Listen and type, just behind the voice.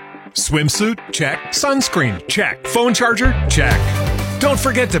Swimsuit? Check. Sunscreen? Check. Phone charger? Check. Don't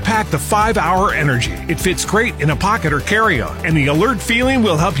forget to pack the 5-Hour Energy. It fits great in a pocket or carry-on, and the alert feeling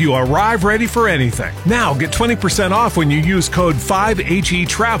will help you arrive ready for anything. Now get 20% off when you use code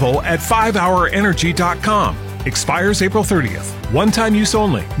 5HETRAVEL at 5hourenergy.com. Expires April 30th. One-time use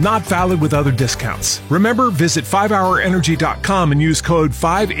only. Not valid with other discounts. Remember, visit 5hourenergy.com and use code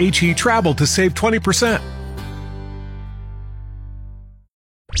 5HETRAVEL to save 20%.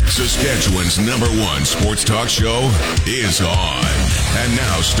 Saskatchewan's #1 sports talk show is on. And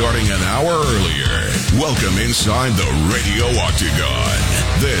now, starting an hour earlier, welcome inside the Radio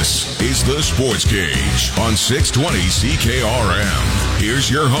Octagon. This is the Sports Cage on 620 CKRM.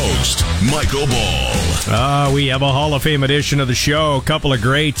 Here's your host, Michael Ball. We have a Hall of Fame edition of the show. A couple of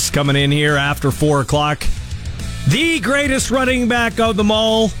greats coming in here after 4 o'clock. The greatest running back of them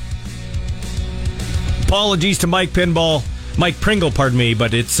all. Apologies to Mike Pringle, pardon me,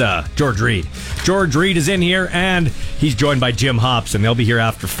 but it's George Reed. George Reed is in here, and he's joined by Jim Hobson. They'll be here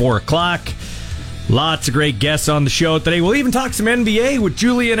after 4 o'clock. Lots of great guests on the show today. We'll even talk some NBA with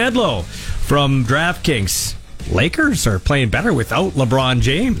Julian Edlow from DraftKings. Lakers are playing better without LeBron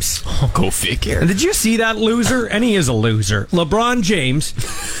James. Oh, go figure. And did you see that loser? And he is a loser. LeBron James,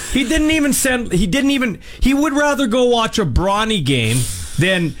 he would rather go watch a Bronny game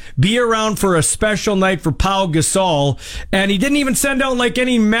than be around for a special night for Pau Gasol, and he didn't even send out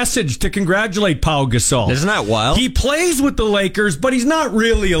any message to congratulate Pau Gasol. Isn't that wild? He plays with the Lakers, but he's not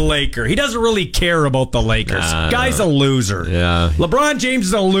really a Laker. He doesn't really care about the Lakers. Guy's a loser. Yeah. LeBron James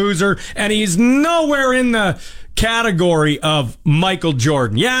is a loser, and he's nowhere in the category of Michael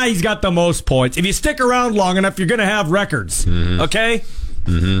Jordan. Yeah, he's got the most points. If you stick around long enough, you're going to have records. Okay?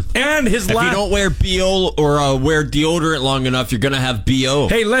 Mm-hmm. And if you don't wear BO or wear deodorant long enough, you're going to have BO.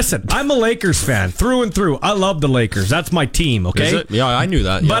 Hey, listen, I'm a Lakers fan through and through. I love the Lakers. That's my team, okay? Is it? Yeah, I knew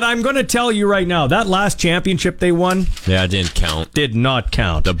that. Yeah. But I'm going to tell you right now, that last championship they won... Yeah, it didn't count. Did not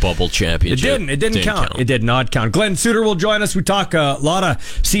count. The bubble championship. It didn't count. It did not count. Glenn Suter will join us. We talk a lot of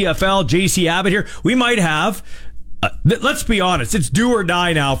CFL. JC Abbott here. We might have... let's be honest, it's do or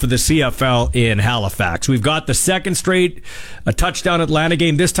die now for the CFL in Halifax. We've got the second straight touchdown Atlanta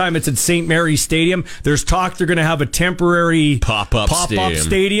game. This time it's at St. Mary's Stadium. There's talk they're going to have a temporary pop-up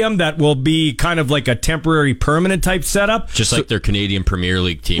stadium that will be kind of like a temporary permanent type setup. Just like their Canadian Premier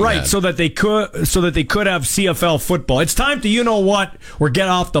League team Right, had. so that they could have CFL football. It's time to, you know what, or get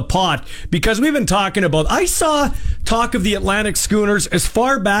off the pot, because we've been talking about, I saw talk of the Atlantic Schooners as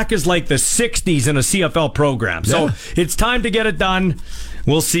far back as the 60s in a CFL program. So it's time to get it done.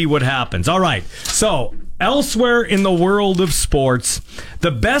 We'll see what happens. All right. So elsewhere in the world of sports,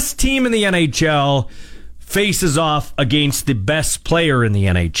 the best team in the NHL faces off against the best player in the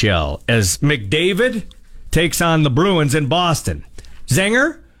NHL as McDavid takes on the Bruins in Boston.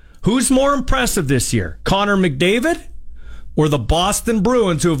 Zenger, who's more impressive this year? Connor McDavid or the Boston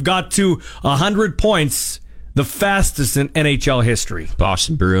Bruins, who have got to 100 points, the fastest in NHL history?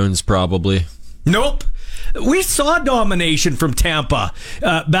 Boston Bruins, probably. Nope. We saw domination from Tampa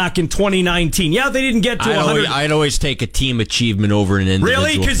back in 2019. Yeah, they didn't get to 100. I'd always take a team achievement over an individual.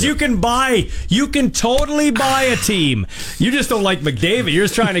 Really? Because you can totally buy a team. You just don't like McDavid. You're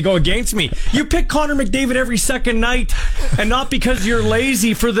just trying to go against me. You pick Connor McDavid every second night, and not because you're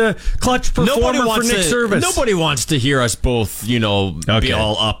lazy for the clutch performer for Nick Service. Nobody wants to hear us both, be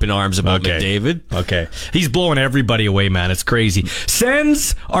all up in arms about McDavid. Okay. He's blowing everybody away, man. It's crazy.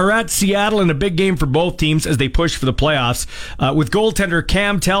 Sens are at Seattle in a big game for both teams as they push for the playoffs. With goaltender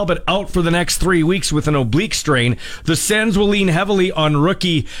Cam Talbot out for the next 3 weeks with an oblique strain, the Sens will lean heavily on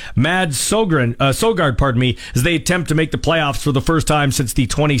rookie Mads Sogard, as they attempt to make the playoffs for the first time since the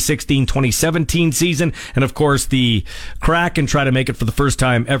 2016-2017 season, and of course the Kraken try to make it for the first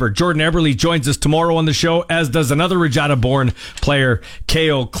time ever. Jordan Eberle joins us tomorrow on the show, as does another Regina-born player,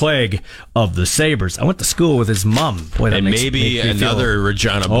 K.O. Clegg of the Sabres. I went to school with his mom. Boy, that and makes maybe me another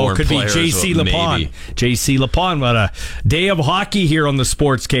Regina-born could player. Could be J.C. Lepon. J.C. Lepon. What a day of hockey here on the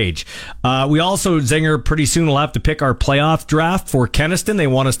Sports Cage. We also, Zinger, pretty soon will have to pick our playoff draft for Kenaston. They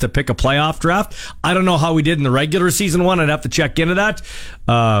want us to pick a playoff draft. I don't know how we did in the regular season one. I'd have to check into that.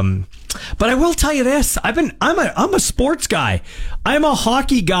 But I will tell you this: I'm a sports guy. I'm a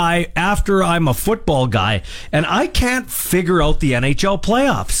hockey guy after I'm a football guy, and I can't figure out the NHL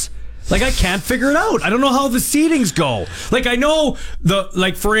playoffs. I can't figure it out. I don't know how the seedings go. I know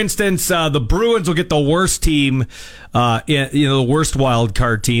for instance, the Bruins will get the worst team, the worst wild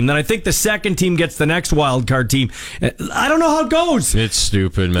card team. Then I think the second team gets the next wild card team. I don't know how it goes. It's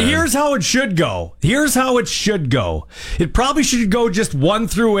stupid, man. Here's how it should go. It probably should go just 1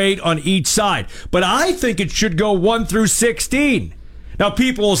 through 8 on each side, but I think it should go 1 through 16. Now,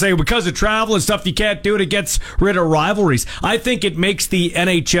 people will say because of travel and stuff, you can't do it. It gets rid of rivalries. I think it makes the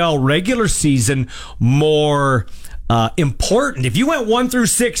NHL regular season more important. If you went 1 through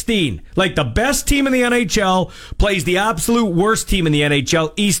 16, like the best team in the NHL plays the absolute worst team in the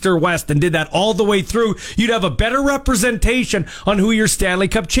NHL, East or West, and did that all the way through, you'd have a better representation on who your Stanley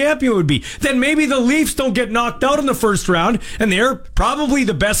Cup champion would be. Then maybe the Leafs don't get knocked out in the first round, and they're probably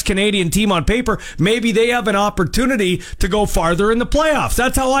the best Canadian team on paper. Maybe they have an opportunity to go farther in the playoffs.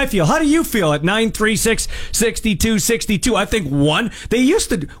 That's how I feel. How do you feel at 9-3-6, 62-62? I think they used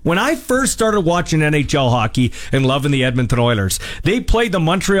to, when I first started watching NHL hockey and loving the Edmonton Oilers, they played the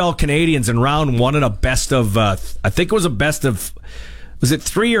Montreal Canadiens in round 1 in a best of, I think it was a best of, was it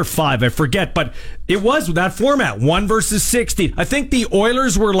 3 or 5? I forget, but it was that format, 1 versus 16. I think the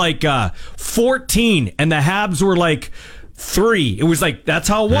Oilers were like 14 and the Habs were like 3. It was like, that's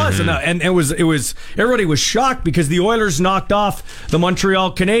how it was. And it was everybody was shocked because the Oilers knocked off the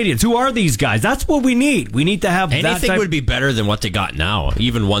Montreal Canadiens. Who are these guys? That's what we need. We need to have anything would be better than what they got now,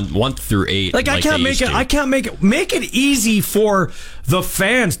 even 1 through 8. Like I can't make it easy for the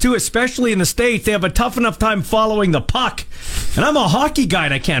fans too, especially in the States. They have a tough enough time following the puck. And I'm a hockey guy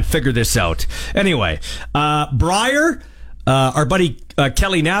and I can't figure this out. Anyway, Brier, our buddy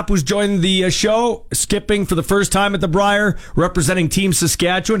Kelly Knapp, who's joined the show, skipping for the first time at the Brier, representing Team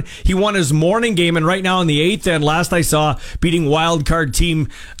Saskatchewan. He won his morning game, and right now in the 8th end, last I saw, beating wildcard team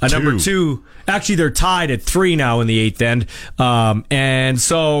number 2. Actually, they're tied at 3 now in the 8th end. And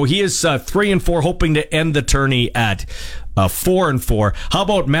so he is 3-4, hoping to end the tourney at 4-4. How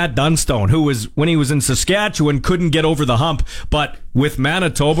about Matt Dunstone, who was, when he was in Saskatchewan, couldn't get over the hump, but with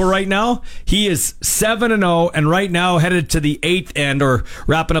Manitoba right now, he is 7-0, and right now headed to the 8th end, or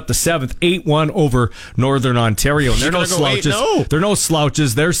wrapping up the 7th, 8-1 over Northern Ontario. And they're no slouches. They're no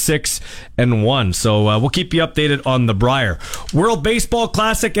slouches. They're 6-1. So we'll keep you updated on the Brier. World Baseball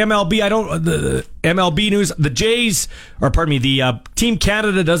Classic, MLB. The MLB news. The Jays, the Team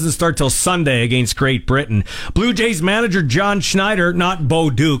Canada doesn't start till Sunday against Great Britain. Blue Jays manager John Schneider, not Bo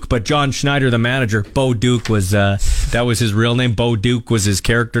Duke, but John Schneider, the manager. Bo Duke was that was his real name. Bo Duke was his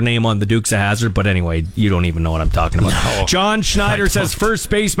character name on the Dukes of Hazzard. But anyway, you don't even know what I'm talking about. No, John Schneider says first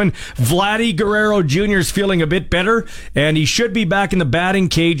baseman Vladdy Guerrero Jr. is feeling a bit better, and he should be back in the batting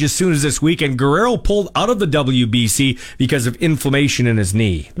cage as soon as this week. And Guerrero pulled out of the WBC because of inflammation in his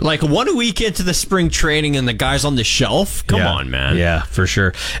knee. Like 1 week into the spring training and the guy's on the shelf? Come on, man. Yeah, for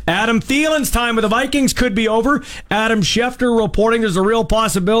sure. Adam Thielen's time with the Vikings could be over. Adam Schefter reporting there's a real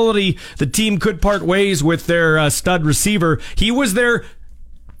possibility the team could part ways with their stud receiver. He was their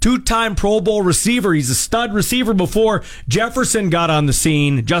 2-time Pro Bowl receiver. He's a stud receiver before Jefferson got on the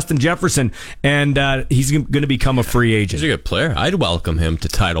scene, Justin Jefferson, and he's going to become a free agent. He's a good player. I'd welcome him to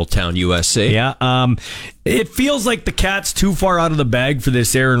Titletown, USA. Yeah. It feels like the cat's too far out of the bag for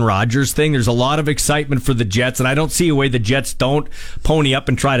this Aaron Rodgers thing. There's a lot of excitement for the Jets, and I don't see a way the Jets don't pony up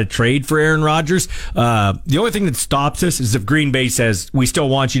and try to trade for Aaron Rodgers. The only thing that stops us is if Green Bay says, we still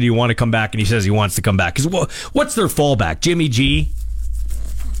want you, do you want to come back? And he says he wants to come back. Because what's their fallback? Jimmy G?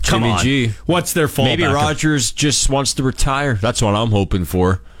 Jimmy G. What's their fallback? Maybe Rodgers just wants to retire. That's what I'm hoping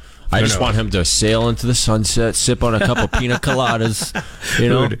for. I just want him to sail into the sunset, sip on a couple pina coladas. You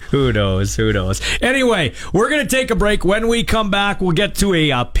know? Who knows? Who knows? Anyway, we're going to take a break. When we come back, we'll get to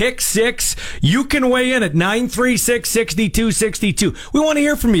a pick six. You can weigh in at 936-6262. We want to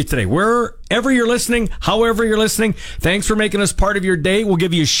hear from you today. Wherever you're listening, however you're listening, thanks for making us part of your day. We'll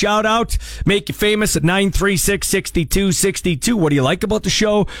give you a shout out, make you famous at 936-6262. What do you like about the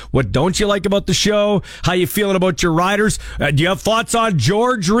show? What don't you like about the show? How you feeling about your riders? Do you have thoughts on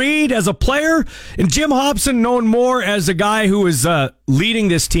George Reed as a player? And Jim Hobson, known more as a guy who is leading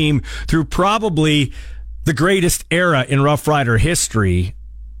this team through probably the greatest era in Rough Rider history.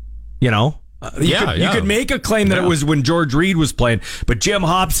 You know? You could make a claim that it was when George Reed was playing, but Jim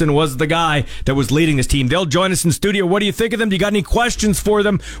Hobson was the guy that was leading this team. They'll join us in studio. What do you think of them? Do you got any questions for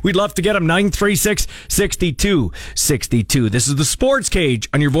them? We'd love to get them. 936-6262. This is the Sports Cage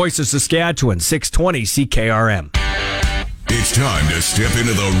on your Voice of Saskatchewan, 620 CKRM. It's time to step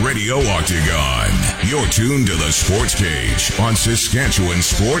into the radio octagon. You're tuned to the Sports Cage on Saskatchewan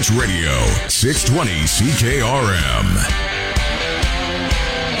Sports Radio, 620 CKRM.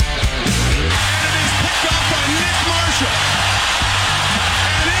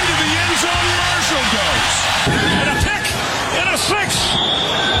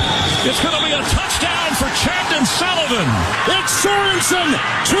 It's going to be a touchdown for Chandon Sullivan. It's Sorensen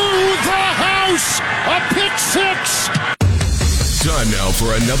to the house. A pick six. Time now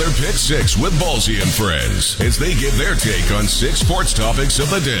for another Pick Six with Ballsy and Friends as they give their take on 6 sports topics of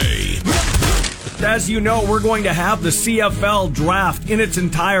the day. draft. As you know, we're going to have the CFL draft in its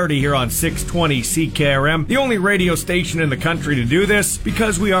entirety here on 620 CKRM, the only radio station in the country to do this,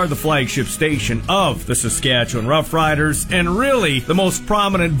 because we are the flagship station of the Saskatchewan Roughriders and really the most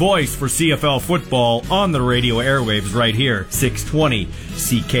prominent voice for CFL football on the radio airwaves right here, 620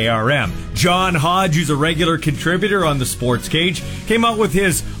 CKRM. John Hodge, who's a regular contributor on the Sports Cage, came out with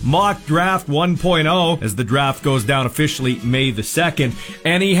his mock draft 1.0 as the draft goes down officially May the 2nd,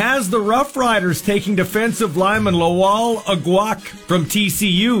 and he has the Rough Riders taking defensive lineman Lowell Aguak from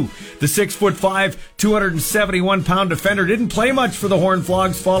TCU. The 6'5", 271-pound defender didn't play much for the Horned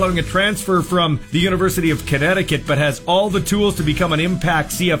Frogs following a transfer from the University of Connecticut, but has all the tools to become an impact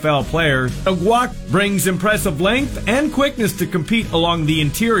CFL player. Aguak brings impressive length and quickness to compete along the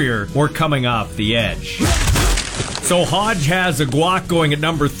interior or coming off the edge. So Hodge has Aguak going at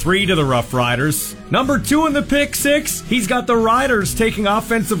number 3 to the Rough Riders. Number 2 in the pick 6, he's got the Riders taking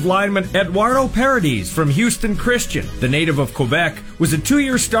offensive lineman Eduardo Paradis from Houston Christian. The native of Quebec was a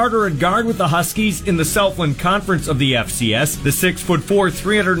 2-year starter at guard with the Huskies in the Southland Conference of the FCS. The 6'4",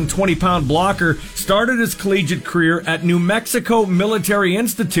 320-pound blocker started his collegiate career at New Mexico Military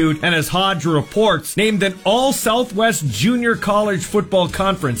Institute and, as Hodge reports, named an All-Southwest Junior College Football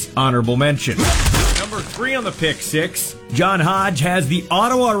Conference honorable mention. Number 3 on the pick 6, John Hodge has the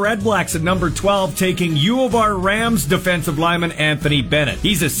Ottawa Redblacks at number 12 taking U of R Rams defensive lineman Anthony Bennett.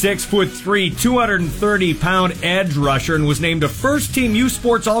 He's a 6'3", 230-pound edge rusher and was named a first-team U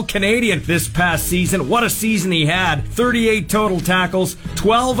Sports All-Canadian this past season. What a season he had. 38 total tackles,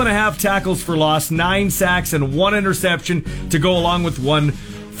 12.5 tackles for loss, 9 sacks, and 1 interception to go along with 1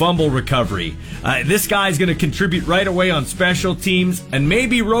 fumble recovery. This guy's going to contribute right away on special teams and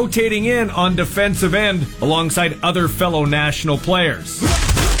maybe rotating in on defensive end alongside other fellow national players.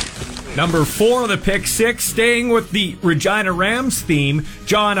 Number 4 of the pick 6, staying with the Regina Rams theme,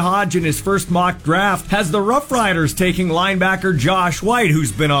 John Hodge in his first mock draft has the Rough Riders taking linebacker Josh White,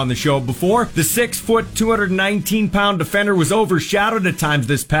 who's been on the show before. The 6', 219-pound defender was overshadowed at times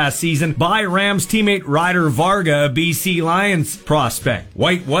this past season by Rams teammate Ryder Varga, a BC Lions prospect.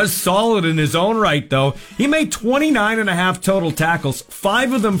 White was solid in his own right, though. He made 29.5 total tackles,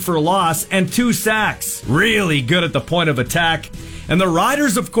 5 of them for loss, and 2 sacks. Really good at the point of attack. And the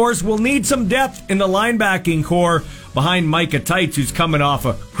Riders, of course, will need some depth in the linebacking core behind Micah Tights, who's coming off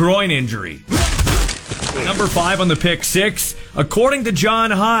a groin injury. Number 5 on the pick 6. According to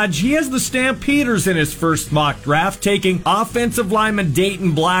John Hodge, he has the Stampeders in his first mock draft, taking offensive lineman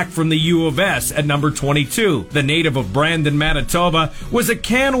Dayton Black from the U of S at number 22. The native of Brandon, Manitoba, was a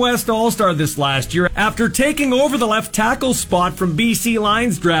CanWest All-Star this last year after taking over the left tackle spot from BC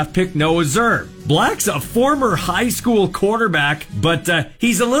Lions draft pick Noah Zern. Black's a former high school quarterback, but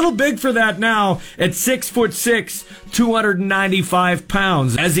he's a little big for that now at 6'6", 295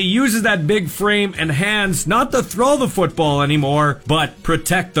 pounds, as he uses that big frame and hands not to throw the football anymore, but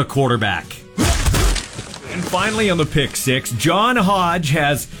protect the quarterback. And finally on the pick 6, John Hodge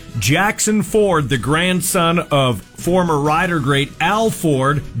has Jackson Ford, the grandson of former Rider great Al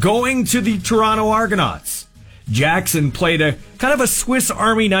Ford, going to the Toronto Argonauts. Jackson played a kind of a Swiss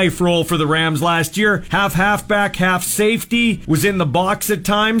Army knife role for the Rams last year. Half halfback, half safety, was in the box at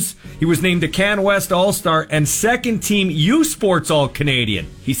times. He was named a CanWest All-Star and second-team U Sports All-Canadian.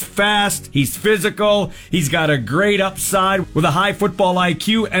 He's fast, he's physical, he's got a great upside with a high football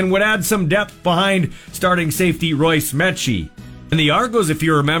IQ and would add some depth behind starting safety Royce Metchie. And the Argos, if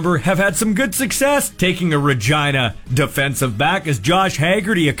you remember, have had some good success taking a Regina defensive back, as Josh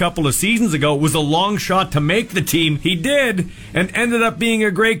Haggerty a couple of seasons ago was a long shot to make the team. He did, and ended up being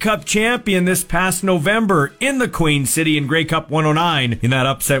a Grey Cup champion this past November in the Queen City in Grey Cup 109 in that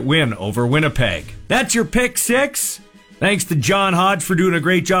upset win over Winnipeg. That's your pick 6. Thanks to John Hodge for doing a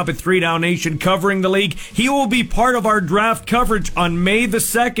great job at 3 Down Nation covering the league. He will be part of our draft coverage on May the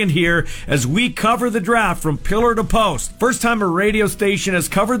 2nd here as we cover the draft from pillar to post. First time a radio station has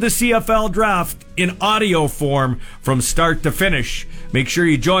covered the CFL draft in audio form from start to finish. Make sure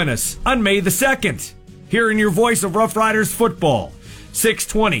you join us on May the 2nd. Hearing your voice of Rough Riders football.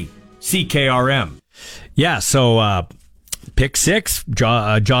 620 CKRM. Yeah, so pick 6,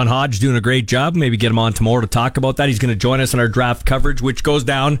 John Hodge doing a great job. Maybe get him on tomorrow to talk about that. He's going to join us in our draft coverage, which goes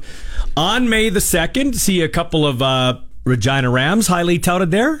down on May the 2nd. See a couple of Regina Rams highly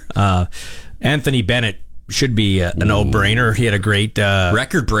touted there. Anthony Bennett should be a no-brainer. He had a great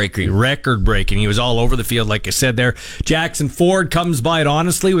record-breaking. He was all over the field, like I said there. Jackson Ford comes by it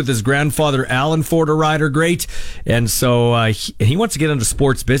honestly with his grandfather Alan Ford, a Rider great, and so he wants to get into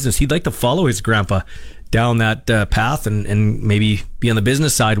sports business. He'd like to follow his grandpa down that path and maybe be on the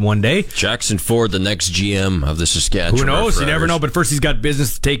business side one day. Jackson Ford, the next GM of the Saskatchewan. Who knows? You never know. But first, he's got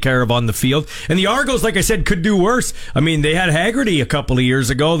business to take care of on the field. And the Argos, like I said, could do worse. I mean, they had Haggerty a couple of years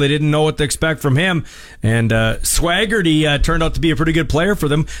ago. They didn't know what to expect from him. And Swaggerty turned out to be a pretty good player for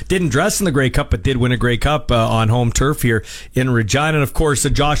them. Didn't dress in the Grey Cup, but did win a Grey Cup on home turf here in Regina. And of course,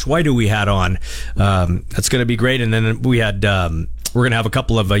 Josh White, who we had on. That's going to be great. And then we had. We're going to have a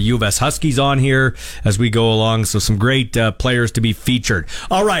couple of U of S Huskies on here as we go along, so some great players to be featured.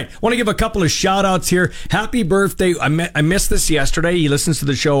 All right, I want to give a couple of shout-outs here. Happy birthday. I missed this yesterday. He listens to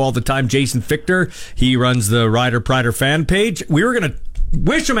the show all the time. Jason Fichter. He runs the Rider Prider fan page. We were going to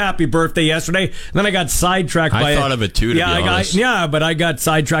wish him happy birthday yesterday, and then I got sidetracked by... I thought of it too, to be honest. But I got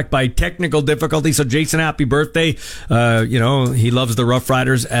sidetracked by technical difficulty. So Jason, happy birthday. He loves the Rough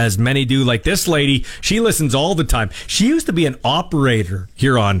Riders, as many do. Like this lady, she listens all the time. She used to be an operator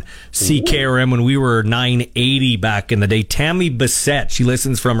here on CKRM when we were 980 back in the day. Tammy Bissett. She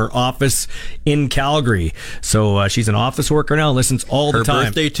listens from her office in Calgary. So she's an office worker now, listens all the time. Her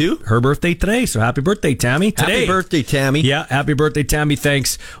birthday too? Her birthday today. So happy birthday, Tammy. Today. Happy birthday, Tammy. Yeah, happy birthday, Tammy.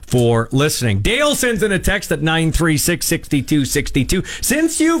 Thanks for listening. Dale sends in a text at 936-6262.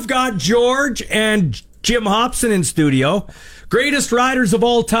 Since you've got George and Jim Hobson in studio, greatest riders of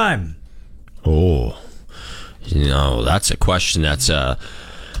all time. Oh, that's a question that's not.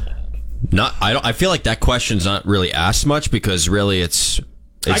 I feel like that question's not really asked much because really it's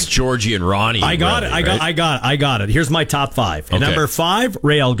Georgie and Ronnie. I got it. Here's my top five. At number 5,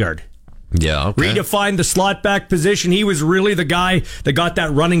 Ray Elgard. Yeah, okay. Redefined the slot back position. He was really the guy that got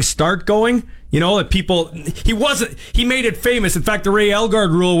that running start going. That he made it famous. In fact, the Ray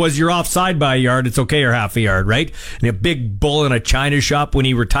Elgard rule was you're offside by a yard, it's okay, or half a yard, right? And a big bull in a china shop. When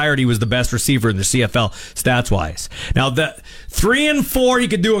he retired, he was the best receiver in the CFL stats-wise. Now, the 3 and 4, you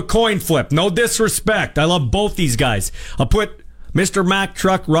could do a coin flip. No disrespect. I love both these guys. I'll put Mr. Mack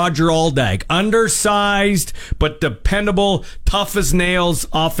Truck, Roger Aldag. Undersized, but dependable, tough as nails,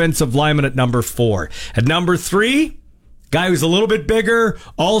 offensive lineman at number 4. At number 3, guy who's a little bit bigger,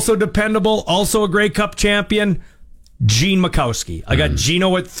 also dependable, also a Grey Cup champion, Gene Makowski. I got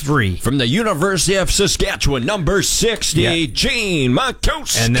Gino at 3. From the University of Saskatchewan, number 60, Gene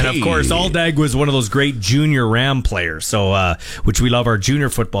Makowski. And then, of course, Aldag was one of those great junior Ram players, so which we love our junior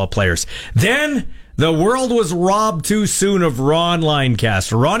football players. Then... the world was robbed too soon of Ron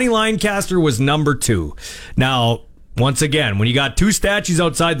Lancaster. Ronnie Lancaster was number 2. Now, once again, when you got 2 statues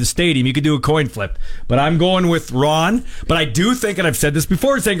outside the stadium, you could do a coin flip. But I'm going with Ron. But I do think, and I've said this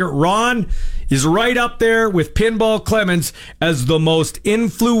before, Ron is right up there with Pinball Clemens as the most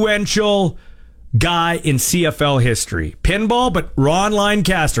influential guy in CFL history. Pinball, but Ron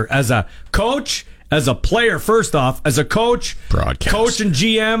Lancaster as a coach, as a player, first off, as a coach, coach and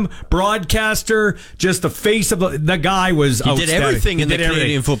GM, broadcaster, just the face of the guy was outstanding. He did everything in the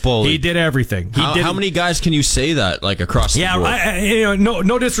Canadian Football League. He did everything. How many guys can you say that, like, across the board? Yeah,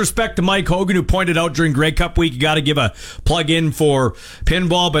 no disrespect to Mike Hogan, who pointed out during Grey Cup week, you got to give a plug in for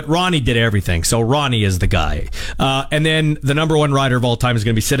pinball, but Ronnie did everything. So Ronnie is the guy. And then the number 1 rider of all time is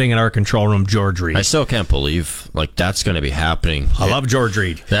going to be sitting in our control room, George Reed. I still can't believe, that's going to be happening. I love George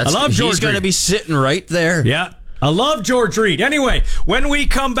Reed. He's going to be sitting right there. Yeah. I love George Reed. Anyway, when we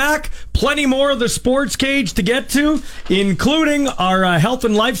come back, plenty more of the Sports Cage to get to, including our health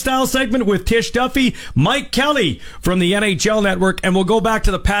and lifestyle segment with Tish Duffy, Mike Kelly from the NHL Network, and we'll go back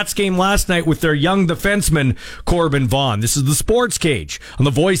to the Pats game last night with their young defenseman, Corbin Vaughn. This is the Sports Cage on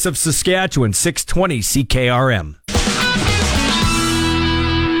the Voice of Saskatchewan, 620 CKRM.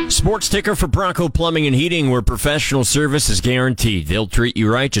 Sports Ticker for Bronco Plumbing and Heating, where professional service is guaranteed. They'll treat you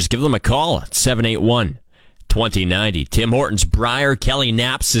right. Just give them a call at 781-2090. Tim Hortons, Briar, Kelly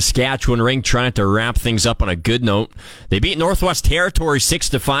Knapp, Saskatchewan Ring, trying to wrap things up on a good note. They beat Northwest Territory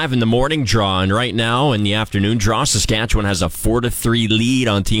 6-5 in the morning draw, and right now in the afternoon draw, Saskatchewan has a 4-3 lead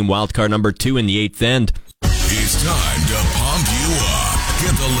on Team Wildcard number 2 in the 8th end. It's time to pump you up.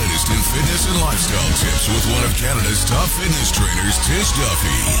 Get the latest in fitness and lifestyle tips with one of Canada's top fitness trainers, Tish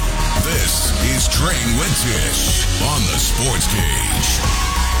Duffy. This is Train with Tish on the Sports Cage.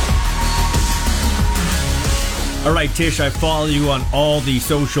 All right, Tish, I follow you on all the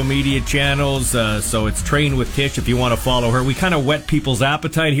social media channels, so it's Train with Tish if you want to follow her. We kind of whet people's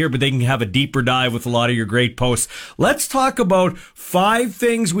appetite here, but they can have a deeper dive with a lot of your great posts. Let's talk about 5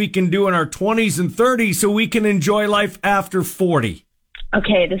 things we can do in our 20s and 30s so we can enjoy life after 40.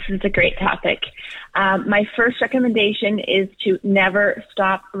 Okay, this is a great topic. My first recommendation is to never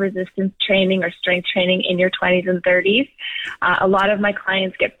stop resistance training or strength training in your 20s and 30s. A lot of my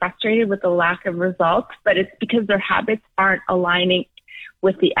clients get frustrated with the lack of results, but it's because their habits aren't aligning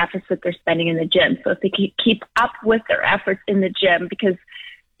with the efforts that they're spending in the gym. So if they keep up with their efforts in the gym, because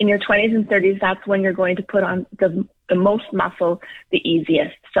in your 20s and 30s, that's when you're going to put on the most muscle the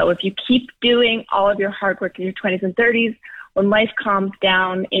easiest. So if you keep doing all of your hard work in your 20s and 30s, when life calms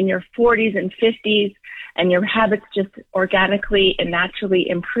down in your 40s and 50s and your habits just organically and naturally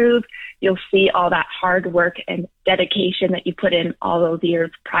improve, you'll see all that hard work and dedication that you put in all those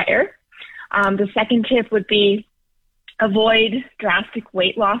years prior. The second tip would be avoid drastic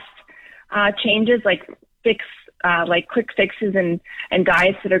weight loss changes, like quick fixes and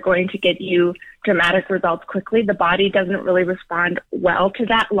diets that are going to get you dramatic results quickly. The body doesn't really respond well to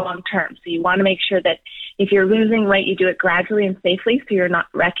that long term. So you want to make sure that if you're losing weight, you do it gradually and safely so you're not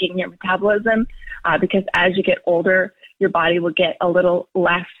wrecking your metabolism, because as you get older, your body will get a little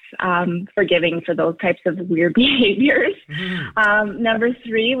less forgiving for those types of weird behaviors. Number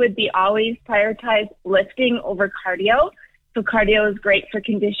 3 would be always prioritize lifting over cardio. So cardio is great for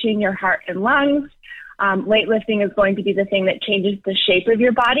conditioning your heart and lungs. Weightlifting is going to be the thing that changes the shape of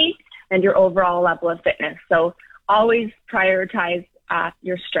your body and your overall level of fitness. So always prioritize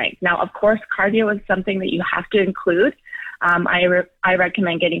your strength. Now, of course, cardio is something that you have to include. I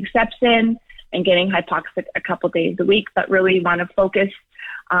recommend getting steps in and getting hypoxic a couple days a week, but really want to focus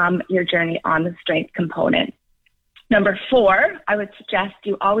your journey on the strength component. Number 4, I would suggest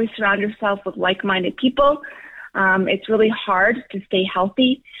you always surround yourself with like-minded people. It's really hard to stay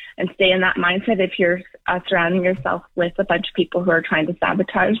healthy and stay in that mindset if you're surrounding yourself with a bunch of people who are trying to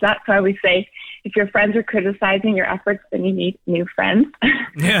sabotage that. So I always say, if your friends are criticizing your efforts, then you need new friends.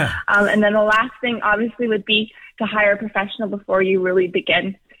 Yeah. And then the last thing, obviously, would be to hire a professional before you really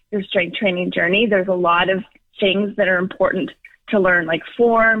begin your strength training journey. There's a lot of things that are important to learn, like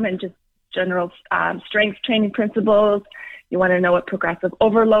form and just general strength training principles. You want to know what progressive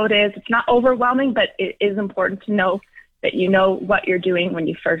overload is. It's not overwhelming, but it is important to know that you know what you're doing when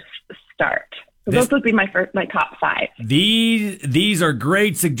you first start. So those would be my top 5. These are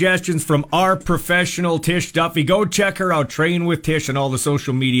great suggestions from our professional Tish Duffy. Go check her out, Train with Tish, on all the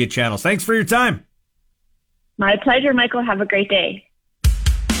social media channels. Thanks for your time. My pleasure, Michael. Have a great day.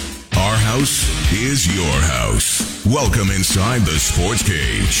 Our house is your house. Welcome inside the Sports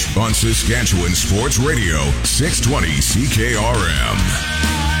Cage on Saskatchewan Sports Radio, 620 CKRM.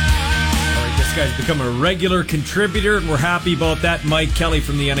 This guy's become a regular contributor, and we're happy about that. Mike Kelly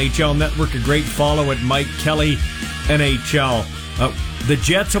from the NHL Network, a great follow at Mike Kelly NHL. The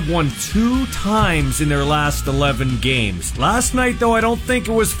Jets have won 2 times in their last 11 games. Last night, though, I don't think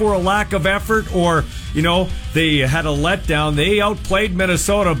it was for a lack of effort or, they had a letdown. They outplayed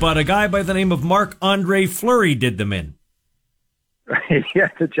Minnesota, but a guy by the name of Marc-Andre Fleury did them in. Yeah,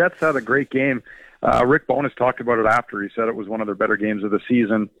 the Jets had a great game. Rick Bowness talked about it after. He said it was one of their better games of the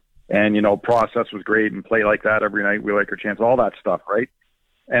season. And, process was great and play like that every night. We like our chance, all that stuff, right?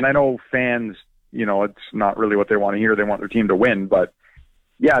 And I know fans, it's not really what they want to hear. They want their team to win. But,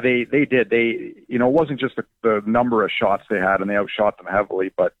 yeah, they did. It wasn't just the number of shots they had, and they outshot them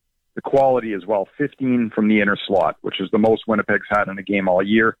heavily, but the quality as well. 15 from the inner slot, which is the most Winnipeg's had in a game all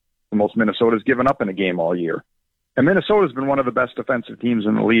year, the most Minnesota's given up in a game all year. And Minnesota's been one of the best defensive teams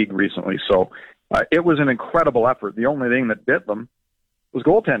in the league recently. So it was an incredible effort. The only thing that bit them was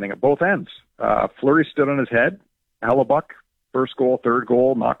goaltending at both ends. Fleury stood on his head. Hellebuck, first goal, third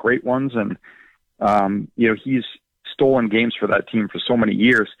goal, not great ones. And, he's stolen games for that team for so many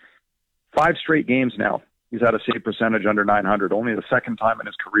years. 5 straight games now. He's had a save percentage under 900. Only the second time in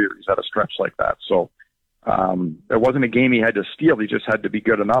his career he's had a stretch like that. So it wasn't a game he had to steal. He just had to be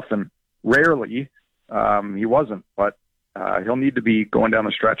good enough. And rarely he wasn't. But he'll need to be going down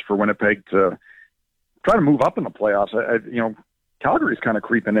the stretch for Winnipeg to try to move up in the playoffs. Calgary's kind of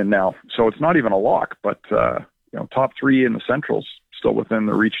creeping in now, so it's not even a lock, but, top 3 in the Central's still within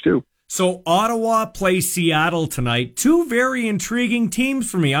the reach too. So Ottawa plays Seattle tonight. 2 very intriguing teams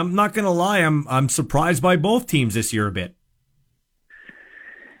for me. I'm not going to lie. I'm surprised by both teams this year a bit.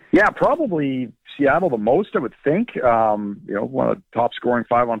 Yeah, probably Seattle the most, I would think. One of the top scoring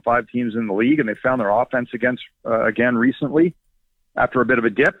 5-on-5 teams in the league, and they found their offense again recently after a bit of a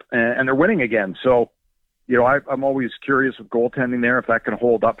dip, and they're winning again. So, I'm always curious with goaltending there if that can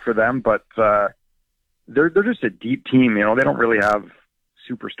hold up for them, but they're just a deep team. They don't really have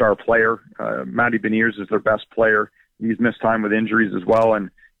superstar player. Matty Beniers is their best player. He's missed time with injuries as well,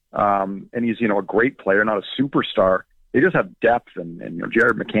 and he's a great player, not a superstar. They just have depth, and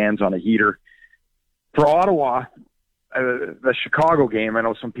Jared McCann's on a heater. For Ottawa, the Chicago game, I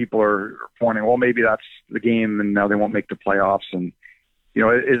know some people are pointing, well, maybe that's the game, and now they won't make the playoffs. And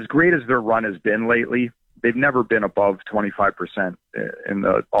as great as their run has been lately, they've never been above 25% in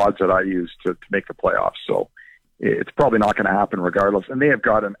the odds that I use to make the playoffs. So, it's probably not going to happen regardless. And they have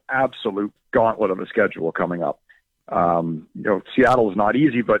got an absolute gauntlet of a schedule coming up. Seattle is not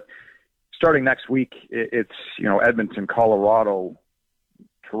easy, but starting next week, it's, Edmonton, Colorado,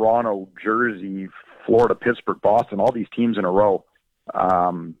 Toronto, Jersey, Florida, Pittsburgh, Boston, all these teams in a row.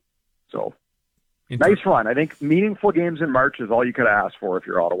 So nice run. I think meaningful games in March is all you could ask for if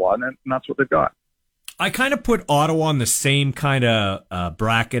you're Ottawa, and that's what they've got. I kind of put Ottawa on the same kind of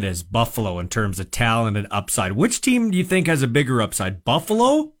bracket as Buffalo in terms of talent and upside. Which team do you think has a bigger upside,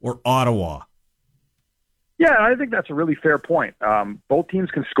 Buffalo or Ottawa? Yeah, I think that's a really fair point. Both teams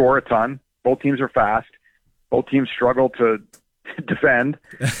can score a ton. Both teams are fast. Both teams struggle to defend.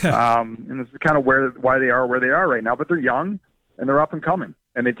 And this is kind of why they are where they are right now. But they're young, and they're up and coming.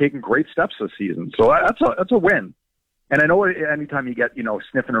 And they've taken great steps this season. So that's a win. And I know anytime you get,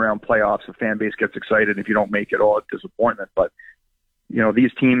 sniffing around playoffs, the fan base gets excited. If you don't make it, it's disappointment. But,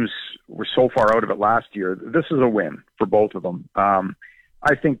 these teams were so far out of it last year. This is a win for both of them.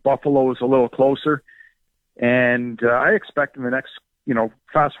 I think Buffalo is a little closer. And I expect in the next,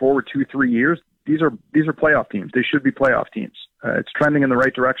 fast forward 2-3 years, these are playoff teams. They should be playoff teams. It's trending in the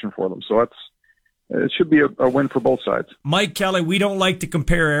right direction for them. So it should be a win for both sides. Mike Kelly, we don't like to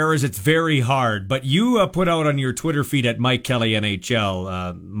compare eras. It's very hard. But you put out on your Twitter feed at Mike Kelly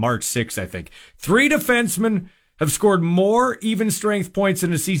NHL, March 6th, I think, 3 defensemen have scored more even strength points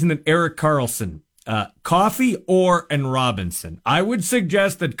in a season than Erik Karlsson. Coffey, Orr, and Robinson. I would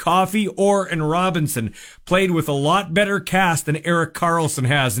suggest that Coffey, Orr, and Robinson played with a lot better cast than Erik Karlsson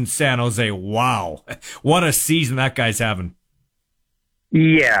has in San Jose. Wow. What a season that guy's having.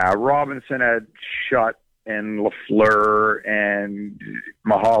 Yeah, Robinson had Schutt and Lafleur and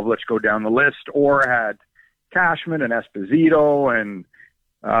Mahovlich go down the list, or had Cashman and Esposito, and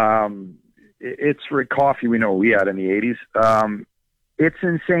it's Rick Coffey we know we had in the 80s. It's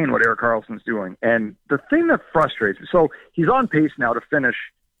insane what Erik Karlsson's doing. And the thing that frustrates me, so he's on pace now to finish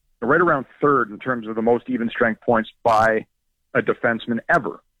right around third in terms of the most even strength points by a defenseman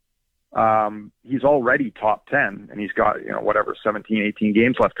ever. He's already top 10, and he's got, 17, 18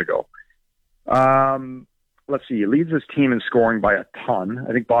 games left to go. Let's see, he leads his team in scoring by a ton.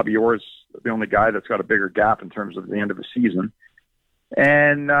 I think Bobby Orr is the only guy that's got a bigger gap in terms of the end of the season.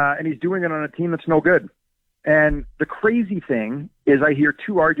 And he's doing it on a team that's no good. And the crazy thing is I hear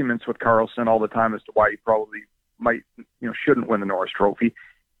two arguments with Karlsson all the time as to why he probably might, shouldn't win the Norris Trophy.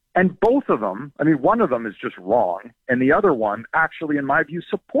 And both of them, one of them is just wrong, and the other one actually, in my view,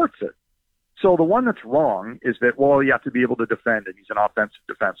 supports it. So the one that's wrong is that, you have to be able to defend, and he's an offensive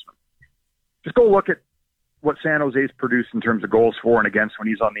defenseman. Just go look at what San Jose's produced in terms of goals for and against when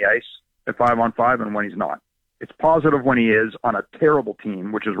he's on the ice at 5-on-5 and when he's not. It's positive when he is on a terrible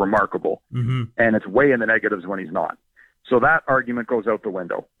team, which is remarkable, and it's way in the negatives when he's not. So that argument goes out the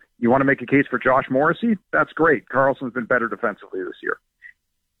window. You want to make a case for Josh Morrissey? That's great. Karlsson's been better defensively this year.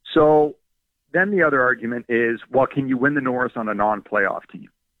 So then the other argument is, can you win the Norris on a non-playoff team?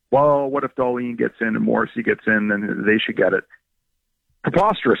 Well, what if Dahlin gets in and Morrissey gets in, then they should get it.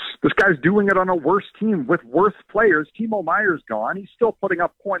 Preposterous. This guy's doing it on a worse team with worse players. Timo Meier's gone. He's still putting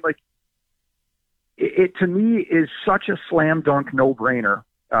up points. It to me is such a slam dunk no-brainer.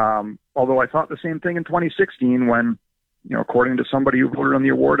 Although I thought the same thing in 2016 when, according to somebody who voted on the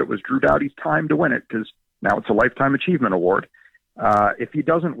award, it was Drew Doughty's time to win it because now it's a Lifetime Achievement Award. If he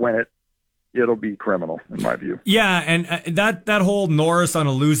doesn't win it, it'll be criminal, in my view. Yeah, and that whole Norris on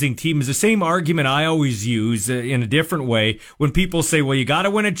a losing team is the same argument I always use in a different way when people say, you got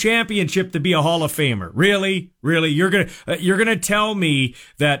to win a championship to be a Hall of Famer. Really? You're gonna tell me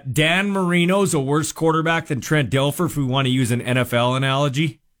that Dan Marino's a worse quarterback than Trent Dilfer, if we want to use an NFL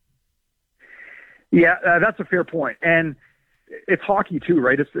analogy? Yeah, that's a fair point. And it's hockey too,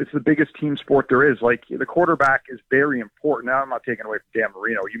 right? It's the biggest team sport there is. The quarterback is very important. Now, I'm not taking away from Dan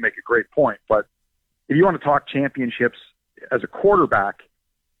Marino. You make a great point. But if you want to talk championships as a quarterback,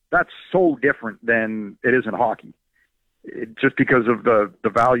 that's so different than it is in hockey, just because of the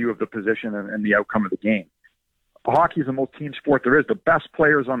value of the position and the outcome of the game. Hockey is the most team sport there is. The best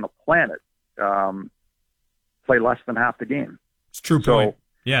players on the planet play less than half the game. It's a true point.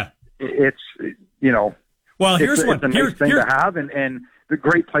 Yeah. It's, Well, here's it's a nice thing to have, and the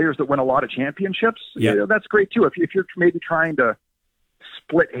great players that win a lot of championships, that's great too. If you're maybe trying to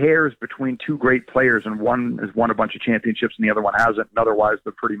split hairs between two great players and one has won a bunch of championships and the other one hasn't, and otherwise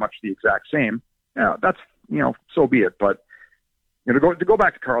they're pretty much the exact same, that's, so be it. But to go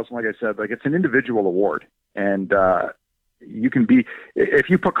back to Karlsson, like I said, it's an individual award, and you can be, if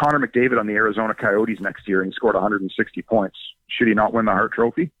you put Connor McDavid on the Arizona Coyotes next year and he scored 160 points, should he not win the Hart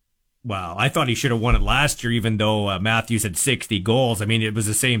Trophy? Wow, I thought he should have won it last year, even though Matthews had 60 goals. I mean, it was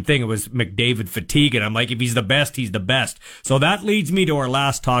the same thing. It was McDavid fatigue, and I'm like, if he's the best, he's the best. So that leads me to our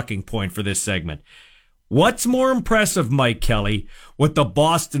last talking point for this segment. What's more impressive, Mike Kelly, what the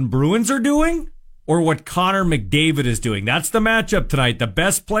Boston Bruins are doing or what Connor McDavid is doing? That's the matchup tonight. The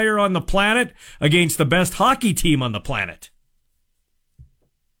best player on the planet against the best hockey team on the planet.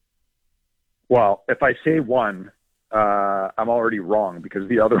 Well, if I say one, I'm already wrong because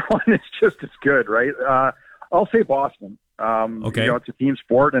the other one is just as good, right? I'll say Boston. Okay. It's a team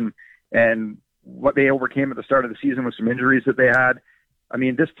sport, and what they overcame at the start of the season with some injuries that they had. I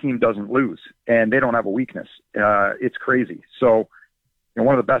mean, this team doesn't lose, and they don't have a weakness. It's crazy. So,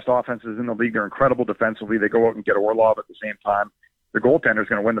 one of the best offenses in the league. They're incredible defensively. They go out and get Orlov at the same time. Their goaltender is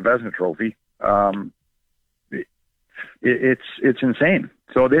going to win the Vezina Trophy. It's insane.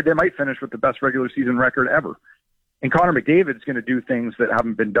 So they might finish with the best regular season record ever. And Connor McDavid is going to do things that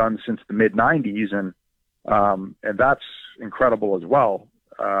haven't been done since the mid '90s, and that's incredible as well.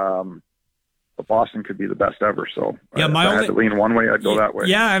 But Boston could be the best ever. So yeah, if I had to lean one way, I'd go that way.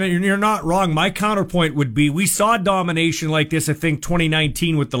 Yeah, I mean, you're not wrong. My counterpoint would be we saw domination like this, I think,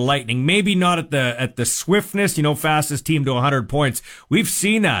 2019 with the Lightning. Maybe not at the swiftness, fastest team to 100 points. We've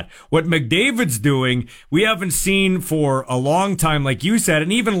seen that. What McDavid's doing, we haven't seen for a long time, like you said,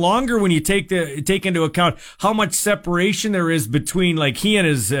 and even longer when you take into account how much separation there is between like he and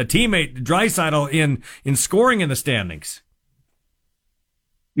his teammate Draisaitl in scoring in the standings.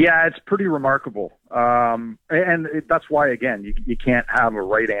 Yeah, it's pretty remarkable. That's why, again, you can't have a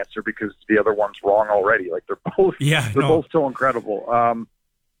right answer because the other one's wrong already. Like they're both both so incredible. And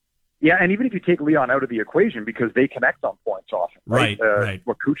even if you take Leon out of the equation because they connect on points often. Right.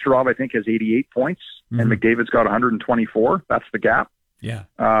 What Kucherov, I think, has 88 points and McDavid's got 124. That's the gap. Yeah.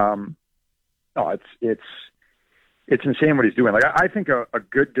 It's insane what he's doing. Like I think a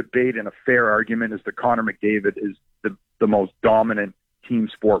good debate and a fair argument is that Connor McDavid is the most dominant team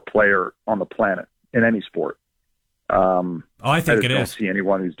sport player on the planet in any sport. I think it is. I don't see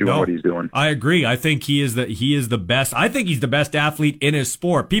anyone who's doing what he's doing. I agree. I think he is the best. I think he's the best athlete in his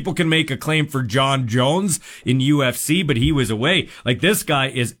sport. People can make a claim for John Jones in UFC, but he was away. Like this guy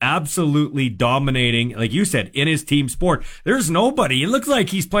is absolutely dominating, like you said, in his team sport. There's nobody. It looks like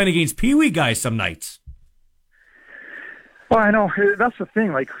he's playing against Pee-wee guys some nights. Well, I know. That's the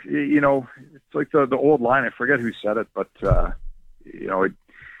thing. Like, it's like the old line. I forget who said it, but the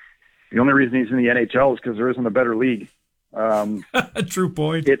only reason he's in the NHL is because there isn't a better league. True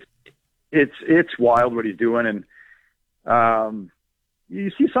point. It's wild what he's doing, and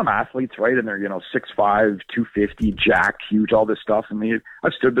you see some athletes, right? And they're 6'5", 250, jacked, huge, all this stuff. And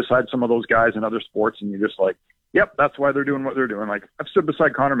I've stood beside some of those guys in other sports, and you're just like, yep, that's why they're doing what they're doing. Like I've stood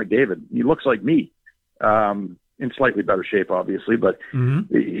beside Connor McDavid. He looks like me. In slightly better shape, obviously, but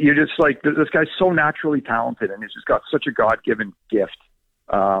you're just like, this guy's so naturally talented and he's just got such a God-given gift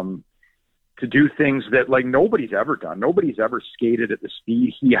to do things that like nobody's ever done. Nobody's ever skated at the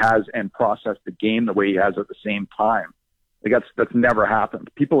speed he has and processed the game the way he has at the same time. Like that's never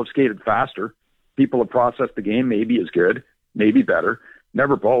happened. People have skated faster. People have processed the game maybe as good, maybe better,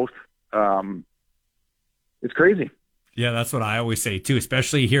 never both. It's crazy. Yeah, that's what I always say too.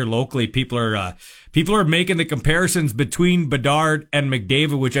 Especially here locally, people are making the comparisons between Bedard and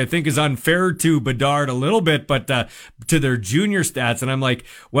McDavid, which I think is unfair to Bedard a little bit, but to their junior stats. And I'm like,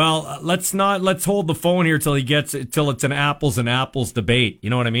 well, let's hold the phone here till it's an apples and apples debate. You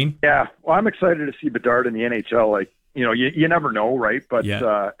know what I mean? Yeah. Well, I'm excited to see Bedard in the NHL. Like, you never know, right? But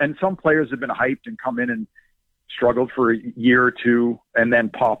and some players have been hyped and come in and struggled for a year or two and then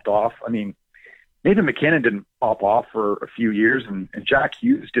popped off. I mean, Nathan McKinnon didn't pop off for a few years, and Jack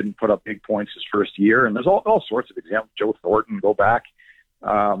Hughes didn't put up big points his first year. And there's all sorts of examples. Joe Thornton, go back.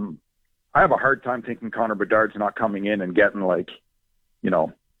 I have a hard time thinking Connor Bedard's not coming in and getting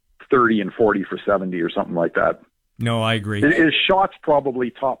 30 and 40 for 70 or something like that. No, I agree. His shot's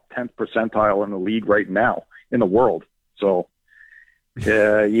probably top 10th percentile in the league right now in the world. So,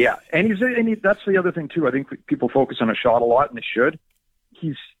 yeah. And that's the other thing too. I think people focus on a shot a lot, and they should.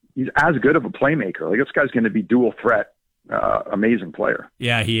 He's as good of a playmaker. Like this guy's going to be dual threat. Amazing player.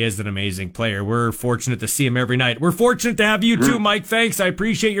 Yeah, he is an amazing player. We're fortunate to see him every night. We're fortunate to have you too, Mike. Thanks. I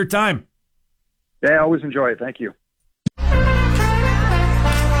appreciate your time. Yeah, I always enjoy it. Thank you.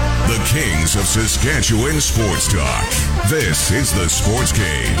 The Kings of Saskatchewan Sports Talk. This is the Sports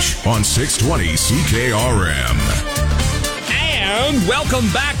Cage on 620 CKRM. And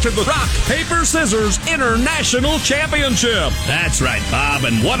welcome back to the Rock, Paper, Scissors International Championship. That's right, Bob,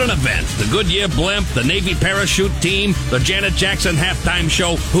 and what an event. The Goodyear Blimp, the Navy Parachute Team, the Janet Jackson halftime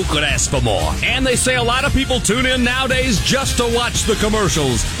show. Who could ask for more? And they say a lot of people tune in nowadays just to watch the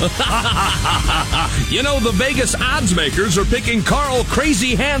commercials. You know, the Vegas odds makers are picking Carl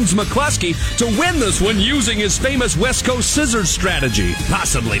Crazy Hands McCluskey to win this one using his famous West Coast scissors strategy.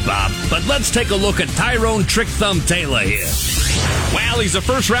 Possibly, Bob, but let's take a look at Tyrone Trick Thumb Taylor here. Well, he's a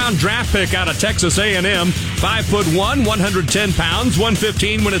first-round draft pick out of Texas A&M. 5'1", 110 pounds,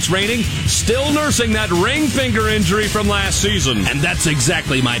 115 when it's raining. Still nursing that ring finger injury from last season. And that's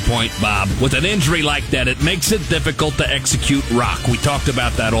exactly my point, Bob. With an injury like that, it makes it difficult to execute rock. We talked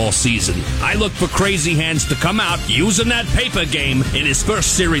about that all season. I look for Crazy Hands to come out using that paper game in his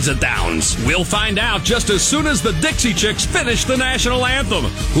first series of downs. We'll find out just as soon as the Dixie Chicks finish the national anthem.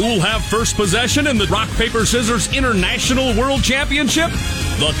 Who'll have first possession in the Rock, Paper, Scissors International World Championship?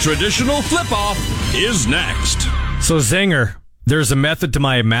 The traditional flip-off is next. So, Zinger, there's a method to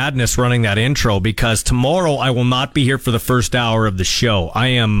my madness running that intro because tomorrow I will not be here for the first hour of the show. I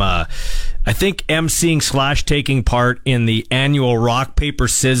am, I think, emceeing / taking part in the annual Rock, Paper,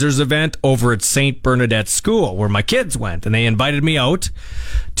 Scissors event over at St. Bernadette School where my kids went, and they invited me out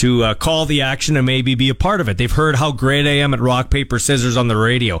to call the action and maybe be a part of it. They've heard how great I am at Rock, Paper, Scissors on the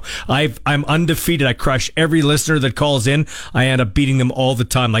radio. I'm undefeated. I crush every listener that calls in. I end up beating them all the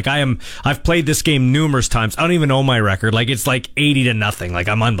time. Like I've played this game numerous times. I don't even know my record. Like it's like 80-0. Like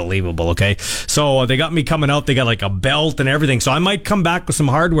I'm unbelievable. Okay. So they got me coming out. They got like a belt and everything. So I might come back with some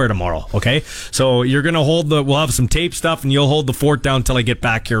hardware tomorrow. Okay. So you're going to we'll have some tape stuff and you'll hold the fort down until I get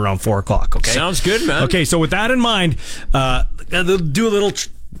back here around 4:00. Okay. Sounds good, man. Okay. So with that in mind, do a little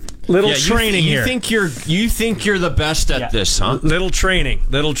training here. You think you're the best at this, huh? Little training.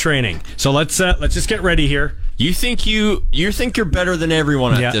 So let's just get ready here. You think you're better than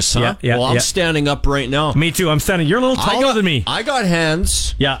everyone at this, huh? Well, I'm standing up right now. Me too. I'm standing. You're a little taller than me. I got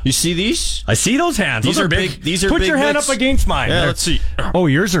hands. Yeah. You see these? I see those hands. These are big. These are Put big your hand up against mine. Yeah, let's see. Oh,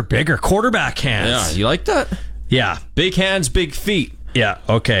 yours are bigger. Quarterback hands. Yeah, you like that? Yeah. Big hands, big feet. Yeah.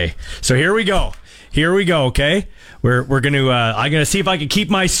 Okay. So here we go. Okay. We're gonna. I'm gonna see if I can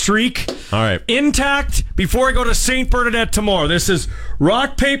keep my streak intact before I go to St. Bernadette tomorrow. This is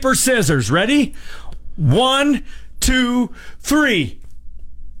Rock, Paper, Scissors. Ready? 1, 2, 3.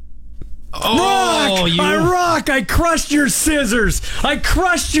 Oh, Rock! I crushed your scissors. I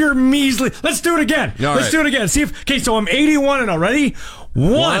crushed your measly. Let's do it again. Let's do it again. See if. Okay, so I'm 81-0. Ready?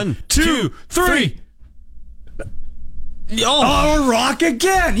 1, 2, 3. Oh, Rock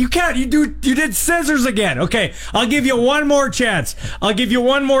again. You can't. You did scissors again. Okay, I'll give you one more chance. Okay,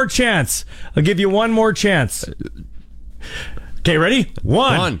 ready?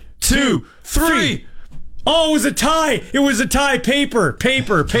 1, 2, 3. Oh, it was a tie. Paper.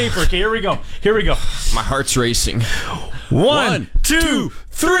 Okay, here we go. My heart's racing. 1, 2,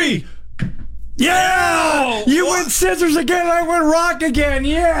 3. Yeah! You went scissors again, I went rock again.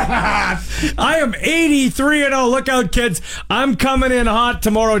 Yeah! I am 83-0. Look out, kids. I'm coming in hot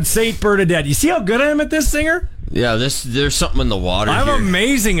tomorrow at St. Bernadette. You see how good I am at this, Singer? Yeah, there's something in the water I'm here.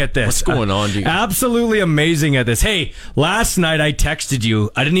 amazing at this. What's going on, dude? Absolutely amazing at this. Hey, last night I texted you.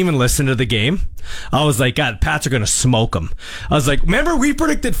 I didn't even listen to the game. I was like, God, Pats are going to smoke them. I was like, remember we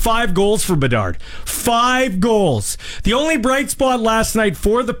predicted 5 goals for Bedard. 5 goals. The only bright spot last night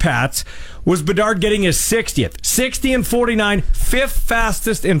for the Pats was Bedard getting his 60th. 60 and 49, 5th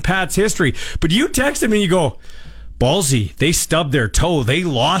fastest in Pats history. But you texted me and you go, ballsy, they stubbed their toe. They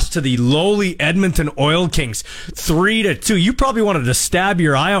lost to the lowly Edmonton Oil Kings 3-2. You probably wanted to stab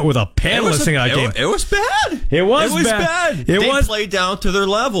your eye out with a pen listening to that game. It was bad. It was bad. They played down to their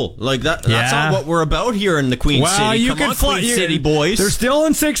level. Like that. That's not what we're about here in the Queen City. Come on, Queen City boys. They're still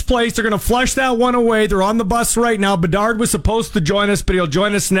in 6th place. They're going to flush that one away. They're on the bus right now. Bedard was supposed to join us, but he'll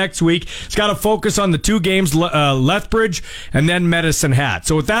join us next week. He's got to focus on the 2 games, Lethbridge and then Medicine Hat.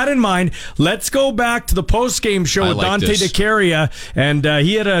 So with that in mind, let's go back to the post-game show with Dante DeCaria, and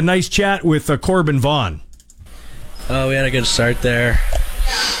he had a nice chat with Corbin Vaughn. We had a good start there,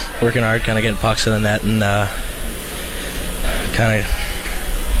 working hard, kind of getting pucks in the net, and kind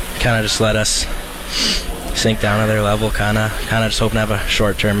of just let us sink down to their level. Kind of just hoping to have a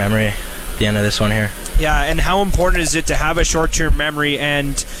short-term memory at the end of this one here. Yeah, and how important is it to have a short-term memory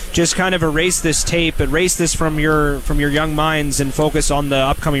and just kind of erase this tape, erase this from your young minds, and focus on the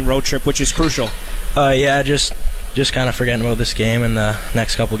upcoming road trip, which is crucial? Just kind of forgetting about this game, and the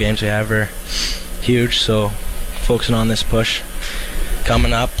next couple games we have are huge, so focusing on this push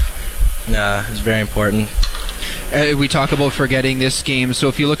coming up is very important. We talk about forgetting this game. So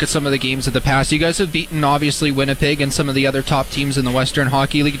if you look at some of the games of the past, you guys have beaten, obviously, Winnipeg and some of the other top teams in the Western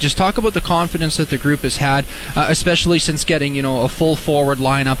Hockey League. Just talk about the confidence that the group has had, especially since getting, a full forward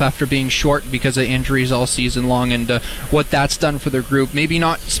lineup after being short because of injuries all season long, and what that's done for the group. Maybe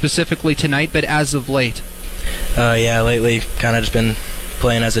not specifically tonight, but as of late. Lately, kind of just been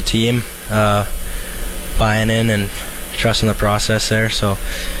playing as a team, buying in and trusting the process there. So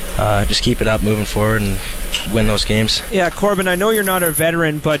just keep it up moving forward and win those games. Yeah, Corbin, I know you're not a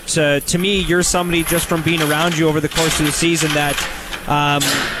veteran, but to me, you're somebody just from being around you over the course of the season that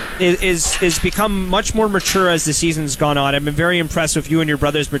is become much more mature as the season's gone on. I've been very impressed with you and your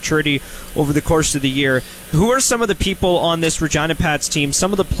brother's maturity over the course of the year. Who are some of the people on this Regina Pats team,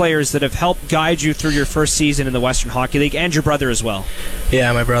 some of the players that have helped guide you through your first season in the Western Hockey League, and your brother as well?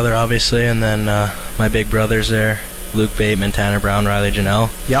 Yeah, my brother, obviously, and then my big brothers there, Luke Bateman, Tanner Brown, Riley Janelle.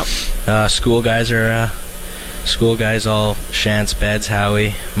 Yep. School guys, all Shantz, Beds,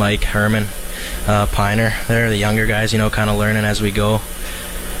 Howie, Mike, Herman, Piner. They're the younger guys, kind of learning as we go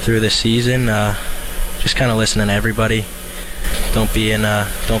through the season. Just kind of listening to everybody. Don't be in a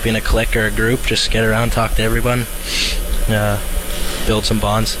clique or a group. Just get around, talk to everyone, build some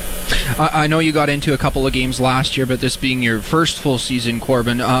bonds. I know you got into a couple of games last year, but this being your first full season,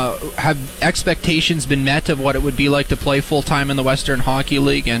 Corbin, have expectations been met of what it would be like to play full-time in the Western Hockey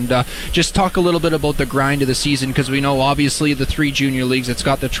League? And just talk a little bit about the grind of the season, because we know, obviously, the 3 junior leagues, it's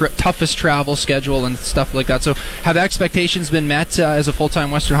got the toughest travel schedule and stuff like that. So have expectations been met as a full-time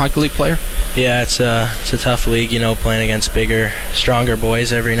Western Hockey League player? Yeah, it's a tough league, playing against bigger, stronger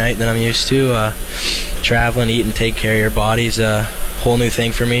boys every night than I'm used to. Traveling, eating, take care of your body's a whole new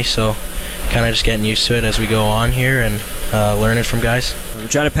thing for me, so kind of just getting used to it as we go on here and learning from guys.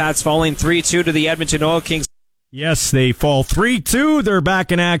 Regina Pats falling 3-2 to the Edmonton Oil Kings. Yes, they fall 3-2. They're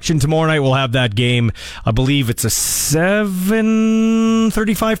back in action tomorrow night. We'll have that game. I believe it's a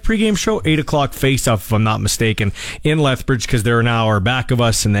 7:35 pregame show, 8 o'clock face-off, if I'm not mistaken, in Lethbridge, because they're an hour back of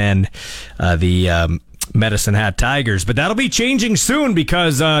us, and then the Medicine Hat Tigers. But that'll be changing soon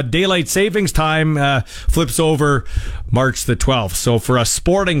because daylight savings time flips over March the 12th. So for us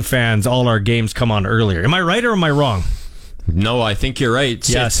sporting fans, all our games come on earlier. Am I right or am I wrong? No, I think you're right.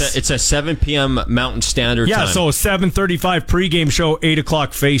 Yes. It's a 7 p.m. Mountain Standard Time. Yeah, so 7:35 pregame show, 8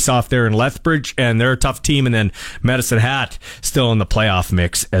 o'clock face-off there in Lethbridge, and they're a tough team, and then Medicine Hat still in the playoff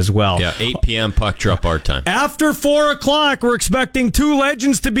mix as well. Yeah, 8 p.m. puck drop our time. After 4 o'clock, we're expecting 2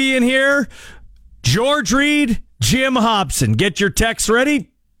 legends to be in here. George Reed, Jim Hobson. Get your text ready.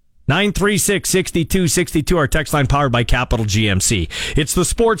 936-6262, our text line powered by Capital GMC. It's the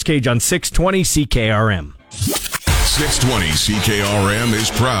Sports Cage on 620 CKRM. 620 CKRM is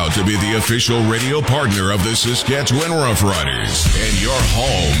proud to be the official radio partner of the Saskatchewan Roughriders and your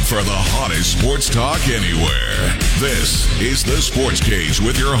home for the hottest sports talk anywhere. This is the Sports Cage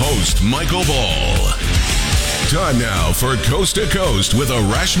with your host, Michael Ball. Time now for Coast to Coast with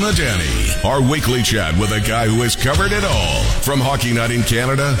Arash Madani, our weekly chat with a guy who has covered it all, from Hockey Night in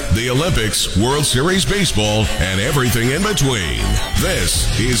Canada, the Olympics, World Series Baseball, and everything in between. This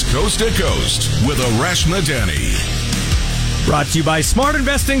is Coast to Coast with Arash Madani. Brought to you by Smart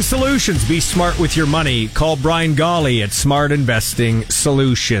Investing Solutions. Be smart with your money. Call Brian Golly at Smart Investing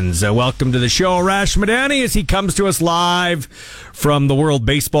Solutions. Welcome to the show, Arash Madani, as he comes to us live from the World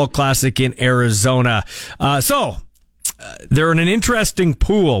Baseball Classic in Arizona. They're in an interesting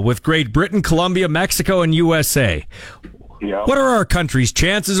pool with Great Britain, Colombia, Mexico, and USA. Yeah. What are our country's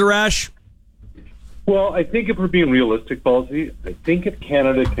chances, Arash? Well, I think if we're being realistic, Ballsy, I think if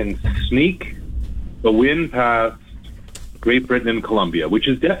Canada can sneak the win past Great Britain and Colombia, which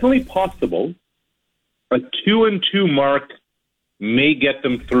is definitely possible, a 2-2 mark may get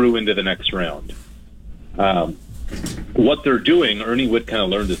them through into the next round. What they're doing, Ernie Witt kind of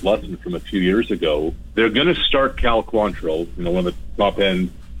learned his lesson from a few years ago. They're going to start Cal Quantrill, one of the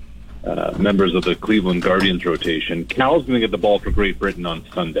top-end members of the Cleveland Guardians rotation. Cal's going to get the ball for Great Britain on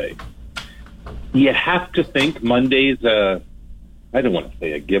Sunday. You have to think Monday's I don't want to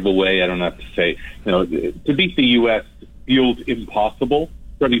say a giveaway. I don't have to say, to beat the U.S. feels impossible.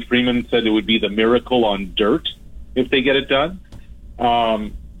 Freddie Freeman said it would be the miracle on dirt if they get it done.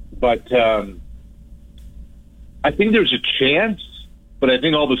 But I think there's a chance, but I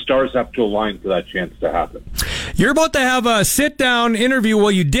think all the stars have to align for that chance to happen. You're about to have a sit-down interview.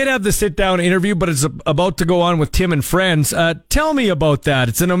 Well, you did have the sit-down interview, but it's about to go on with Tim and Friends. Tell me about that.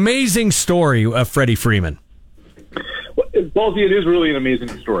 It's an amazing story of Freddie Freeman. Well, Ballsy, it is really an amazing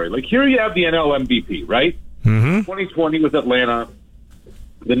story. Like, here you have the NL MVP, right? Mm-hmm. 2020 with Atlanta.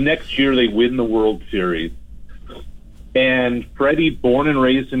 The next year they win the World Series. And Freddie, born and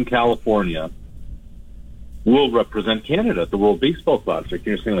raised in California, will represent Canada at the World Baseball Classic. And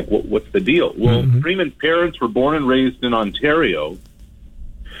you're saying, like, what's the deal? Well, Freeman's parents were born and raised in Ontario,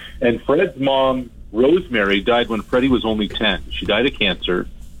 and Fred's mom, Rosemary, died when Freddie was only 10. She died of cancer,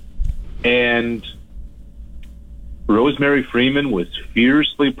 and Rosemary Freeman was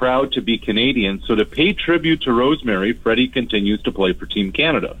fiercely proud to be Canadian. So to pay tribute to Rosemary, Freddie continues to play for Team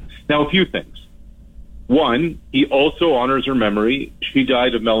Canada. Now, a few things. One, he also honors her memory. She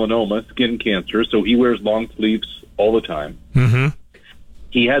died of melanoma, skin cancer, so he wears long sleeves all the time.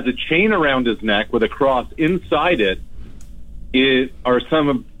 He has a chain around his neck with a cross. Inside it are some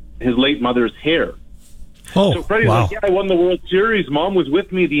of his late mother's hair. Oh, so Freddie's wow. like, yeah, I won the World Series. Mom was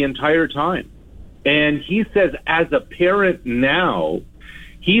with me the entire time. And he says, as a parent now,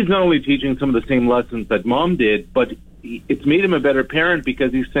 he's not only teaching some of the same lessons that Mom did, but it's made him a better parent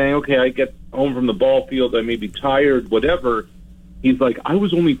because he's saying, okay, I get home from the ball field, I may be tired, whatever. He's like, I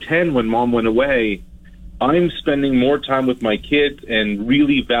was only 10 when Mom went away. I'm spending more time with my kids and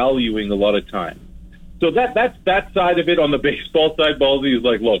really valuing a lot of time. So that's that side of it. On the baseball side, Ballsy is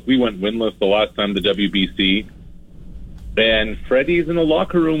like, look, we went winless the last time the WBC. And Freddie's in a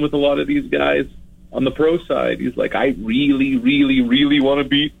locker room with a lot of these guys on the pro side. He's like, I really, really, really want to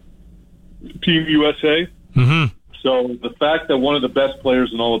beat Team USA. So the fact that one of the best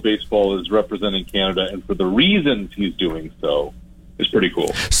players in all of baseball is representing Canada, and for the reasons he's doing so, is pretty cool.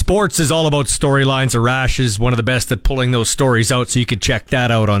 Sports is all about storylines. Arash is one of the best at pulling those stories out, so you can check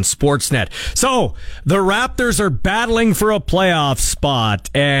that out on Sportsnet. So the Raptors are battling for a playoff spot,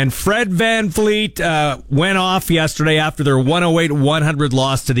 and Fred VanVleet went off yesterday after their 108-100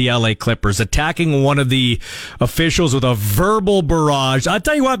 loss to the LA Clippers, attacking one of the officials with a verbal barrage. I'll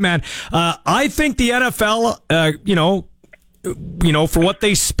tell you what, man, I think the NFL, for what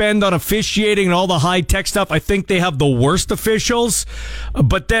they spend on officiating and all the high-tech stuff, I think they have the worst officials.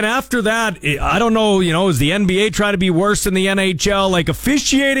 But then after that, I don't know, is the NBA trying to be worse than the NHL? Like,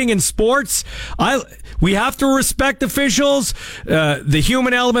 officiating in sports, we have to respect officials, the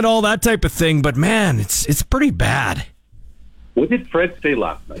human element, all that type of thing. But, man, it's pretty bad. What did Fred say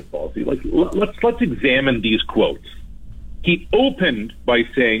last night, Ballsy? Like, let's examine these quotes. He opened by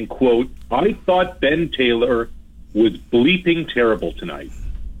saying, quote, I thought Ben Taylor was bleeping terrible tonight.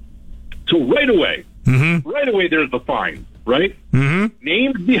 So right away, there's the fine, right?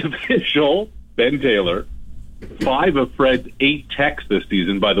 Named the official, Ben Taylor. 5 of Fred's 8 texts this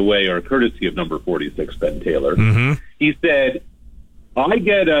season, by the way, are courtesy of number 46, Ben Taylor. He said, I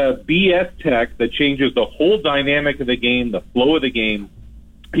get a BS text that changes the whole dynamic of the game, the flow of the game.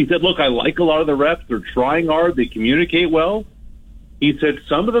 He said, look, I like a lot of the refs. They're trying hard. They communicate well. He said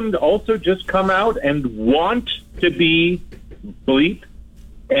some of them also just come out and want to be bleep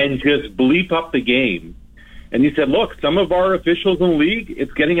and just bleep up the game. And he said, look, some of our officials in the league,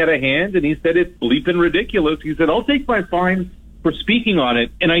 it's getting out of hand. And he said, it's bleeping ridiculous. He said, I'll take my fine for speaking on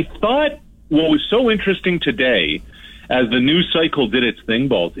it. And I thought what was so interesting today, as the news cycle did its thing,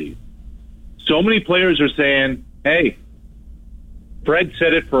 Balti, so many players are saying, hey, Fred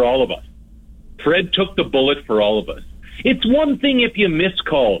said it for all of us. Fred took the bullet for all of us. It's one thing if you miss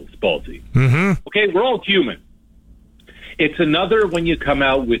calls, Balti. Okay, we're all human. It's another when you come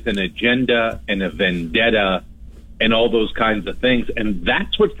out with an agenda and a vendetta and all those kinds of things. And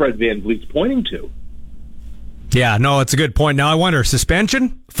that's what Fred VanVleet's pointing to. Yeah, no, it's a good point. Now, I wonder,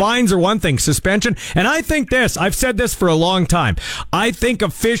 suspension? Fines are one thing, suspension. And I think this, I've said this for a long time. I think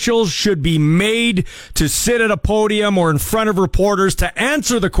officials should be made to sit at a podium or in front of reporters to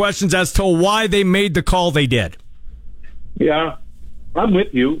answer the questions as to why they made the call they did. Yeah, I'm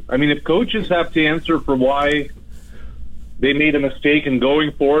with you. I mean, if coaches have to answer for why they made a mistake in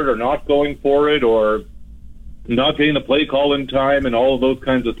going for it or not going for it or not getting the play call in time and all of those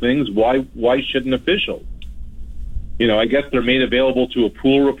kinds of things, why shouldn't officials? I guess they're made available to a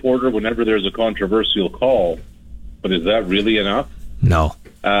pool reporter whenever there's a controversial call, but is that really enough? No.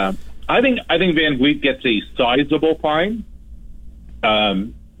 I think VanVleet gets a sizable fine.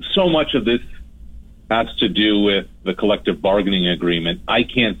 So much of this has to do with the collective bargaining agreement. I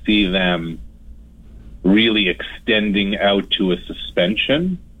can't see them really extending out to a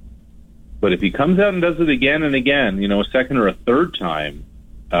suspension. But if he comes out and does it again and again, a second or a third time,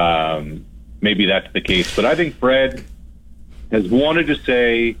 maybe that's the case. But I think Fred has wanted to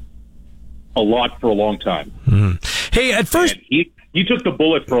say a lot for a long time. Hey, at first... you took the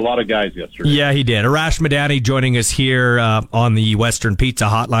bullet for a lot of guys yesterday. Yeah, he did. Arash Madani joining us here on the Western Pizza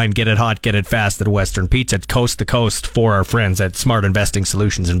Hotline. Get it hot, get it fast at Western Pizza, coast to coast for our friends at Smart Investing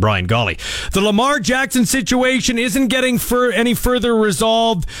Solutions in Brian Golly. The Lamar Jackson situation isn't getting any further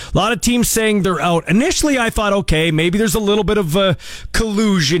resolved. A lot of teams saying they're out. Initially, I thought, okay, maybe there's a little bit of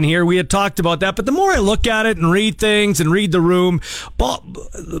collusion here. We had talked about that. But the more I look at it and read things and read the room,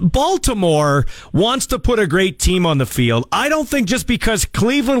 Baltimore wants to put a great team on the field. I don't think just because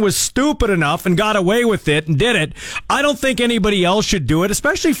Cleveland was stupid enough and got away with it and did it, I don't think anybody else should do it,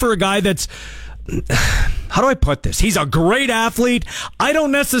 especially for a guy that's, how do I put this? He's a great athlete. I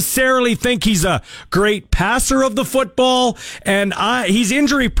don't necessarily think he's a great passer of the football, and he's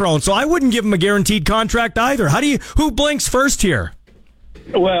injury prone, so I wouldn't give him a guaranteed contract either. Who blinks first here?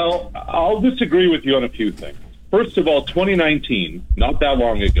 Well, I'll disagree with you on a few things. First of all, 2019, not that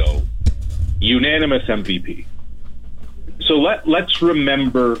long ago, unanimous MVP. So let's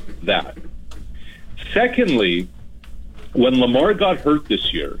remember that. Secondly, when Lamar got hurt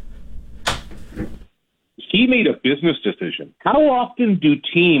this year, he made a business decision. How often do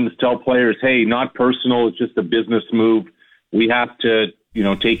teams tell players, hey, not personal, it's just a business move. We have to,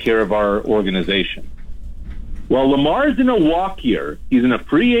 take care of our organization. Well, Lamar's in a walk year. He's in a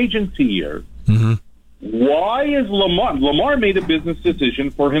free agency year. Mm-hmm. Why is Lamar made a business decision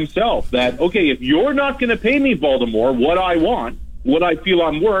for himself that, okay, if you're not going to pay me, Baltimore, what I want, what I feel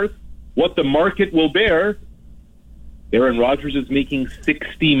I'm worth, what the market will bear, Aaron Rodgers is making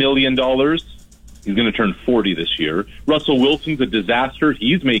 $60 million. He's going to turn 40 this year. Russell Wilson's a disaster.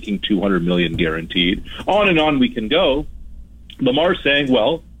 He's making $200 million guaranteed. On and on we can go. Lamar's saying,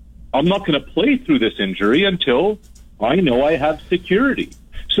 well, I'm not going to play through this injury until I know I have security.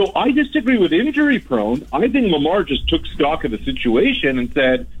 So I disagree with injury prone. I think Lamar just took stock of the situation and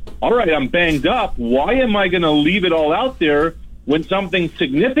said, all right, I'm banged up. Why am I going to leave it all out there when something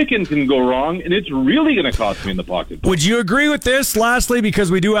significant can go wrong and it's really going to cost me in the pocket? Would you agree with this? Lastly,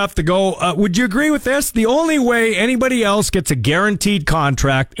 because we do have to go, would you agree with this? The only way anybody else gets a guaranteed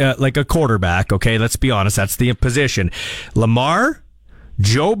contract, like a quarterback, okay, let's be honest, that's the position. Lamar,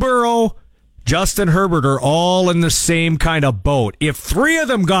 Joe Burrow, Justin Herbert are all in the same kind of boat. If three of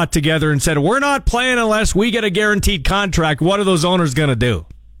them got together and said, we're not playing unless we get a guaranteed contract, what are those owners going to do?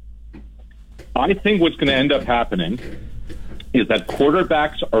 I think what's going to end up happening is that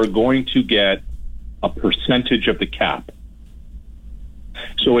quarterbacks are going to get a percentage of the cap.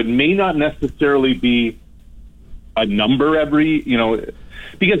 So it may not necessarily be a number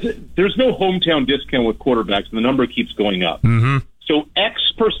because there's no hometown discount with quarterbacks, and the number keeps going up. Mm-hmm. So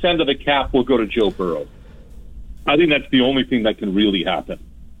X% of the cap will go to Joe Burrow. I think that's the only thing that can really happen.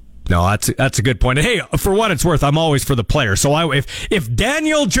 No, that's a good point. And hey, for what it's worth, I'm always for the player. So if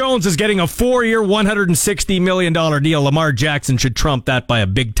Daniel Jones is getting a 4-year, $160 million deal, Lamar Jackson should trump that by a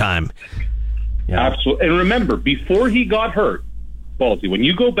big time. Yeah. Absolutely. And remember, before he got hurt, Balti, when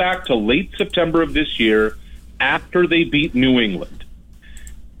you go back to late September of this year, after they beat New England,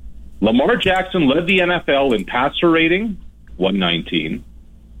 Lamar Jackson led the NFL in passer rating, 119,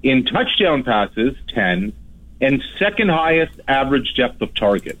 in touchdown passes, 10, and second highest average depth of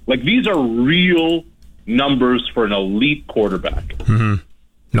target. Like, these are real numbers for an elite quarterback. Mm-hmm.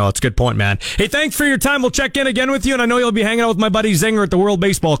 No, it's a good point, man. Hey, thanks for your time. We'll check in again with you, and I know you'll be hanging out with my buddy Zinger at the World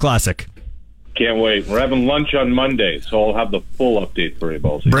Baseball Classic. Can't wait. We're having lunch on Monday, so I'll have the full update for you,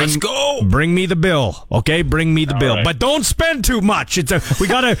 Balti. Let's go. Bring me the bill, okay? Bring me the bill, right. But don't spend too much. We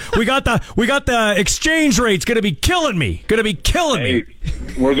got the exchange rate's going to be killing me. Me.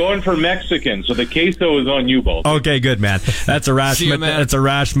 We're going for Mexican, so the queso is on you, Balti. Okay, good, man. That's Arash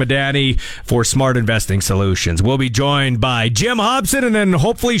Madani for Smart Investing Solutions. We'll be joined by Jim Hobson, and then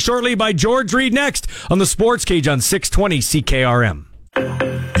hopefully shortly by George Reed next on the Sports Cage on 620 CKRM.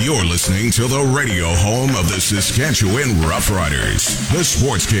 You're listening to the radio home of the Saskatchewan Roughriders, the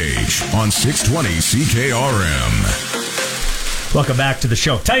Sports Cage on 620 CKRM. Welcome back to the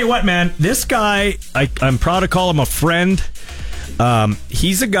show. Tell you what, man, this guy, I'm proud to call him a friend.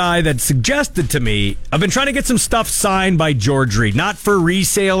 He's a guy that suggested to me, I've been trying to get some stuff signed by George Reed, not for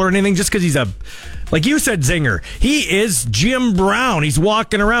resale or anything, just because he's like you said, Zinger, he is Jim Brown. He's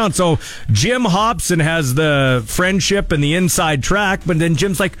walking around. So Jim Hobson has the friendship and the inside track, but then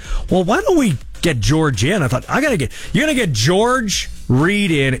Jim's like, well, why don't we get George in? I thought, you're going to get George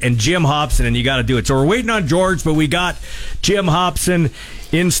Reed in and Jim Hobson, and you got to do it. So we're waiting on George, but we got Jim Hobson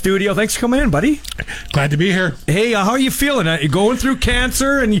in studio. Thanks for coming in, buddy. Glad to be here. Hey, how are you feeling? You're going through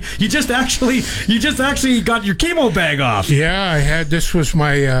cancer, and you just actually got your chemo bag off. Yeah, this was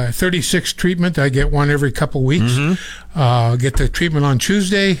my 36th treatment. I get one every couple weeks. Get the treatment on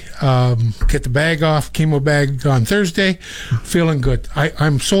Tuesday, get the bag off, chemo bag on Thursday. Feeling good.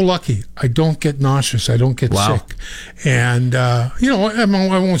 I'm so lucky. I don't get nauseous. I don't get sick. And, I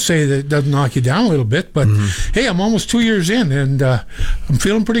won't say that it doesn't knock you down a little bit, but hey, I'm almost 2 years in, and I'm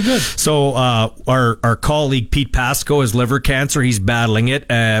feeling pretty good. So our colleague Pete Pasco has liver cancer. He's battling it.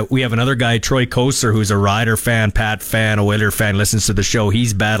 We have another guy, Troy Koser, who's a Rider fan, Pat fan, a Oiler fan, listens to the show.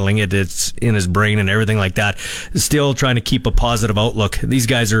 He's battling it. It's in his brain and everything like that. Still trying to keep a positive outlook. These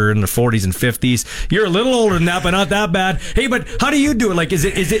guys are in the 40s and 50s. You're a little older than that, but not that bad. Hey, but how do you do it? Like, is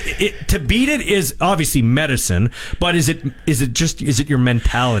it to beat it is obviously medicine, but is it your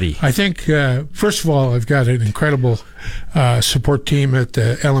mentality? I think first of all, I've got an incredible support team at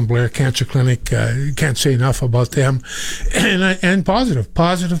the Ellen Blair Cancer Clinic. Can't say enough about them. And positive.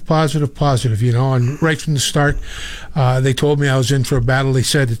 And right from the start, they told me I was in for a battle. They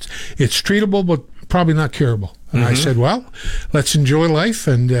said it's treatable, but probably not curable. And I said, well, let's enjoy life.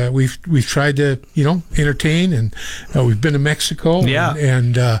 And we've tried to, entertain, and we've been to Mexico. Yeah.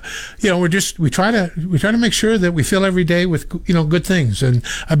 And we try to make sure that we fill every day with, good things. And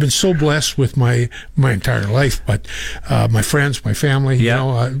I've been so blessed with my entire life. But my friends, my family,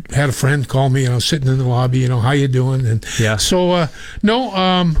 I had a friend call me, sitting in the lobby, how you doing? And so,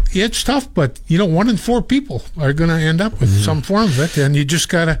 it's tough, but, 1 in 4 people are going to end up with some form of it. And you just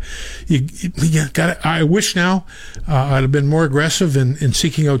gotta, I wish now, I'd have been more aggressive in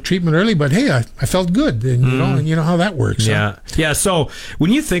seeking out treatment early, but hey, I felt good, and you know how that works. Yeah. So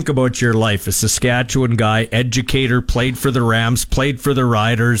when you think about your life, a Saskatchewan guy, educator, played for the Rams, played for the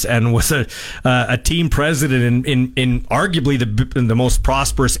Riders, and was a team president in arguably the most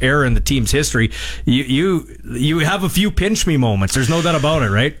prosperous era in the team's history, you have a few pinch me moments. There's no doubt about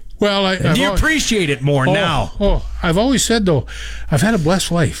it, right? Well, do you appreciate it more now? I've always said, though, I've had a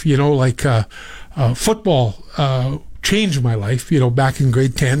blessed life. Football changed my life. Back in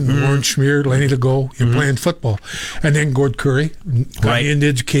grade 10, Warren Schmier, Lenny Legault, playing football, and then Gord Curry, got into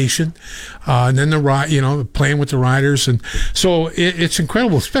education, and then playing with the Riders, and so it's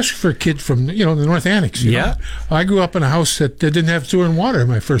incredible, especially for a kid from the North Annex. I grew up in a house that didn't have sewer and water in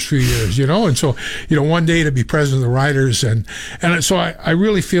my first few years. And so one day to be president of the Riders, and so I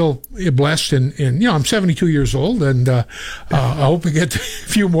really feel blessed, and I'm 72 years old, and I hope we get a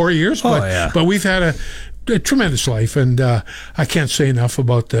few more years. But we've had a tremendous life, and I can't say enough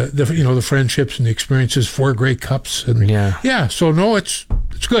about the friendships and the experiences. 4 Grey Cups, and so no, it's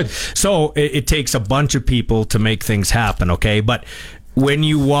good. So it takes a bunch of people to make things happen, okay? But when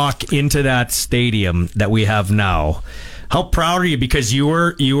you walk into that stadium that we have now, how proud are you? Because you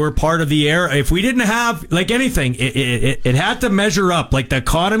were part of the era. If we didn't have anything, it had to measure up. Like the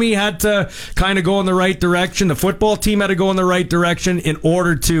economy had to kind of go in the right direction. The football team had to go in the right direction in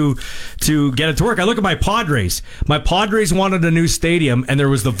order to get it to work. I look at my Padres. My Padres wanted a new stadium, and there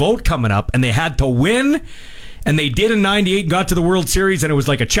was the vote coming up, and they had to win. And they did in 98 and got to the World Series, and it was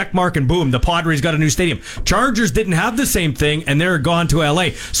like a check mark, and boom, the Padres got a new stadium. Chargers didn't have the same thing, and they're gone to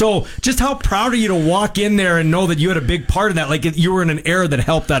LA. So just how proud are you to walk in there and know that you had a big part of that? Like you were in an era that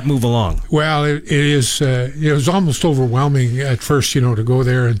helped that move along. Well, it was almost overwhelming at first, to go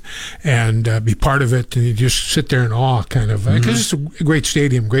there and be part of it, and you just sit there in awe, kind of, because it's a great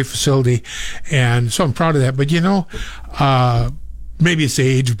stadium, great facility, and so I'm proud of that. But maybe it's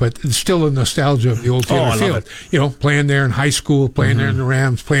age, but it's still the nostalgia of the old Taylor Field. Playing there in high school, playing there in the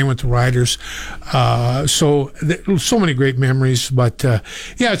Rams, playing with the Riders. So many great memories. But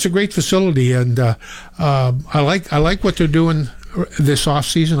it's a great facility, and I like what they're doing this off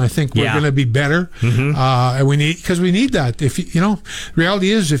season. I think we're going to be better, and we need that. If reality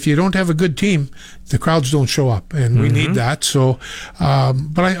is, if you don't have a good team, the crowds don't show up, and we need that. So,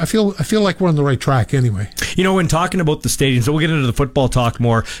 but I feel like we're on the right track anyway. When talking about the stadiums, we'll get into the football talk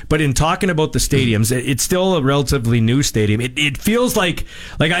more. But in talking about the stadiums, it's still a relatively new stadium. It feels like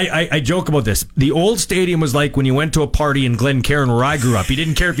I joke about this. The old stadium was like when you went to a party in Glencairn, where I grew up. You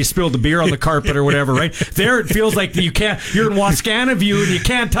didn't care if you spilled the beer on the carpet or whatever, right? There, it feels like you're in Wascana-View and you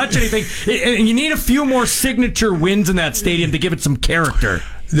can't touch anything. And you need a few more signature wins in that stadium to give it some character.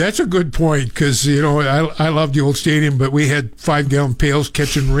 That's a good point, because I love the old stadium, but we had 5-gallon pails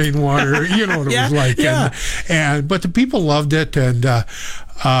catching rainwater. You know what it was like, but the people loved it, and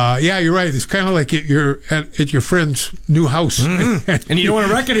yeah, you're right. It's kind of like you're at your friend's new house, and you don't want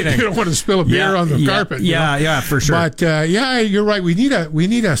to wreck anything. You don't want to spill a beer on the carpet. Yeah, for sure. But yeah, you're right. We need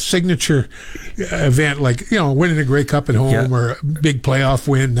a signature event, like winning a Grey Cup at home or a big playoff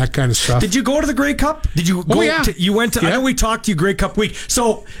win, that kind of stuff. Did you go to the Grey Cup? Did you go? Oh, yeah. You went to. Yeah. I know we talked to you Grey Cup week.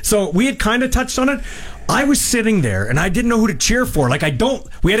 So we had kind of touched on it. I was sitting there and I didn't know who to cheer for. Like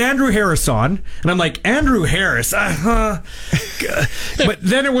we had Andrew Harris on, and I'm like, Andrew Harris, but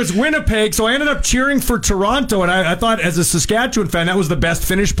then it was Winnipeg, so I ended up cheering for Toronto, and I thought, as a Saskatchewan fan, that was the best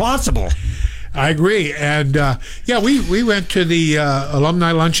finish possible. I agree, and we went to the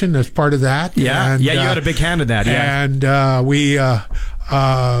alumni luncheon as part of that. Yeah, and, you had a big hand in that. Yeah, and we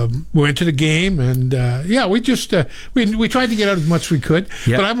went to the game, and we just we tried to get out as much as we could.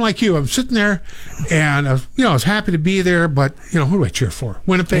 Yep. But I'm like you. I'm sitting there, and I was happy to be there. But who do I cheer for?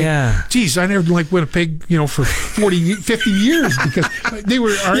 Winnipeg. Yeah. Geez, I never liked Winnipeg. For 40, 50 years because they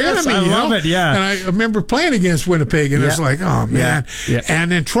were our enemy. I love it. Yeah. And I remember playing against Winnipeg, and it's like, oh man. Yeah.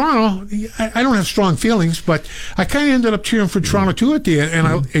 And in Toronto, I don't have strong feelings, but I kind of ended up cheering for Toronto too at the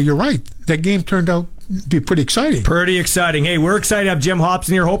end. And you're right. That game turned out be pretty exciting. Pretty exciting. Hey, we're excited to have Jim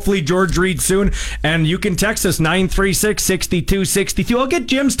Hopson here. Hopefully George Reed soon. And you can text us 936-6262. I'll get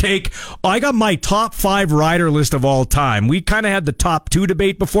Jim's take. I got my top 5 rider list of all time. We kind of had the top 2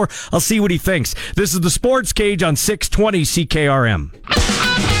 debate before. I'll see what he thinks. This is the Sports Cage on 620 CKRM.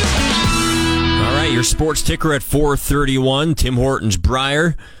 All right, your sports ticker at 4:31. Tim Hortons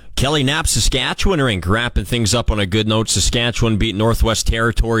Briar. Kelly Knapp, Saskatchewan rink, wrapping things up on a good note. Saskatchewan beat Northwest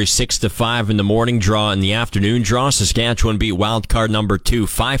Territories 6-5 in the morning draw. In the afternoon draw, Saskatchewan beat wildcard number 2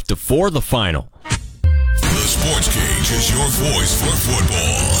 5-4 the final. The Sports Cage is your voice for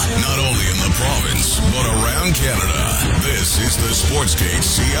football, not only in the province, but around Canada. This is the Sports Cage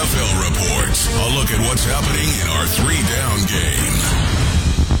CFL Report. A look at what's happening in our 3-down game.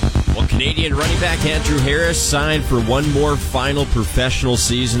 Well, Canadian running back Andrew Harris signed for one more final professional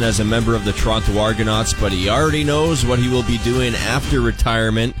season as a member of the Toronto Argonauts, but he already knows what he will be doing after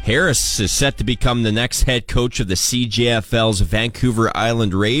retirement. Harris is set to become the next head coach of the CJFL's Vancouver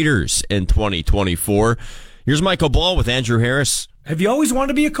Island Raiders in 2024. Here's Michael Ball with Andrew Harris. Have you always wanted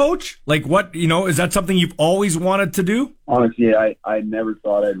to be a coach? Like what, is that something you've always wanted to do? Honestly, I never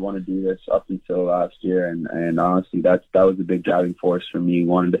thought I'd want to do this up until last year. And honestly, that was a big driving force for me.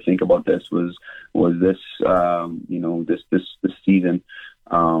 Wanting to think about this was this, this season,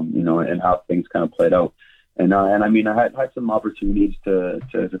 and how things kind of played out. And I mean, I had some opportunities to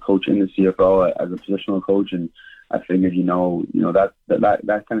coach in the CFL as a positional coach. And I figured, that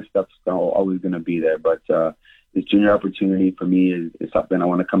kind of stuff's always going to be there. But, this junior opportunity for me is something I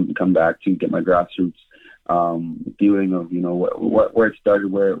want to come back to, get my grassroots feeling of where it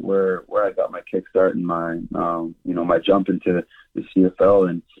started, where I got my kickstart and my my jump into the CFL,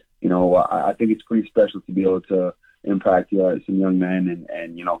 and I think it's pretty special to be able to impact some young men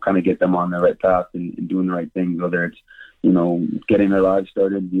and kind of get them on the right path and doing the right things, whether it's getting their lives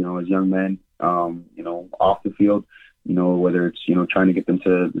started as young men off the field. Whether it's, trying to get them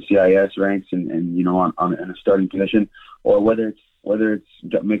to the CIS ranks and on in a starting position, or whether it's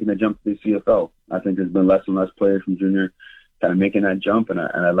making the jump to the CFL. I think there's been less and less players from junior kind of making that jump, and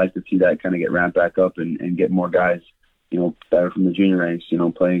I'd like to see that kind of get ramped back up and get more guys, that are from the junior ranks,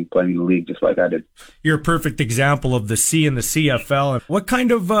 playing in the league just like I did. You're a perfect example of the C in the CFL. What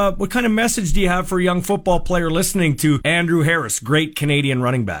kind of message do you have for a young football player listening to Andrew Harris, great Canadian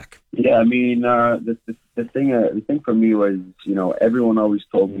running back? Yeah, I mean, the thing for me was, everyone always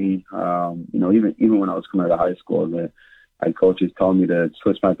told me, even when I was coming out of high school, that coaches told me to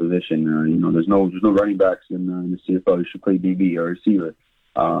switch my position. There's no running backs in the CFL. You should play DB or receiver.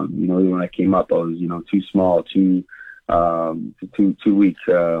 Even when I came up, I was, too small, too weak,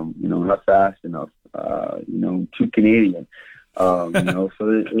 not fast enough, too Canadian. So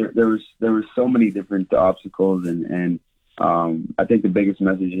there was so many different obstacles and I think the biggest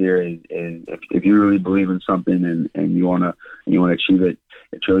message here is if you really believe in something and you want to achieve it,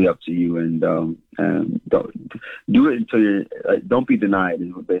 it's really up to you. And don't do it until don't be denied.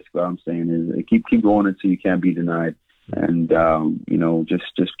 Is basically what I'm saying is keep going until you can't be denied. And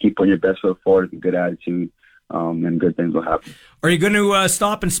just keep putting your best foot forward with a good attitude. And good things will happen. Are you going to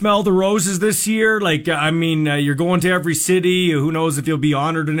stop and smell the roses this year? You're going to every city. Who knows if you'll be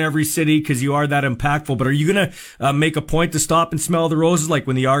honored in every city because you are that impactful. But are you going to make a point to stop and smell the roses, like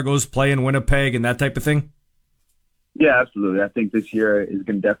when the Argos play in Winnipeg and that type of thing? Yeah, absolutely. I think this year is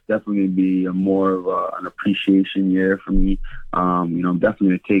going to definitely be more of an appreciation year for me. I'm definitely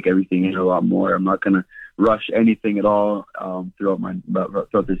going to take everything in a lot more. I'm not going rush anything at all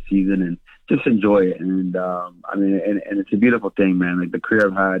throughout this season, and just enjoy it. And and it's a beautiful thing, man. Like the career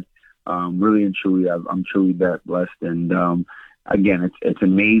I've had, really and truly, I'm truly that blessed. And again, it's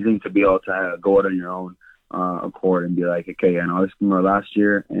amazing to be able to go out on your own accord and be like, okay, I know this is my last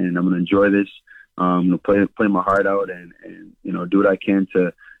year, and I'm going to enjoy this. Play my heart out, and do what I can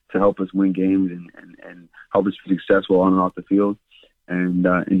to help us win games and help us be successful on and off the field, and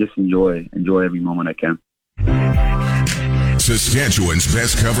just enjoy every moment I can. Saskatchewan's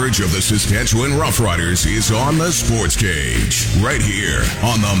best coverage of the Saskatchewan Roughriders is on the Sports Cage, right here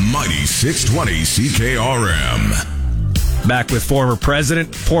on the mighty 620 CKRM. Back with former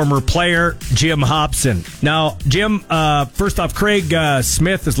president, former player, Jim Hopson. Now, Jim, first off, Craig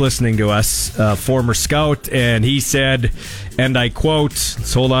Smith is listening to us, former scout, and he said, and I quote,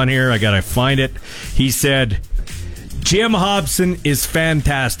 let's hold on here, I got to find it. He said, Jim Hopson is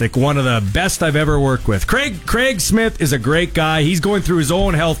fantastic, one of the best I've ever worked with. Craig Smith is a great guy. He's going through his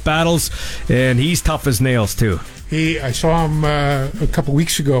own health battles, and he's tough as nails, too. I saw him a couple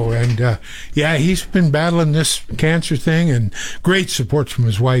weeks ago, and he's been battling this cancer thing, and great support from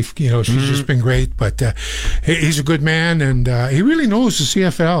his wife. She's just been great. But he's a good man, and he really knows the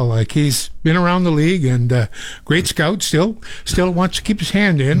CFL. Like, he's been around the league, and great scout. Still wants to keep his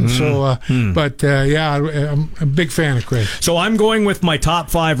hand in. So, I'm a big fan of Craig. So I'm going with my top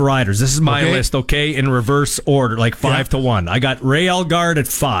 5 riders. This is my list, in reverse order, like 5 to 1. I got Ray Elgaard at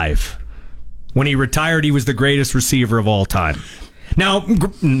 5. When he retired, he was the greatest receiver of all time. Now,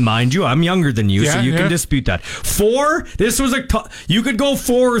 mind you, I'm younger than you, so you can dispute that. 4, this was you could go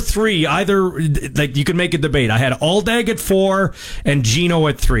 4 or 3. Either, like, you could make a debate. I had Aldag at 4 and Gino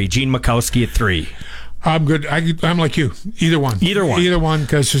at 3. Gene Makowski at 3. I'm good. I'm like you. Either one,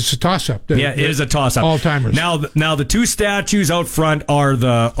 because it's a toss-up. It is a toss-up. All-timers. Now the 2 statues out front are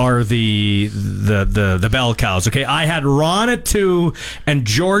the bell cows. Okay, I had Ron at 2 and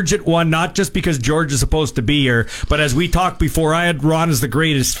George at 1. Not just because George is supposed to be here, but as we talked before, I had Ron as the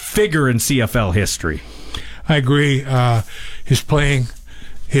greatest figure in CFL history. I agree. His playing.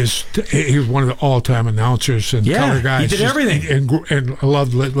 He was one of the all-time announcers and color guys. He did everything. And I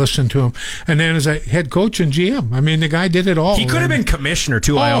loved listening to him. And then as a head coach and GM, I mean, the guy did it all. He could have been commissioner,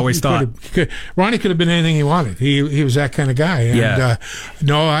 too, I always thought. Ronnie could have been anything he wanted. He was that kind of guy. And,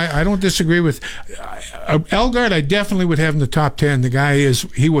 no, I don't disagree with Elgaard. I definitely would have in the top 10. The guy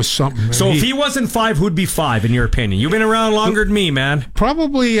he was something. So if he wasn't 5, who'd be 5, in your opinion? You've been around longer than me, man.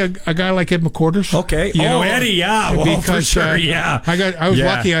 Probably a guy like Ed McQuarters. Okay. Eddie, yeah. Well, for sure, yeah. I was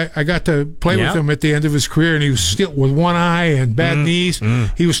lucky. I got to play with him at the end of his career, and he was still with one eye and bad knees.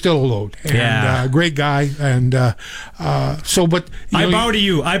 He was still a load, and great guy. And but I bow to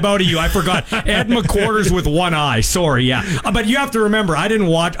you. I forgot Ed McQuarters with one eye. Sorry, but you have to remember, I didn't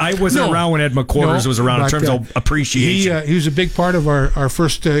watch. I wasn't around when Ed McQuarters was around in terms of appreciation. He was a big part of our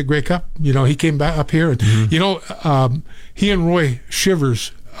first Grey Cup. He came back up here, and he and Roy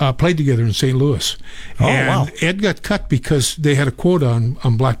Shivers played together in St. Louis. And Ed got cut because they had a quota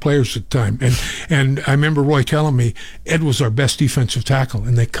on black players at the time. And I remember Roy telling me Ed was our best defensive tackle,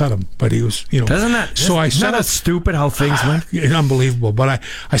 and they cut him. But he was, Isn't that stupid how things went? Unbelievable. But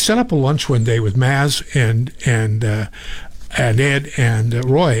I set up a lunch one day with Maz and Ed and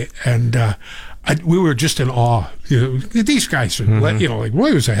Roy, and we were just in awe. These guys are, like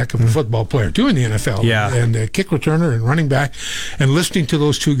Roy was a heck of a football player too in the NFL. And kick returner and running back, and listening to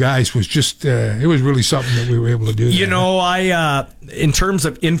those two guys was just, it was really something that we were able to do. In terms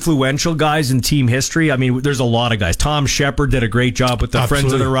of influential guys in team history, I mean, there's a lot of guys. Tom Shepard did a great job with the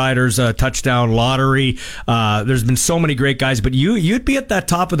Friends of the Riders touchdown lottery. There's been so many great guys, but you'd be at that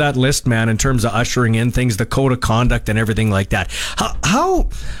top of that list, man, in terms of ushering in things, the code of conduct and everything like that. How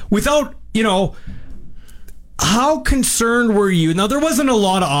without how concerned were you? Now, there wasn't a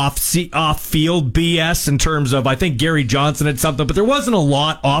lot of off-field BS in terms of, I think Gary Johnson had something, but there wasn't a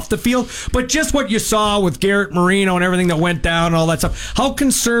lot off the field. But just what you saw with Garrett Marino and everything that went down and all that stuff, how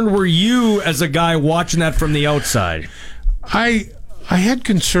concerned were you as a guy watching that from the outside? I had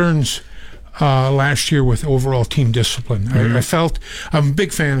concerns last year with overall team discipline. I felt I'm a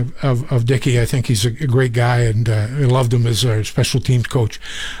big fan of Dickie. I think he's a great guy, and I loved him as our special teams coach.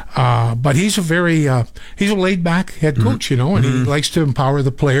 But he's he's a laid back head coach, and he likes to empower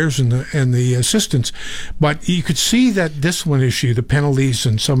the players and the assistants. But you could see that discipline issue, the penalties,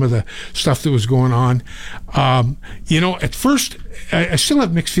 and some of the stuff that was going on. At first, I still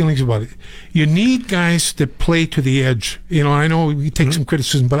have mixed feelings about it. You need guys that play to the edge. I know we take some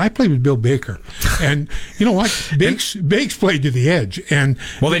criticism, but I played with Bill Baker. blocker. And you know what? Bakes played to the edge. And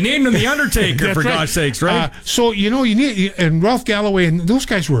well, they named him the Undertaker for gosh sakes, right? So you need, and Ralph Galloway and those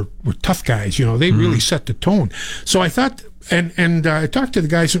guys were tough guys. You know, they really set the tone. So I thought. And I talked to the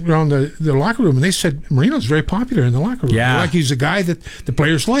guys around the locker room, and they said Marino's very popular in the locker room. Yeah. Like he's a guy that the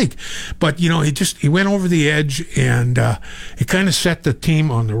players like. But, you know, he went over the edge, and it kind of set the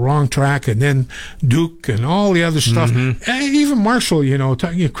team on the wrong track. And then Duke and all the other stuff. And even Marshall,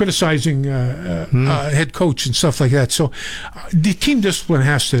 criticizing head coach and stuff like that. So the team discipline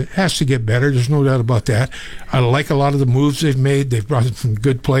has to get better. There's no doubt about that. I like a lot of the moves they've made. They've brought in some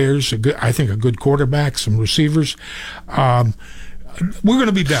good players, I think a good quarterback, some receivers. We're going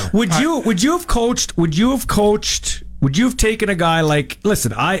to be better. Would you have taken a guy like,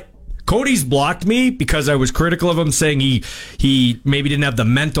 listen, Cody's blocked me because I was critical of him, saying he maybe didn't have the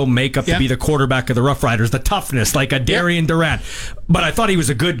mental makeup to be the quarterback of the Rough Riders, the toughness, like a Darian Durant. But I thought he was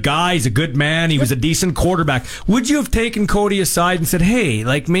a good guy. He's a good man. He was a decent quarterback. Would you have taken Cody aside and said, hey,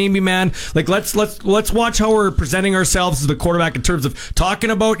 like maybe, man, like let's watch how we're presenting ourselves as the quarterback in terms of talking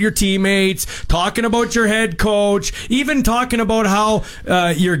about your teammates, talking about your head coach, even talking about how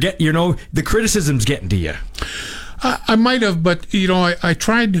the criticism's getting to you? I might have, but I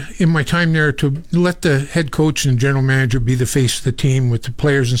tried in my time there to let the head coach and general manager be the face of the team with the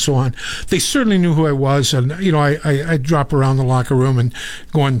players and so on. They certainly knew who I was, and I drop around the locker room and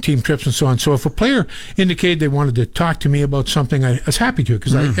go on team trips and so on. So if a player indicated they wanted to talk to me about something, I was happy to,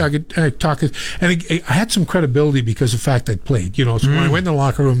 because I talk, and I had some credibility because of the fact I'd played. So when I went in the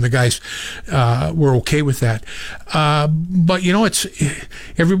locker room, the guys were okay with that. But it's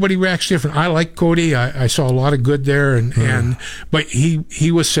everybody reacts different. I like Cody. I saw a lot of good there, but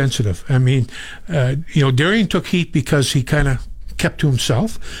he was sensitive. I mean, Darian took heat because he kind of kept to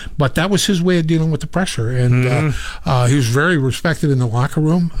himself, but that was his way of dealing with the pressure, and he was very respected in the locker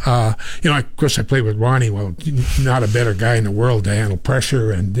room. Of course, I played with Ronnie. Well, not a better guy in the world to handle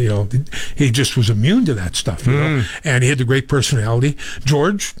pressure, and he just was immune to that stuff. And he had a great personality.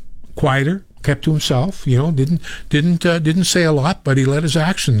 George, quieter. Kept to himself, didn't say a lot, but he let his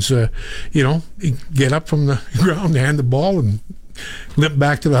actions, get up from the ground, hand the ball, and limp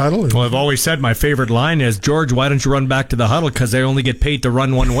back to the huddle. Well, I've always said my favorite line is, George, why don't you run back to the huddle? Because they only get paid to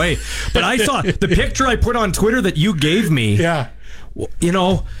run one way. But I saw the picture I put on Twitter that you gave me. Yeah.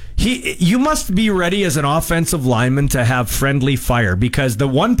 You must be ready as an offensive lineman to have friendly fire, because the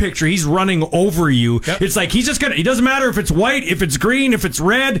one picture, he's running over you. Yep. It's like it doesn't matter if it's white, if it's green, if it's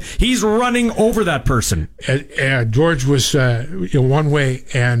red, he's running over that person. George was one way,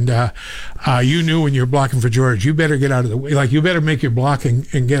 and you knew when you were blocking for George, you better get out of the way. Like, you better make your block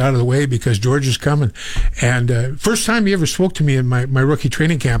and get out of the way, because George is coming. And first time he ever spoke to me in my rookie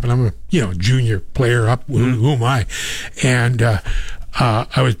training camp, and I'm a junior player up, who am I? And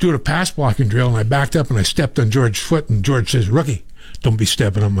I was doing a pass blocking drill, and I backed up and I stepped on George's foot, and George says, "Rookie, don't be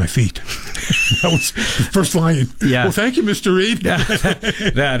stepping on my feet." That was the first line. Yeah. Well, thank you, Mr. Reed.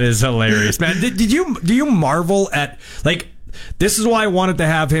 That is hilarious, man. Do you marvel at, like, this is why I wanted to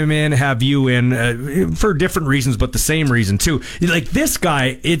have you in, for different reasons, but the same reason too. Like, this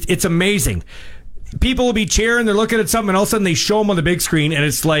guy, it's amazing. People will be cheering, they're looking at something, and all of a sudden they show him on the big screen, and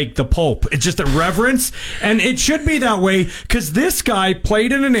it's like the Pope. It's just a reverence, and it should be that way, because this guy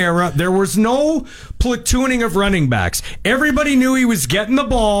played in an era, there was no platooning of running backs. Everybody knew he was getting the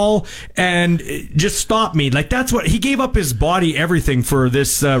ball, and just stop me. Like, that's what, he gave up his body, everything for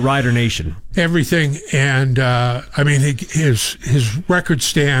this Rider Nation. Everything, and his records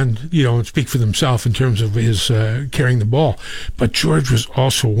stand, and speak for themselves in terms of his carrying the ball. But George was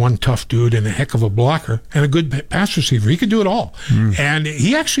also one tough dude and a heck of a blocker and a good pass receiver. He could do it all, and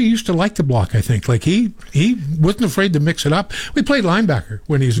he actually used to like to block. I think, like, he wasn't afraid to mix it up. We played linebacker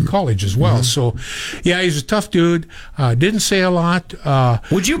when he was in college as well. So, yeah, he's a tough dude. Didn't say a lot.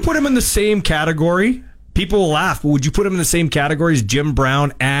 Would you put him in the same category? People will laugh, but would you put him in the same category as Jim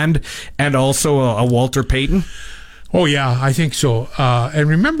Brown and also a Walter Payton? Oh, yeah, I think so. And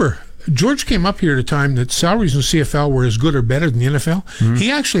remember, George came up here at a time that salaries in CFL were as good or better than the NFL.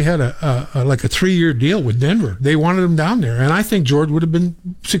 He actually had a 3-year deal with Denver. They wanted him down there, and I think George would have been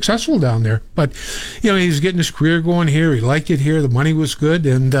successful down there. But he was getting his career going here. He liked it here. The money was good,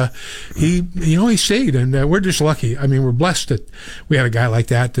 and he stayed. And we're just lucky. I mean, we're blessed that we had a guy like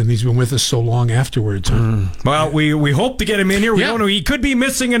that, and he's been with us so long afterwards. Well, we hope to get him in here. We don't know. He could be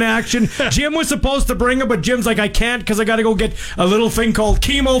missing in action. Jim was supposed to bring him, but Jim's like, I can't, because I got to go get a little thing called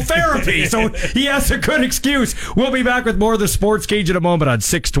chemotherapy. So he has a good excuse. We'll be back with more of the Sports Cage in a moment on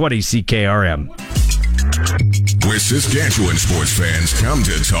 620 CKRM. where Saskatchewan sports fans come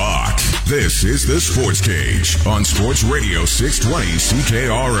to talk. This is the Sports Cage on Sports Radio 620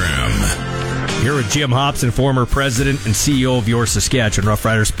 CKRM. Here with Jim Hopson, former president and CEO of your Saskatchewan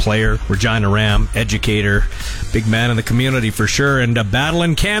Roughriders, player, Regina Ram, educator, big man in the community for sure, and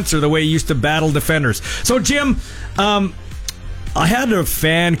battling cancer the way he used to battle defenders. So, Jim, I had a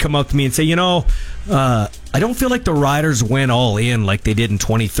fan come up to me and say, I don't feel like the Riders went all in like they did in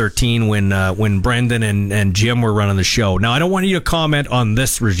 2013 when Brendan and Jim were running the show. Now, I don't want you to comment on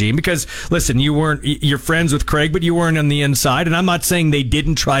this regime because, listen, you're friends with Craig, but you weren't on the inside, and I'm not saying they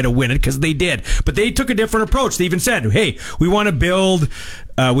didn't try to win it because they did, but they took a different approach. They even said, hey, we want to build,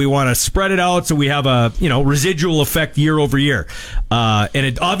 we want to spread it out so we have a residual effect year over year, and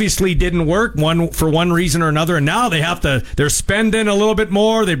it obviously didn't work for one reason or another, and now they're spending a little bit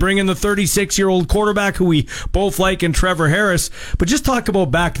more. They bring in the 36-year-old quarterback who we both like in Trevor Harris. But just talk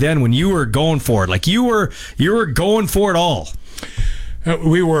about back then when you were going for it. Like you were going for it all.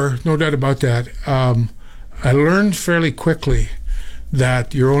 We were, no doubt about that. I learned fairly quickly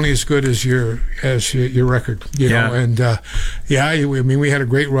that you're only as good as your record, you know. And we had a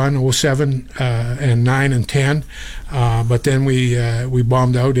great run, 07 and 9 and 10, but then we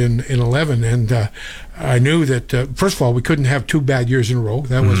bombed out in 11, and I knew that first of all we couldn't have 2 bad years in a row.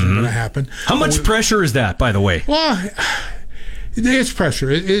 That wasn't going to happen. How much pressure is that, by the way? Well, it's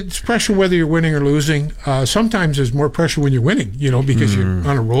pressure. It's pressure whether you're winning or losing. Sometimes there's more pressure when you're winning, because you're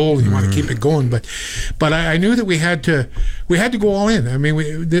on a roll and you want to keep it going. But I knew that we had to go all in. I mean,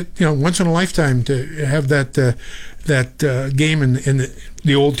 once in a lifetime to have that game in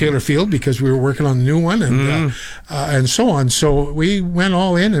the old Taylor Field because we were working on the new one and so on. So we went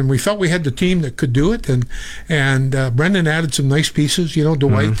all in, and we felt we had the team that could do it. And Brendan added some nice pieces,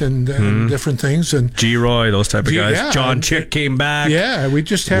 Dwight and different things, and G-Roy, those type of guys. Yeah, John Chick came back. Yeah, we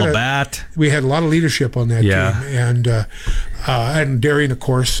just had we had a lot of leadership on that team, and Darian, of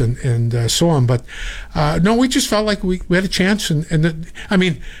course, and so on. But no, we just felt like we had a chance,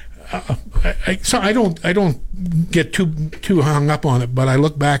 so I don't get too hung up on it, but I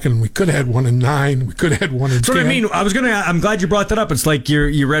look back and we could have had 1 and 9, we could have had 1 and 10. So I'm glad you brought that up. It's like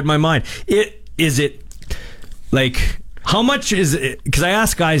you read my mind. How much is it? Because I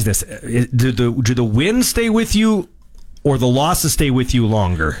ask guys this: do the wins stay with you, or the losses stay with you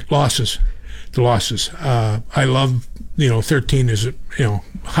longer? The losses. I love 13 is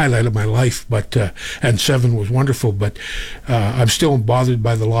highlight of my life, but and 7 was wonderful, but I'm still bothered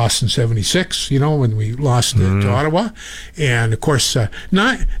by the loss in 76, when we lost to Ottawa, and of course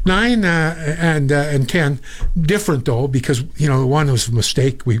 9 and 10 different though, because one was a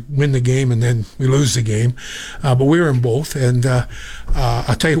mistake, we win the game and then we lose the game, but we were in both, and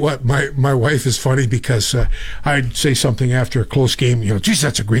I'll tell you what, my wife is funny because I'd say something after a close game, geez,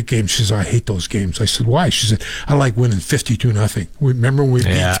 that's a great game. She says, I hate those games. I said, why? She said, I like winning 52-0. Remember when we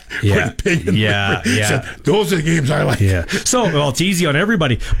beat Winnipeg? Said, those are the games I like. Yeah. So, it's easy on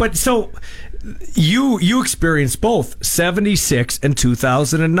everybody. But so you experienced both 76 and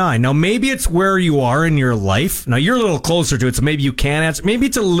 2009. Now, maybe it's where you are in your life. Now, you're a little closer to it, so maybe you can't answer.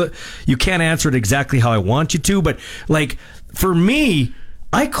 Maybe you can't answer it exactly how I want you to. But for me,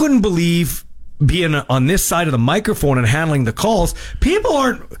 I couldn't believe being on this side of the microphone and handling the calls.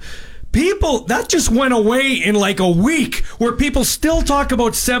 People, that just went away in a week, where people still talk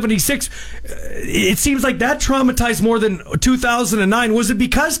about 76. It seems like that traumatized more than 2009. Was it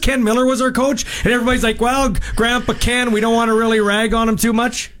because Ken Miller was our coach and everybody's like, well, Grandpa Ken, we don't want to really rag on him too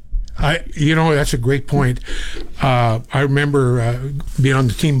much? That's a great point. I remember being on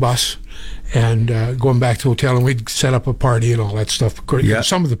the team bus and going back to the hotel, and we'd set up a party and all that stuff. Of course,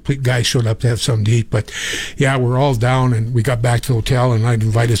 some of the guys showed up to have something to eat, but we're all down, and we got back to the hotel, and I'd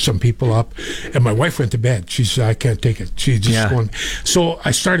invited some people up, and my wife went to bed. She said, I can't take it. She's just going. So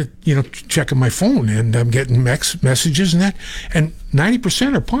I started, checking my phone, and I'm getting messages and that, and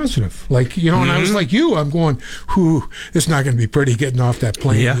 90% are positive. And I was like you, I'm going, it's not going to be pretty getting off that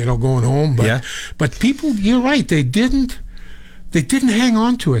plane, going home. But people, you're right, they didn't hang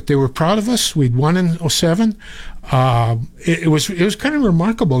on to it. They were proud of us. We'd won in 07. It was kind of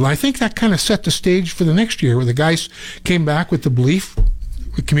remarkable. And I think that kind of set the stage for the next year, where the guys came back with the belief,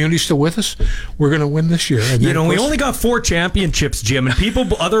 the community's still with us, we're going to win this year. And we only got 4 championships, Jim, and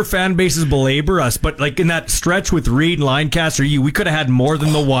other fan bases belabor us, but in that stretch with Reed and Lancaster, we could have had more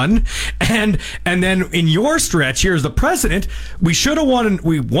than the one. And then in your stretch here as the president, we should have won.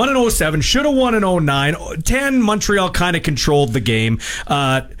 We won in 07, should have won in 09. 10, Montreal kind of controlled the game.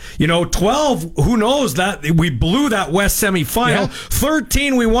 12, who knows, that we blew that West semifinal.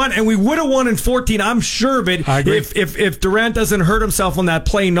 13, we won, and we would have won in 14. I'm sure of it if Durant doesn't hurt himself on that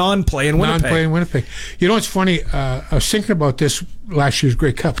play, non-play in Winnipeg. Non-play in Winnipeg. You know, it's funny. I was thinking about this last year's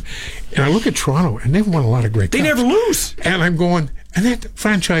Grey Cup, and I look at Toronto, and they've won a lot of Grey Cups. They never lose. And I'm going, and that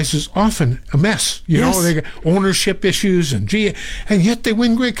franchise is often a mess. You know, they got ownership issues and yet they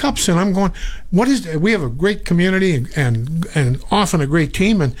win Grey Cups. And I'm going, we have a great community and often a great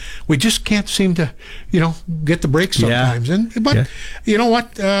team, and we just can't seem to, get the break sometimes. But you know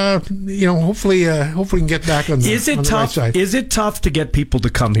what? Hopefully we can get back on the right side. Is it tough to get people to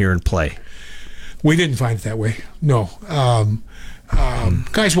come here and play? We didn't find it that way. No.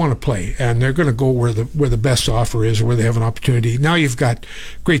 Guys want to play, and they're going to go where the best offer is, or where they have an opportunity. Now you've got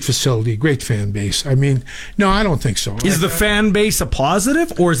great facility, great fan base. I mean, no, I don't think so. Is the fan base a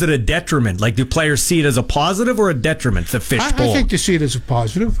positive, or is it a detriment? Like, do players see it as a positive or a detriment, the Fishbowl? I think they see it as a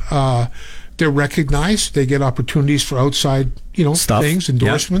positive. They're recognized. They get opportunities for outside, stuff. Things,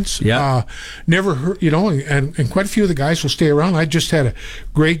 endorsements. Yeah. Never heard, and quite a few of the guys will stay around. I just had a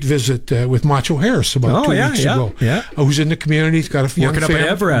great visit with Macho Harris about 2 weeks ago. Yeah. Who's in the community. He's got a young working family.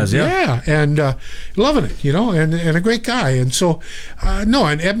 up at Everaz, Yeah, and loving it, and a great guy. And so, and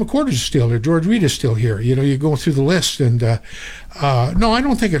Ed McQuarters is still here. George Reed is still here. You go through the list, and no, I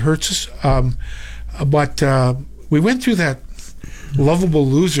don't think it hurts us. But we went through that lovable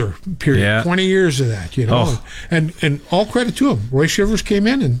loser period, 20 years of that, and all credit to him. Roy Shivers came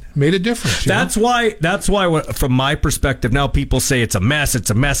in and made a difference. That's why from my perspective, now people say it's a mess.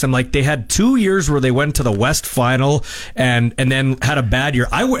 I'm like, they had 2 years where they went to the West Final and then had a bad year.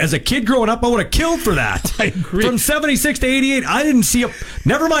 As a kid growing up, I would have killed for that. I agree. From 76 to 88, I didn't see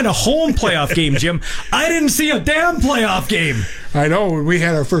never mind a home playoff game, Jim. I didn't see a damn playoff game. I know. When we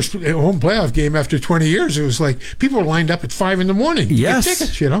had our first home playoff game after 20 years, it was like people were lined up at 5 a.m. to get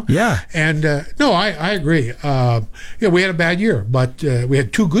tickets, Yeah. And no, I agree. We had a bad year, but we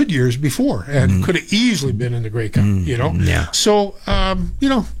had 2 good years before, and could have easily been in the Grey Cup. Yeah. So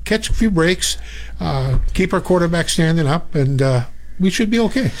catch a few breaks, keep our quarterback standing up, and we should be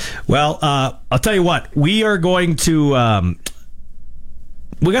okay. Well, I'll tell you what. We are going to.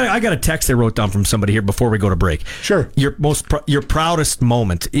 I got a text I wrote down from somebody here before we go to break. Sure. Your proudest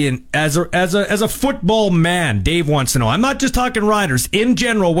moment as a football man. Dave wants to know. I'm not just talking Riders. In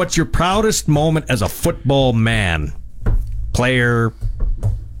general, what's your proudest moment as a football man? Player,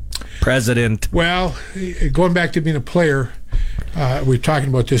 president. Well, going back to being a player, we were talking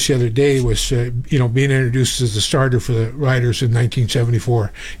about this the other day, was being introduced as the starter for the Riders in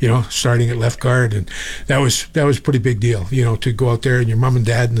 1974, starting at left guard, and that was a pretty big deal, to go out there and your mom and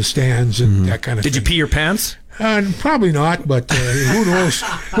dad in the stands and that kind of thing. Did you pee your pants? Probably not, but who knows?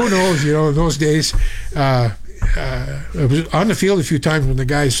 In those days, I was on the field a few times when the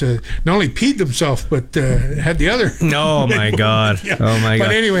guys not only peed themselves, but had the other. Oh my God! Yeah. Oh my God!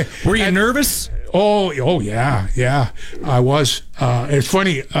 But anyway, were you nervous? Oh yeah. I was. It's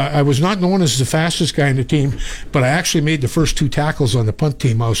funny. I was not known as the fastest guy in the team, but I actually made the first 2 tackles on the punt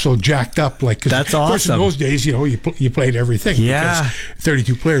team. I was so jacked up. That's awesome. Of course, in those days, you played everything. Yeah.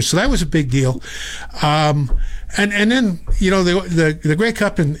 32 players, so that was a big deal. And then the Grey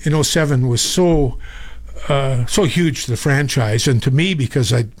Cup in 07 was so huge to the franchise and to me,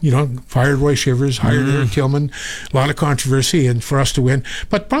 because I fired Roy Shivers, hired Eric Tillman, a lot of controversy, and for us to win,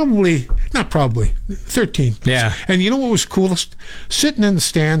 but 13. Yeah. And you know what was coolest? Sitting in the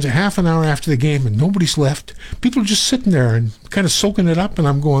stands a half an hour after the game and nobody's left. People are just sitting there and kind of soaking it up, and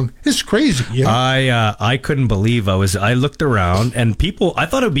I'm going, this is crazy. I couldn't believe I looked around, and people, I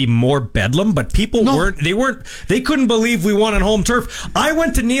thought it would be more bedlam, but people they couldn't believe we won on home turf. I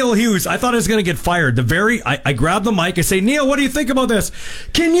went to Neil Hughes. I thought I was going to get fired. I grabbed the mic. I say, Neil, what do you think about this?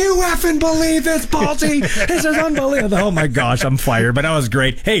 Can you effing believe this, Balti? This is unbelievable. Oh my gosh, I'm fired, but that was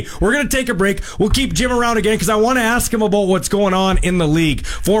great. Hey, we're going to take a break. We'll keep Jim around again because I want to ask him about what's going on in the league.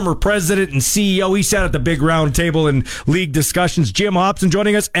 Former president and CEO. He sat at the big round table in league discussions. Jim Hopson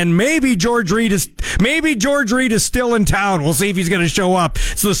joining us, and maybe George Reed is still in town. We'll see if he's going to show up.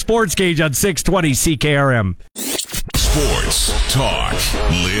 It's the Sports Cage on 620 CKRM. Sports talk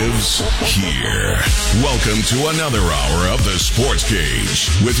lives here. Welcome to another hour of the Sports Cage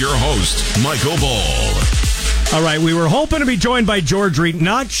with your host, Michael Ball. All right, we were hoping to be joined by George Reed.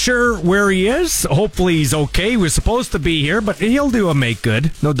 Not sure where he is. Hopefully he's okay. He was supposed to be here, but he'll do a make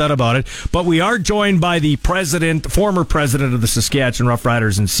good. No doubt about it. But we are joined by the former president of the Saskatchewan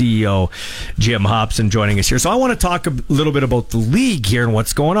Roughriders and CEO, Jim Hopson, joining us here. So I want to talk a little bit about the league here and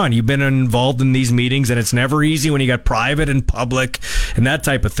what's going on. You've been involved in these meetings, and it's never easy when you got private and public and that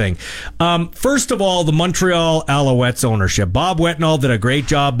type of thing. First of all, the Montreal Alouettes ownership. Bob Wetnall did a great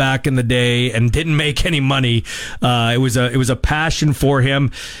job back in the day and didn't make any money It was a passion for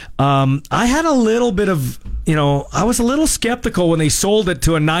him. I had a little bit of, I was a little skeptical when they sold it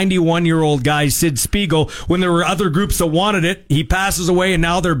to a 91-year-old guy, Sid Spiegel, when there were other groups that wanted it. He passes away, and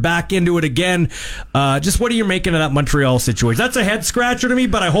now they're back into it again. Just what are you making of that Montreal situation? That's a head scratcher to me,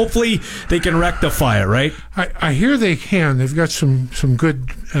 but hopefully they can rectify it, right? I hear they can. They've got some good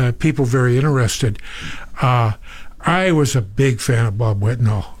people very interested. I was a big fan of Bob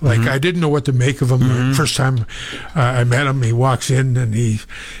Whitnall. I didn't know what to make of him. The first time I met him, he walks in and he's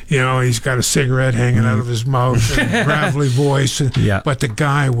got a cigarette hanging out of his mouth and a gravelly voice. But the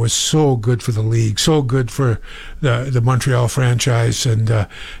guy was so good for the league, so good for the Montreal franchise, and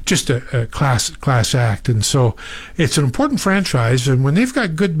just a class act. And so it's an important franchise. And when they've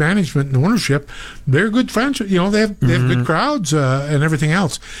got good management and ownership, they're a good franchise. They have good crowds and everything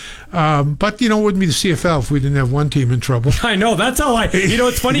else. But it wouldn't be the CFL if we didn't have one team in trouble. I know. That's how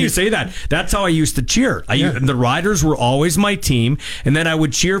it's funny you say that. That's how I used to cheer. The Riders were always my team, and then I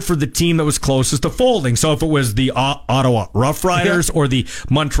would cheer for the team that was closest to folding. So if it was the Ottawa Rough Riders or the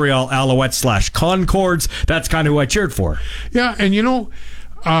Montreal Alouettes / Concords, that's kind of who I cheered for. Yeah, and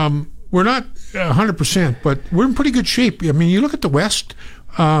we're not 100%, but we're in pretty good shape. I mean, you look at the West.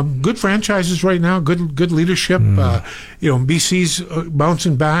 Good franchises right now, good leadership. BC's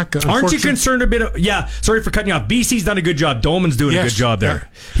bouncing back. Aren't you concerned a bit of? Yeah, sorry for cutting you off. BC's done a good job. Doman's doing a good job there.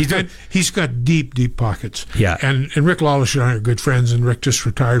 Yeah. He's got deep pockets. Yeah, and Rick Lawless and I are good friends, and Rick just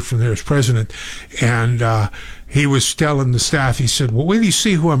retired from there as president, and he was telling the staff, he said, well, wait till you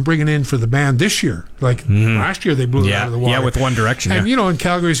see who I'm bringing in for the band this year. Last year they blew it out of the water. Yeah, with One Direction. And in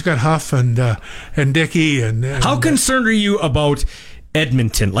Calgary's got Huff and Dickey and how concerned are you about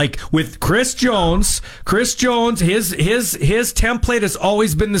Edmonton? With Chris Jones, his template has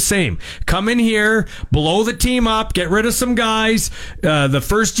always been the same. Come in here, blow the team up, get rid of some guys. The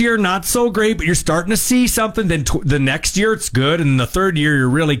first year, not so great, but you're starting to see something. Then the next year, it's good. And the third year, you're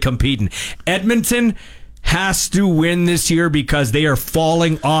really competing. Edmonton has to win this year because they are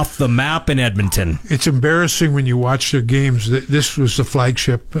falling off the map in Edmonton. It's embarrassing when you watch their games. This was the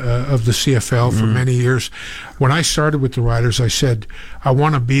flagship of the CFL for many years. When I started with the Riders, I said, I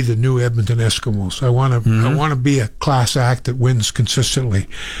want to be the new Edmonton Eskimos. I want to be a class act that wins consistently.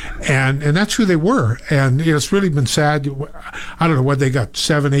 And that's who they were. And it's really been sad. I don't know what they got,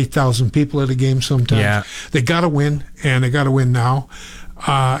 7,000-8,000 people at a game sometimes. Yeah. They got to win, and they got to win now.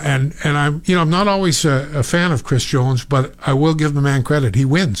 And I'm not always a fan of Chris Jones, but I will give the man credit. He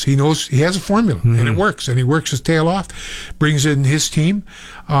wins. He knows he has a formula, and it works. And he works his tail off, brings in his team.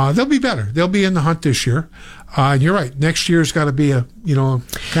 They'll be better. They'll be in the hunt this year. And you're right. Next year's got to be a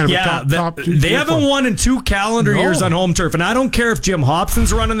top. They haven't won in 2 calendar years on home turf, and I don't care if Jim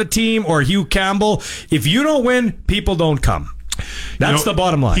Hobson's running the team or Hugh Campbell. If you don't win, people don't come. That's the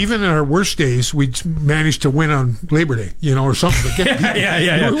bottom line. Even in our worst days, we managed to win on Labor Day, or something.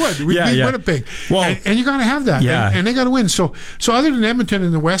 We would. We beat Winnipeg. Well, and you got to have that. Yeah. And they got to win. So other than Edmonton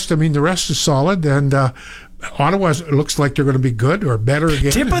in the West, the rest is solid. And Ottawa looks like they're going to be good or better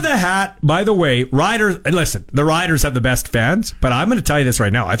again. Tip of the hat, by the way, Riders. Listen, the Riders have the best fans, but I'm going to tell you this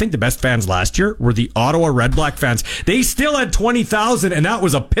right now. I think the best fans last year were the Ottawa Red Black fans. They still had 20,000, and that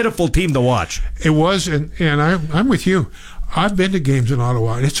was a pitiful team to watch. It was, and I'm with you. I've been to games in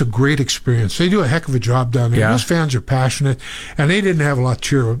Ottawa, and it's a great experience. They do a heck of a job down there. Yeah. Those fans are passionate, and they didn't have a lot to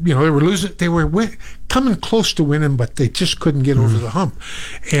cheer. They were losing. They were coming close to winning, but they just couldn't get over the hump.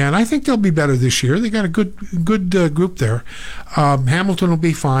 And I think they'll be better this year. They got a good group there. Hamilton will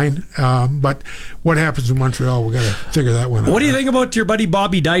be fine, but what happens in Montreal, we got to figure that one out. What do you think about your buddy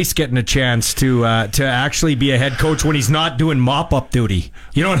Bobby Dice getting a chance to actually be a head coach when he's not doing mop-up duty?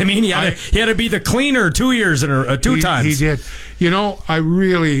 You know what I mean? He had to be the cleaner 2 years and 2 times. He did. I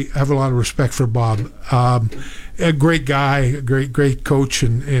really have a lot of respect for Bob. A great guy, a great coach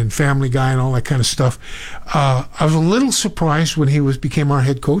and family guy and all that kind of stuff. I was a little surprised when he became our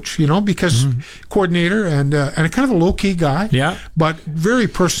head coach, because coordinator and a kind of a low-key guy, but very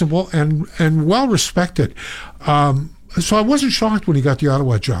personable and well-respected. So I wasn't shocked when he got the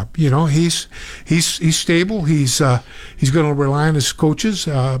Ottawa job. He's stable. He's going to rely on his coaches.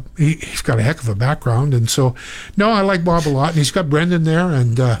 He's got a heck of a background, and so I like Bob a lot. And he's got Brendan there,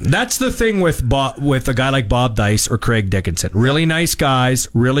 and that's the thing with a guy like Bob Dice or Craig Dickinson. Really nice guys,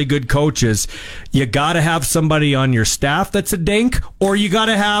 really good coaches. You got to have somebody on your staff that's a dink, or you got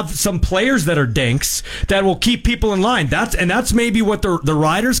to have some players that are dinks that will keep people in line. That's maybe what the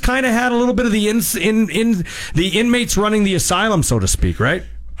Riders kind of had a little bit of the inmates running the asylum, so to speak, right?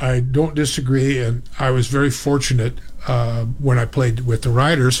 I don't disagree, and I was very fortunate. when I played with the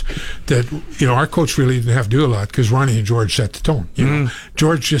Riders, that our coach really didn't have to do a lot because Ronnie and George set the tone. You know,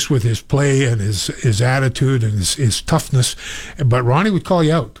 George just with his play and his attitude and his toughness, but Ronnie would call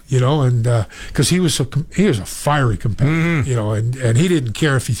you out. And because he was a fiery competitor. And he didn't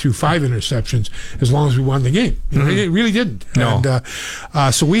care if he threw 5 interceptions as long as we won the game. He really didn't. No.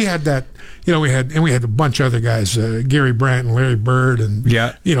 And so we had that. We had a bunch of other guys, Gary Brandt and Larry Bird, and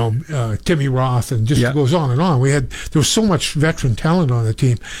Timmy Roth, and just goes on and on. There was so much veteran talent on the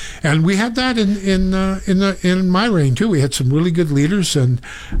team, and we had that in my reign too. We had some really good leaders, and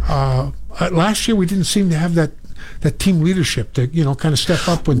last year we didn't seem to have that team leadership to kind of step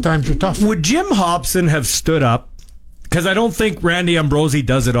up when times were tough. Would Jim Hobson have stood up? Because I don't think Randy Ambrosie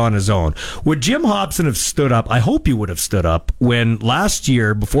does it on his own. Would Jim Hobson have stood up? I hope he would have stood up when last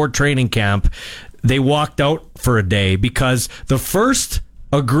year, before training camp, they walked out for a day because the first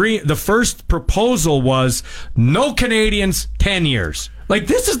proposal was no Canadians, 10 years. Like,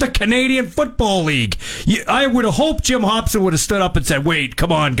 this is the Canadian Football League. I would have hoped Jim Hobson would have stood up and said, wait,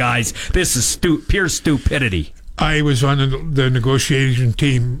 come on, guys. This is pure stupidity. I was on the negotiation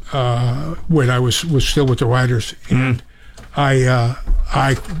team when I was still with the Riders, and I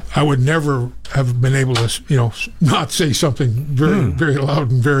would never have been able to not say something very very loud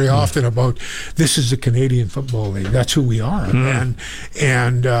and very often about this is the Canadian Football League. That's who we are, and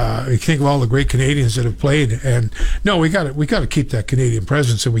you think of all the great Canadians that have played, and no, we got to keep that Canadian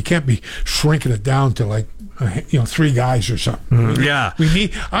presence, and we can't be shrinking it down to like 3 guys or something. We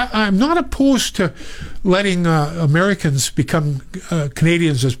need. I'm not opposed to letting Americans become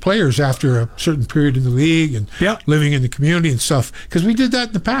Canadians as players after a certain period in the league and living in the community and stuff, because we did that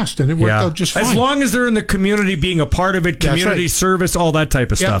in the past and it worked out just fine. As long as they're in the community, being a part of it, community service, all that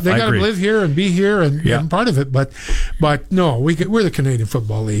type of stuff. They got to live here and be here and part of it. But no, we're the Canadian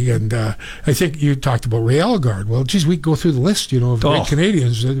Football League, and I think you talked about Ray Elgard. Well, geez, we go through the list, of great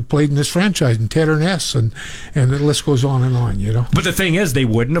Canadians that played in this franchise, and Ted Ernest, and the list goes on and on. But the thing is, they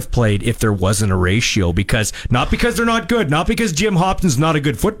wouldn't have played if there wasn't a ratio, not because they're not good, not because Jim Hobson's not a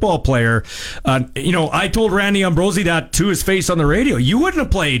good football player. I told Randy Ambrosie that to his face on the radio. You wouldn't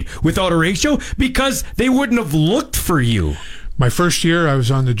have played without a ratio because they wouldn't have looked for you. My first year, I was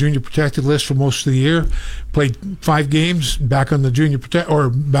on the junior protected list for most of the year. Played 5 games back on the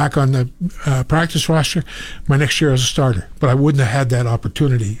back on the practice roster. My next year, I was a starter, but I wouldn't have had that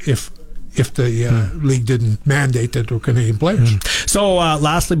opportunity if the league didn't mandate that they're Canadian players. So,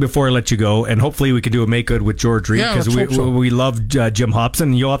 lastly, before I let you go, and hopefully we can do a make good with George Reed, because we love Jim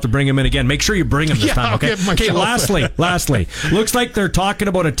Hobson. You'll have to bring him in again. Make sure you bring him this time, okay? Okay, lastly, looks like they're talking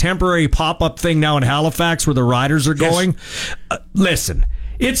about a temporary pop-up thing now in Halifax where the Riders are going. Listen,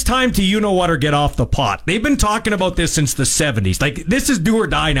 it's time to or get off the pot. They've been talking about this since the 70s. Like, this is do or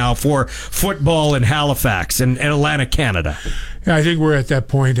die now for football in Halifax and Atlantic Canada. Yeah, I think we're at that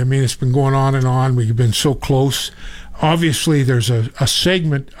point. I mean, it's been going on and on. We've been so close. Obviously, there's a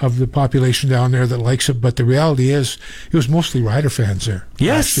segment of the population down there that likes it, but the reality is it was mostly Rider fans there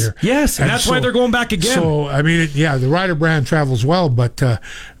last year. Yes, and that's why they're going back again. So, I mean, the Rider brand travels well, but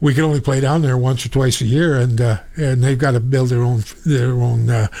we can only play down there once or twice a year, and they've got to build their own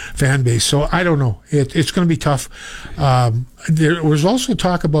fan base. So, I don't know. It's going to be tough. There was also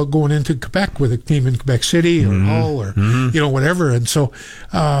talk about going into Quebec with a team in Quebec City or Hull or whatever, and so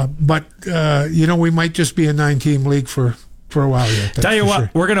we might just be a 9-team league for a while yet. Tell you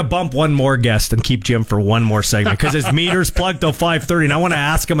what, we're going to bump one more guest and keep Jim for one more segment because his meter's plugged till 5:30, and I want to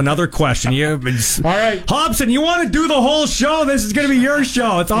ask him another question. All right, Hobson, you want to do the whole show? This is going to be your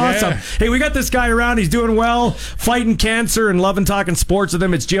show. It's awesome. Hey, we got this guy around. He's doing well, fighting cancer and loving talking sports with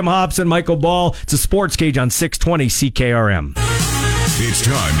him. It's Jim Hobson, Michael Ball. It's a Sports Cage on 620 CKRM. It's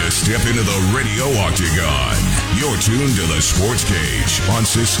time to step into the radio octagon. You're tuned to the Sports Cage on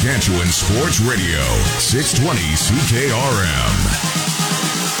Saskatchewan Sports Radio, 620 CKRM.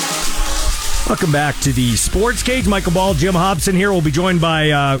 Welcome back to the Sports Cage. Michael Ball, Jim Hobson here. We'll be joined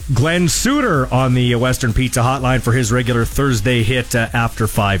by Glenn Suter on the Western Pizza Hotline for his regular Thursday hit after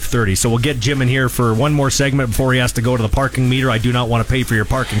 5:30. So we'll get Jim in here for one more segment before he has to go to the parking meter. I do not want to pay for your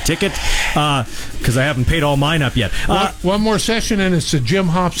parking ticket because I haven't paid all mine up yet. One more session and it's the Jim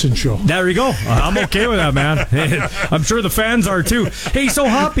Hobson show. There we go. I'm okay with that, man. I'm sure the fans are too. Hey, so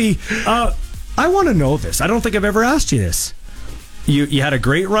Hoppy, I want to know this. I don't think I've ever asked you this. You had a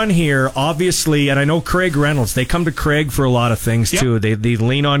great run here, obviously, and I know Craig Reynolds. They come to Craig for a lot of things, too. They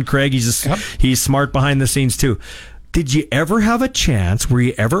lean on Craig. He's smart behind the scenes, too. Did you ever have a chance, were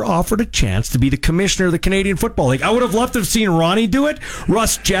you ever offered a chance to be the commissioner of the Canadian Football League? I would have loved to have seen Ronnie do it.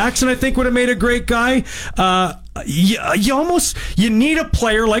 Russ Jackson, I think, would have made a great guy. You need a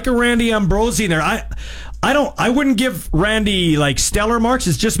player like a Randy Ambrosie in there. I wouldn't give Randy like stellar marks.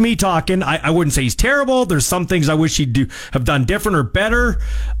 It's just me talking. I wouldn't say he's terrible. There's some things I wish he'd have done different or better.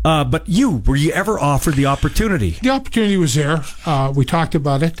 But were you ever offered the opportunity? The opportunity was there. We talked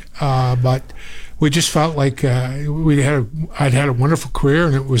about it, but we just felt like I'd had a wonderful career,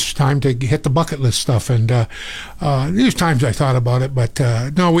 and it was time to hit the bucket list stuff. And there's times I thought about it, but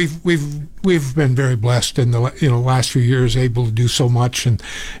no, we've been very blessed in the last few years, able to do so much, and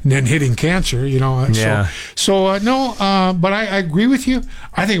then hitting cancer. Yeah. But I agree with you.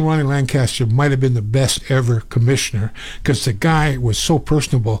 I think Ronnie Lancaster might have been the best ever commissioner because the guy was so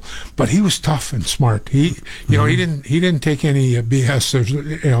personable, but he was tough and smart. He didn't take any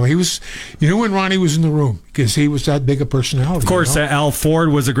BS. He was, when Ronnie was in the room, because he was that big a personality. Of course, Al Ford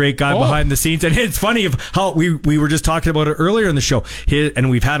was a great guy behind the scenes, and it's funny of how we were just talking about it earlier in the show, and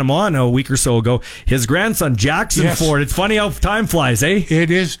we've had him on a week or so ago. His grandson Jackson Ford. It's funny how time flies, eh? It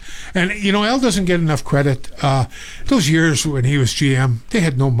is, and Al doesn't get enough credit. Those years when he was GM, they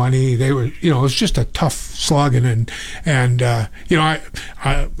had no money. They were, it was just a tough slogging, and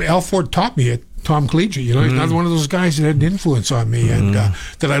Al Ford taught me it. Tom Collegiate, he's another one of those guys that had an influence on me and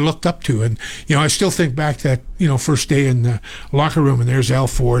that I looked up to. And, I still think back that, first day in the locker room, and there's Al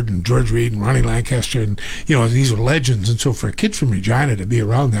Ford and George Reed and Ronnie Lancaster, and, these are legends. And so for a kid from Regina to be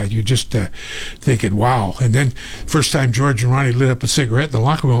around that, you're just thinking, wow. And then first time George and Ronnie lit up a cigarette in the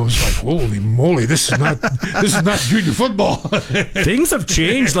locker room, it was like, holy moly, this is not junior football. Things have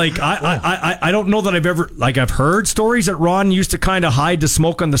changed. Like, I don't know that I've heard stories that Ron used to kind of hide the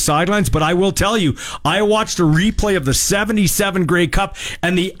smoke on the sidelines, but I will tell you, I watched a replay of the 77 Grey Cup,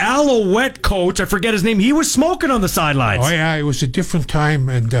 and the Alouette coach, I forget his name, he was smoking on the sidelines. Oh yeah, it was a different time,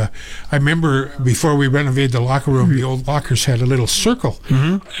 and I remember before we renovated the locker room, the old lockers had a little circle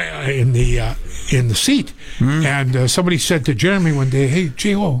in the seat, and somebody said to Jeremy one day, "Hey,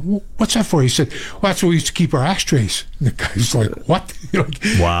 J.O., what's that for?" He said, "Well, that's where we used to keep our ashtrays." And the guy's like, "What?"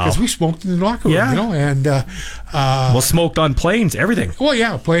 Wow. Because we smoked in the locker room, and smoked on planes, everything. Well,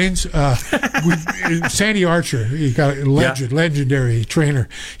 yeah, planes. Sandy Archer, he got a legendary trainer.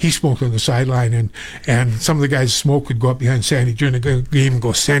 He smoked on the sideline, and some of the guys smoke would go up behind Sandy during the game and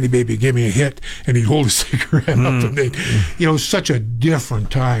go, "Sandy, baby, give me a hit," and he'd hold a cigarette up, and it was such a different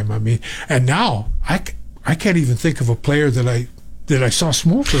time. I mean, and now I can't even think of a player that I saw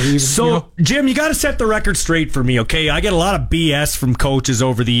smoke or even. So, Jim, you got to set the record straight for me, okay? I get a lot of BS from coaches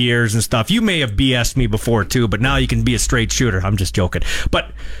over the years and stuff. You may have BS'd me before too, but now you can be a straight shooter. I'm just joking,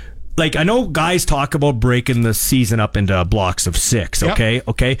 but. Like, I know guys talk about breaking the season up into blocks of 6, okay? Yep.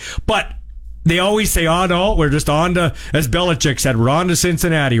 Okay? But they always say, oh, no, we're just on to, as Belichick said, we're on to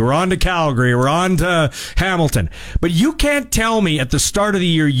Cincinnati, we're on to Calgary, we're on to Hamilton. But you can't tell me at the start of the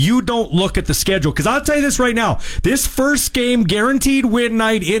year you don't look at the schedule. Because I'll tell you this right now, this first game, guaranteed win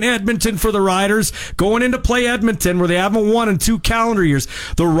night in Edmonton for the Riders, going into play Edmonton where they haven't won in 2 calendar years,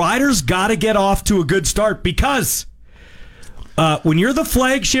 the Riders got to get off to a good start because... when you're the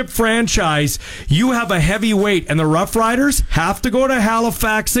flagship franchise, you have a heavy weight, and the Rough Riders have to go to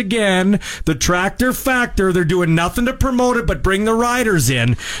Halifax again. The Tractor Factor, they're doing nothing to promote it but bring the Riders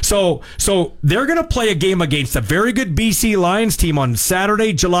in. So they're going to play a game against a very good BC Lions team on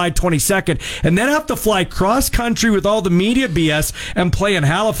Saturday, July 22nd, and then have to fly cross-country with all the media BS and play in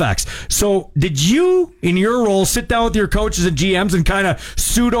Halifax. So did you, in your role, sit down with your coaches and GMs and kind of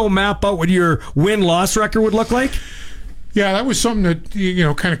pseudo-map out what your win-loss record would look like? Yeah, that was something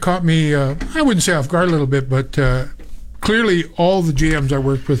that, kind of caught me, I wouldn't say off guard a little bit, but clearly all the GMs I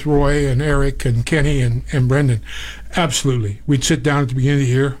worked with, Roy and Eric and Kenny and Brendan, absolutely. We'd sit down at the beginning of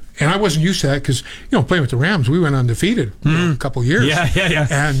the year, and I wasn't used to that because, playing with the Rams, we went undefeated a couple of years. Yeah.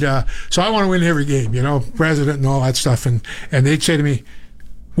 And so I want to win every game, president and all that stuff. And they'd say to me,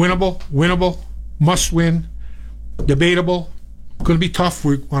 winnable, must win, debatable, going to be tough.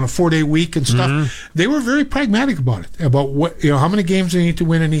 We're on a 4-day week and stuff. They were very pragmatic about it, about what how many games they need to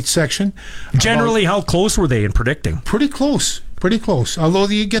win in each section. Generally, how close were they in predicting? Pretty close. Although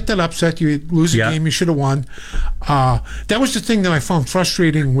you get that upset, you lose a game you should have won. That was the thing that I found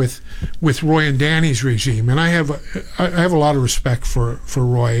frustrating with Roy and Danny's regime. And I have a lot of respect for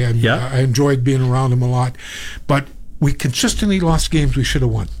Roy, and I enjoyed being around him a lot. But we consistently lost games we should have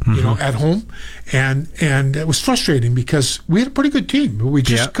won, at home, and it was frustrating because we had a pretty good team, but we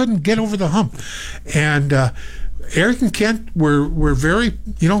just couldn't get over the hump. And Eric and Kent were very,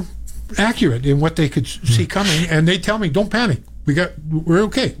 accurate in what they could see coming, and they tell me, "Don't panic. We're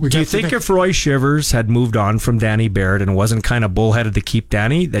okay." Do you think if Roy Shivers had moved on from Danny Baird and wasn't kind of bullheaded to keep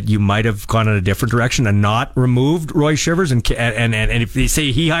Danny, that you might have gone in a different direction and not removed Roy Shivers? And if they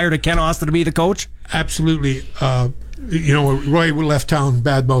say he hired a Ken Austin to be the coach? Absolutely. Roy left town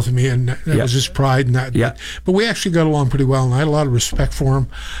bad-mouthing me, and that was his pride. And that, but we actually got along pretty well, and I had a lot of respect for him.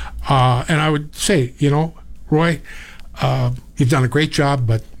 And I would say, Roy, you've done a great job,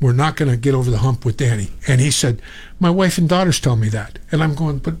 but we're not going to get over the hump with Danny. And he said, my wife and daughters tell me that. And I'm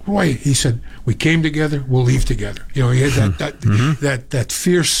going, but Roy, he said, we came together, we'll leave together. He had that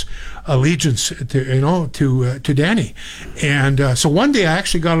fierce allegiance to Danny. And so one day I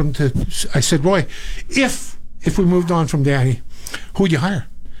actually got him I said, Roy, if we moved on from Danny, who'd you hire?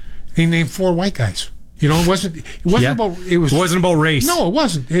 He named 4 white guys. It wasn't about race. No, it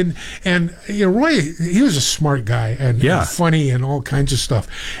wasn't. And Roy, he was a smart guy and funny and all kinds of stuff.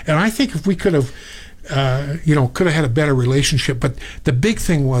 And I think if we could have had a better relationship. But the big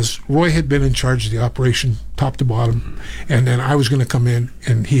thing was Roy had been in charge of the operation top to bottom, and then I was going to come in,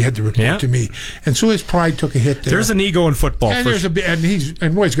 and he had to report to me. And so his pride took a hit there. There's an ego in football. And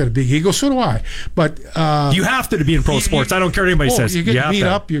and Roy's got a big ego. So do I. But you have to be in pro sports. I don't care what anybody says. You're getting beat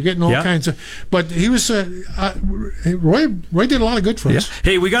up. You're getting all kinds of. But he was Roy did a lot of good for us.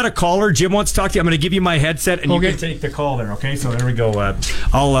 Hey, we got a caller. Jim wants to talk to you. I'm going to give you my headset, and you can take the call there. Okay, so there we go.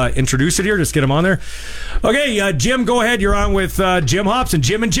 I'll introduce it here. Just get him on there. Okay, Jim, go ahead. You're on with Jim Hobson.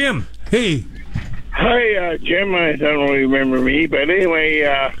 Jim and Jim. Hey. Hi, Jim. I don't remember me, but anyway,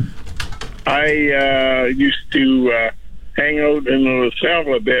 I used to hang out in the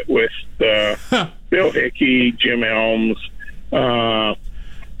LaSalle a bit with Bill Hickey, Jim Elms,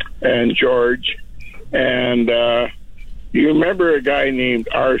 and George. And you remember a guy named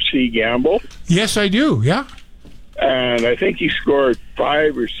R.C. Gamble? Yes, I do, yeah. And I think he scored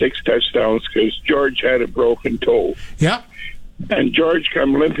 5 or 6 touchdowns because George had a broken toe. Yeah. And George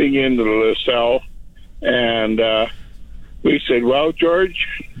come limping into the LaSalle, and we said, well, George,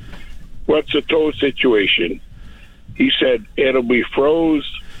 what's the toe situation? He said, it'll be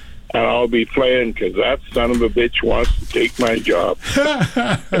froze, and I'll be playing because that son of a bitch wants to take my job.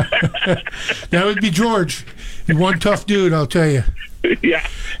 That would be George. He's one tough dude, I'll tell you. Yeah,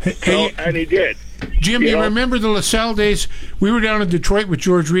 and he did. Jim, you remember the LaSalle days? We were down in Detroit with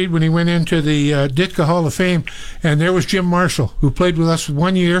George Reed when he went into the Ditka Hall of Fame, and there was Jim Marshall, who played with us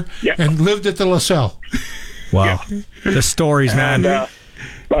 1 year and lived at the LaSalle. Wow. The stories, man.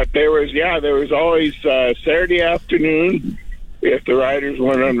 But there was always Saturday afternoon, if the Riders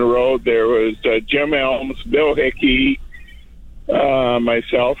went on the road, there was Jim Elms, Bill Hickey,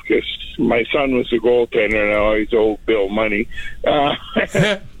 myself, because my son was a goaltender and I always owed Bill money.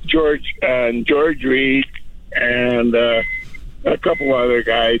 George Reed and a couple other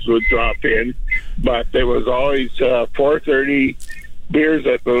guys would drop in, but there was always 4:30 beers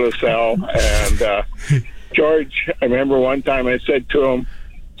at the LaSalle. And George, I remember one time I said to him,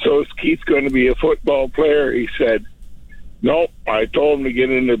 "So is Keith going to be a football player?" He said, "Nope. I told him to get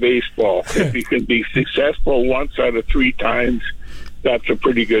into baseball. If he can be successful once out of 3 times, that's a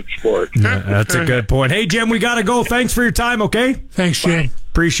pretty good sport." That's a good point. Hey, Jim, we got to go. Thanks for your time, okay? Thanks, Jim. Bye.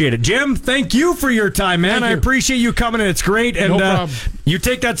 Appreciate it. Jim, thank you for your time, man. I appreciate you coming in. It's great. And no problem. You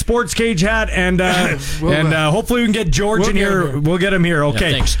take that sports cage hat, and hopefully we can get George in here. We'll get him here. Okay.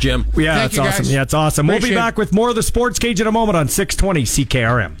 Yeah, thanks, Jim. Yeah, that's awesome. Yeah, it's awesome. We'll be back with more of the sports cage in a moment on 620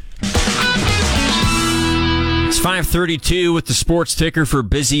 CKRM. It's 5:32 with the sports ticker for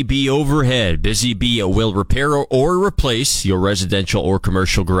Busy Bee Overhead. Busy Bee will repair or replace your residential or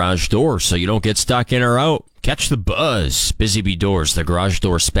commercial garage door so you don't get stuck in or out. Catch the buzz. Busy Bee Doors, the garage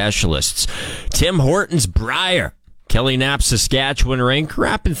door specialists. Tim Hortons Briar. Kelly Knapp, Saskatchewan Rink.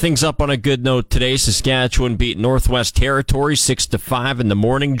 Wrapping things up on a good note today. Saskatchewan beat Northwest Territory 6-5 in the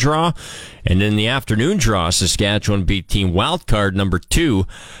morning draw. And in the afternoon draw, Saskatchewan beat Team Wildcard number 2,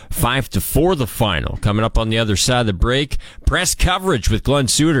 5-4 the final. Coming up on the other side of the break, press coverage with Glenn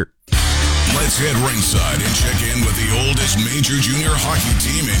Suter. Let's head ringside and check in with the oldest major junior hockey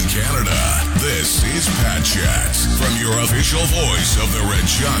team in Canada. This is Pat Chats from your official voice of the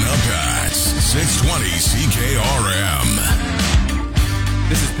Regina Pats, 620 CKRM.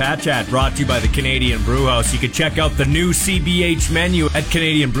 This is Pat Chat, brought to you by the Canadian Brewhouse. You can check out the new CBH menu at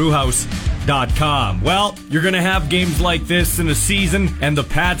CanadianBrewhouse.com. Well, you're going to have games like this in a season, and the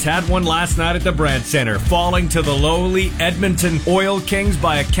Pats had one last night at the Brandt Center, falling to the lowly Edmonton Oil Kings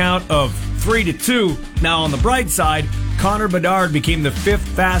by a count of 3-2. Now, on the bright side, Connor Bedard became the 5th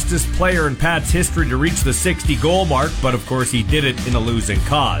fastest player in Pat's history to reach the 60-goal mark, but of course he did it in a losing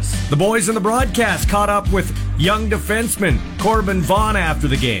cause. The boys in the broadcast caught up with young defenseman Corbin Vaughn after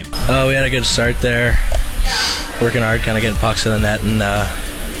the game. We had a good start there, working hard, kind of getting pucks in the net, and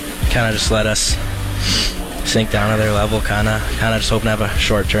kind of just let us sink down to their level, kind of just hoping to have a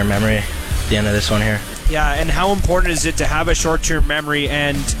short-term memory at the end of this one here. Yeah, and how important is it to have a short-term memory?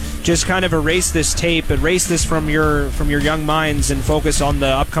 And just kind of erase this tape, erase this from your young minds, and focus on the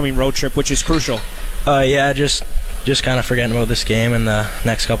upcoming road trip, which is crucial? Just kind of forgetting about this game, and the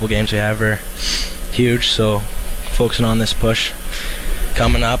next couple games we have are huge, so focusing on this push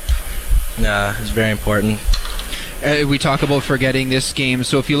coming up is very important. We talk about forgetting this game,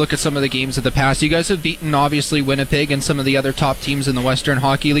 so if you look at some of the games of the past, you guys have beaten obviously Winnipeg and some of the other top teams in the Western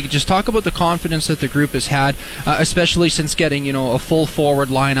Hockey League. Just talk about the confidence that the group has had, especially since getting a full forward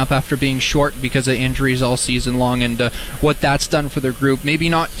lineup after being short because of injuries all season long, and what that's done for the group. Maybe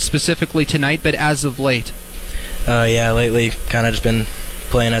not specifically tonight, but as of late. Lately kind of just been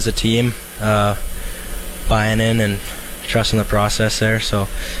playing as a team, buying in and trusting the process there, so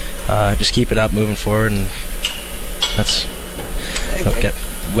just keep it up moving forward, and let's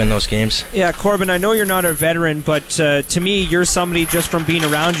win those games. Yeah, Corbin, I know you're not a veteran, but to me, you're somebody just from being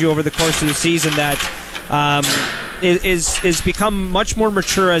around you over the course of the season that is become much more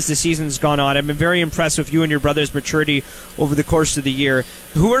mature as the season's gone on. I've been very impressed with you and your brother's maturity over the course of the year.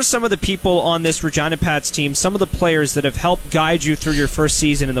 Who are some of the people on this Regina Pats team, some of the players that have helped guide you through your first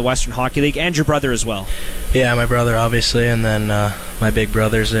season in the Western Hockey League, and your brother as well? Yeah, my brother, obviously, and then my big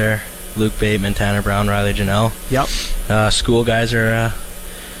brothers there, Luke Bateman, Tanner Brown, Riley Janelle. Yep. School guys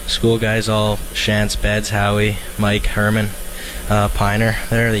all Shantz, Beds, Howie, Mike, Herman, Piner.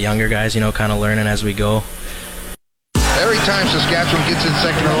 They're the younger guys, kind of learning as we go. Every time Saskatchewan gets in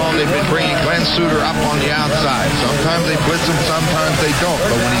second or long, they've been bringing Glenn Suter up on the outside. Sometimes they blitz him, sometimes they don't.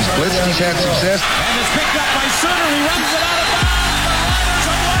 But when he's blitzed, he's had success. And it's picked up by Suter. He runs it out of bounds.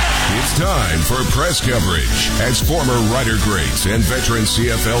 It's time for press coverage as former Rider greats and veteran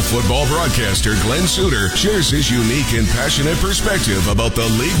CFL football broadcaster Glenn Suter shares his unique and passionate perspective about the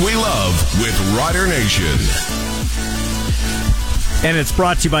league we love with Rider Nation. And it's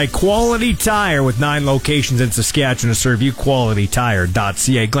brought to you by Quality Tire, with 9 locations in Saskatchewan to serve you.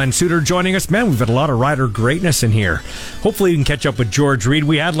 QualityTire.ca. Glenn Suter joining us. Man, we've had a lot of Rider greatness in here. Hopefully we can catch up with George Reed.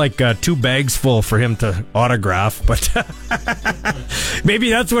 We had like 2 bags full for him to autograph, but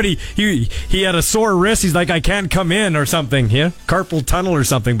maybe that's what he had a sore wrist. He's like, I can't come in or something. Yeah, carpal tunnel or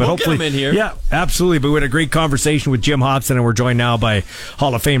something. But we'll hopefully, get him in here. Yeah, absolutely. But we had a great conversation with Jim Hobson, and we're joined now by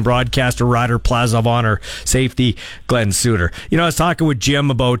Hall of Fame broadcaster, Rider, Plaza of Honor safety, Glenn Suter. I was talking with Jim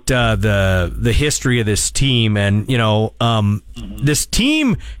about the history of this team, and this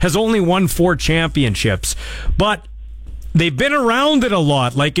team has only won 4 championships, but they've been around it a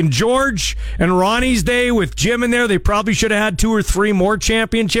lot. Like in George and Ronnie's day with Jim in there, they probably should have had 2 or 3 more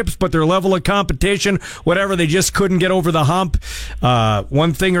championships, but their level of competition, whatever, they just couldn't get over the hump,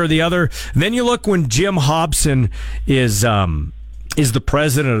 one thing or the other. Then you look when Jim Hobson is the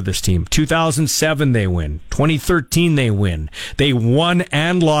president of this team. 2007 they win. 2013 they win. They won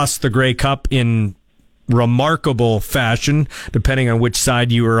and lost the Grey Cup in remarkable fashion, depending on which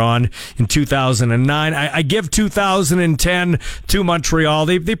side you were on. In 2009, I give 2010 to Montreal.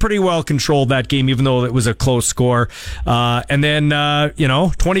 They pretty well controlled that game, even though it was a close score. And then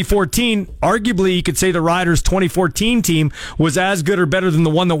 2014, arguably you could say the Riders' 2014 team was as good or better than the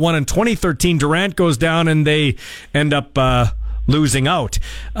one that won in 2013. Durant goes down and they end up losing out.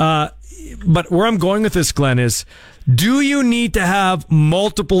 But where I'm going with this, Glenn, is, do you need to have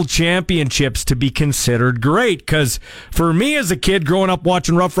multiple championships to be considered great? Because for me as a kid growing up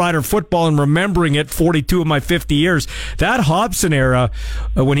watching Rough Rider football and remembering it 42 of my 50 years, that Hobson era,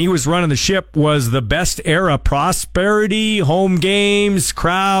 when he was running the ship, was the best era. Prosperity, home games,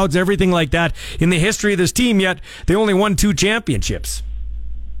 crowds, everything like that in the history of this team, yet they only won 2 championships.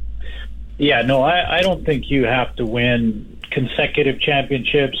 Yeah, no, I don't think you have to win consecutive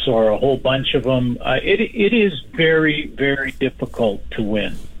championships or a whole bunch of them. It is very, very difficult to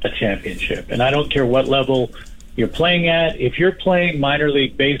win a championship. And I don't care what level you're playing at. If you're playing minor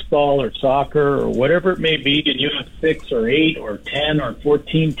league baseball or soccer or whatever it may be, and you have 6 or 8 or 10 or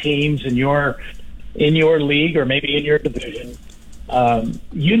 14 teams in your league or maybe in your division,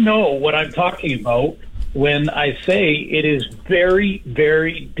 you know what I'm talking about when I say it is very,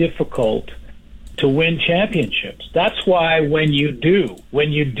 very difficult to win championships. That's why when you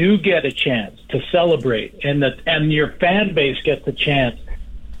do get a chance to celebrate and your fan base gets a chance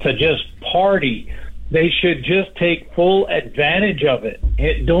to just party, they should just take full advantage of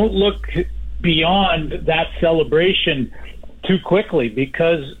it. Don't look beyond that celebration too quickly,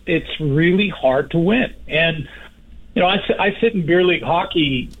 because it's really hard to win. And I sit in beer league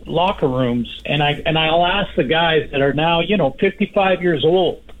hockey locker rooms, and I'll ask the guys that are now 55 years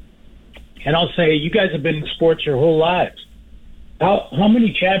old, and I'll say, you guys have been in sports your whole lives. How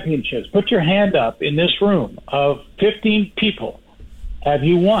many championships? Put your hand up in this room of 15 people. Have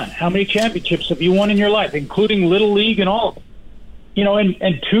you won? How many championships have you won in your life, including Little League and all of them?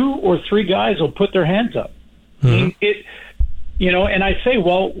 and 2 or 3 guys will put their hands up. And I say,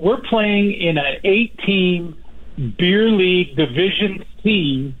 well, we're playing in an 8-team beer league Division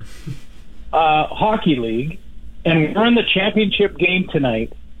C hockey league, and we're in the championship game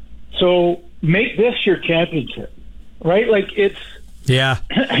tonight. So make this your championship, right? Like Yeah,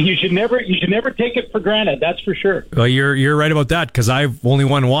 you should never take it for granted. That's for sure. Well, you're right about that, because I've only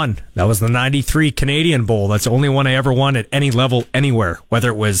won one. That was the '93 Canadian Bowl. That's the only one I ever won at any level, anywhere, whether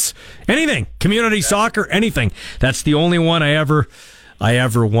it was anything, community soccer, anything. That's the only one I ever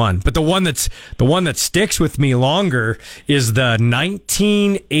won. But the one that sticks with me longer is the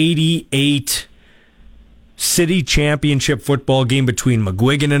 1988 City Championship football game between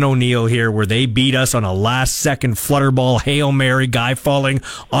McGuigan and O'Neill here, where they beat us on a last-second flutter ball, Hail Mary, guy falling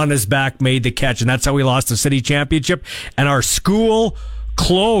on his back made the catch, and that's how we lost the City Championship. And our school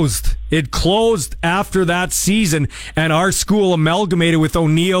closed. It closed after that season, and our school amalgamated with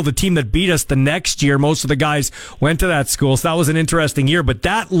O'Neill, the team that beat us the next year. Most of the guys went to that school, so that was an interesting year. But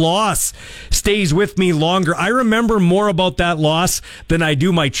that loss stays with me longer. I remember more about that loss than I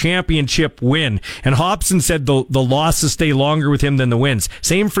do my championship win. And Hobson said the losses stay longer with him than the wins.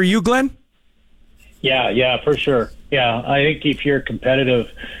 Same for you, Glenn? Yeah, for sure. Yeah, I think if you're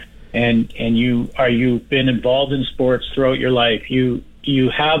competitive and you've been involved in sports throughout your life,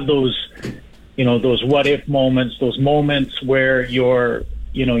 you have those what if moments, those moments where you're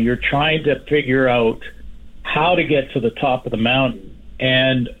trying to figure out how to get to the top of the mountain.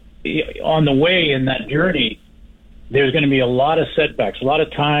 And on the way in that journey, there's going to be a lot of setbacks, a lot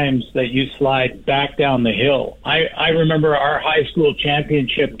of times that you slide back down the hill. I remember our high school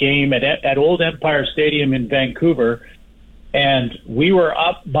championship game at Old Empire Stadium in Vancouver, and we were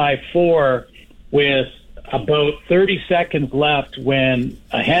up by 4 with about 30 seconds left when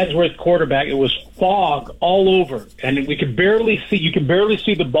a Handsworth quarterback, it was fog all over, and you could barely see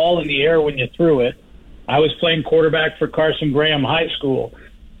the ball in the air when you threw it. I was playing quarterback for Carson Graham High School,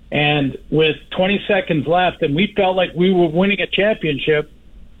 and with 20 seconds left, and we felt like we were winning a championship,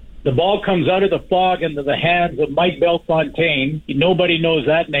 the ball comes out of the fog into the hands of Mike Belfontaine. Nobody knows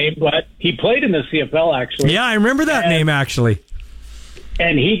that name, but he played in the CFL, actually. Yeah, I remember that name, actually.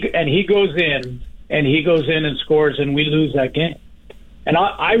 And he goes in. And he goes in and scores, and we lose that game. And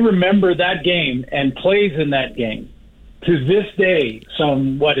I remember that game and plays in that game to this day,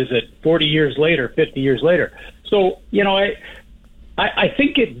 40 years later, 50 years later. So, I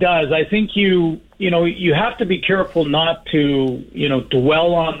think it does. I think you have to be careful not to,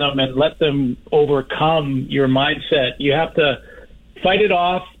 dwell on them and let them overcome your mindset. You have to fight it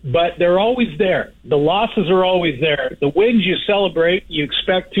off, but they're always there. The losses are always there. The wins you celebrate, you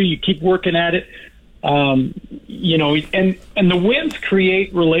expect to, you keep working at it. And the wins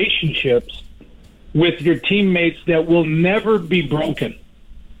create relationships with your teammates that will never be broken.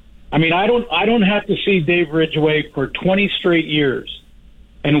 I mean, I don't have to see Dave Ridgway for 20 straight years,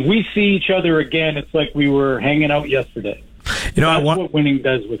 and we see each other again. It's like we were hanging out yesterday. That's what winning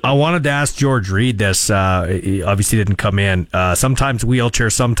does with you. I wanted to ask George Reed this. He obviously didn't come in. Sometimes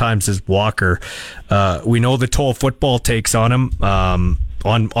wheelchair, sometimes his walker. We know the toll football takes on him.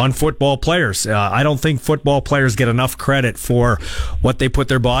 On football players. I don't think football players get enough credit for what they put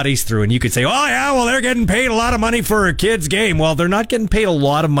their bodies through. And you could say, oh, yeah, well, they're getting paid a lot of money for a kid's game. Well, they're not getting paid a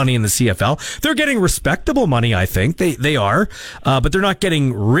lot of money in the CFL. They're getting respectable money, I think. They are. But they're not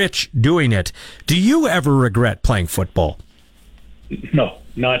getting rich doing it. Do you ever regret playing football? No,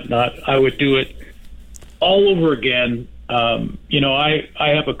 not. I would do it all over again. I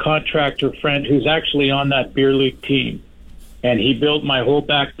have a contractor friend who's actually on that beer league team. And he built my whole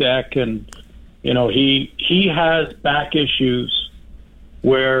back deck, and he has back issues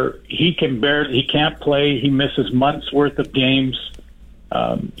where he can't play. He misses months worth of games.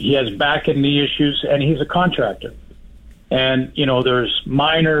 He has back and knee issues, and he's a contractor. And there's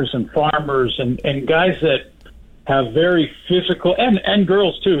miners and farmers and guys that have very physical, and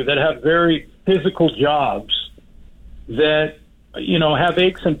girls too, that have very physical jobs that have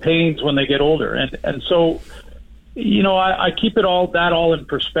aches and pains when they get older, and so. I keep it all in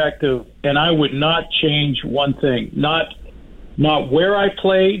perspective, and I would not change one thing. Not where I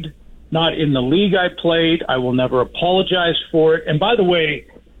played, not in the league I played. I will never apologize for it. And by the way,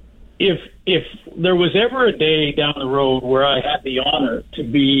 if there was ever a day down the road where I had the honor to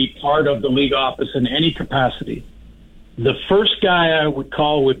be part of the league office in any capacity, the first guy I would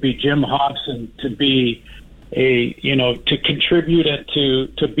call would be Jim Hobson to be to contribute and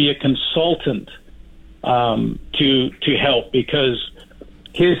to be a consultant. To help, because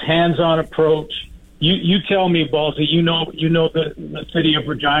his hands-on approach. You tell me, Ballsy. You know the city of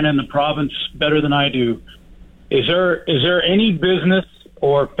Regina and the province better than I do. Is there any business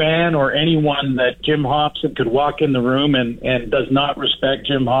or fan or anyone that Jim Hopson could walk in the room and does not respect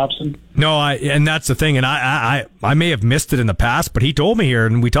Jim Hopson? No, and that's the thing, and I may have missed it in the past, but he told me here,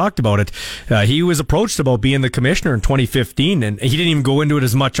 and we talked about it. He was approached about being the commissioner in 2015, and he didn't even go into it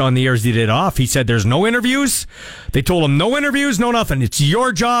as much on the air as he did off. He said there's no interviews. They told him no interviews, no nothing. It's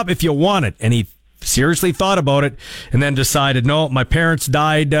your job if you want it. And he seriously thought about it and then decided, no, my parents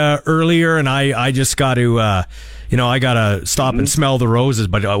died earlier, and I just got to, I got to stop and smell the roses.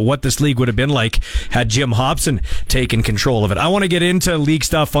 But what this league would have been like had Jim Hopson taken control of it. I want to get into league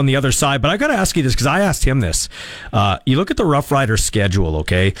stuff on the other side, but I got to ask you this because I asked him this. You look at the Rough Riders schedule,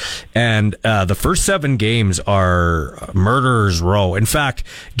 okay, and the first 7 games are murderer's row. In fact,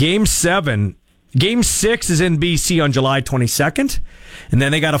 Game 6 is in BC on July 22nd. And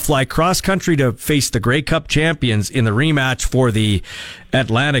then they got to fly cross country to face the Grey Cup champions in the rematch for the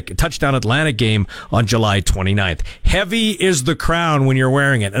Touchdown Atlantic game on July 29th. Heavy is the crown when you're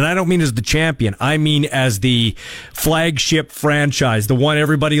wearing it. And I don't mean as the champion. I mean as the flagship franchise, the one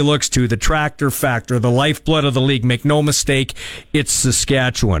everybody looks to, the tractor factor, the lifeblood of the league. Make no mistake, it's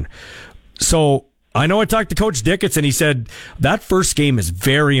Saskatchewan. So I know I talked to Coach Dickinson. He said that first game is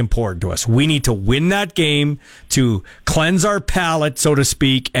very important to us. We need to win that game to cleanse our palate, so to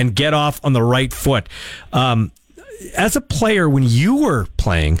speak, and get off on the right foot. As a player, when you were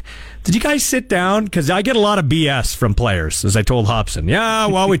playing, did you guys sit down? Because I get a lot of BS from players, as I told Hopson. Yeah,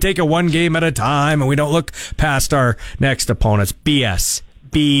 well, we take it one game at a time, and we don't look past our next opponents. BS.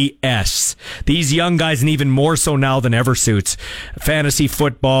 These young guys, and even more so now than ever, Suits, fantasy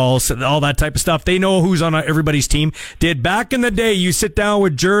football, all that type of stuff, they know who's on everybody's team. Did back in the day, you sit down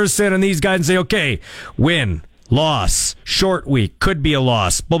with Jurison and these guys and say, okay, win, loss, short week, could be a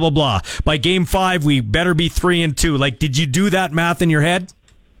loss, blah, blah, blah. By game 5, we better be 3-2. Like, did you do that math in your head?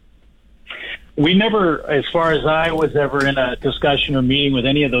 We never, as far as I was ever in a discussion or meeting with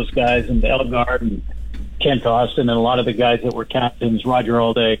any of those guys in Elgard and Kent Austin and a lot of the guys that were captains, Roger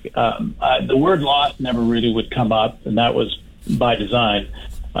Aldag, the word loss never really would come up, and that was by design.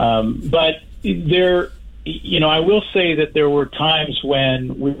 But there, I will say that there were times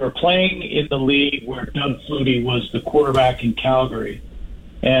when we were playing in the league where Doug Flutie was the quarterback in Calgary,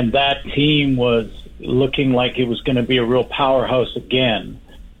 and that team was looking like it was going to be a real powerhouse again.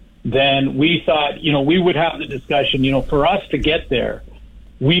 Then we thought, we would have the discussion, for us to get there,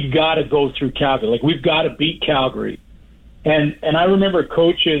 we've got to go through Calgary. Like, we've got to beat Calgary. And I remember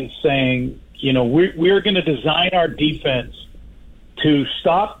coaches saying, we're going to design our defense to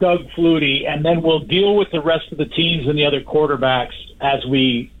stop Doug Flutie, and then we'll deal with the rest of the teams and the other quarterbacks as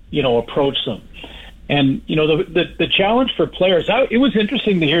we, approach them. And, the challenge for players, it was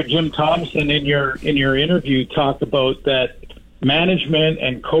interesting to hear Jim Thompson in your interview talk about that management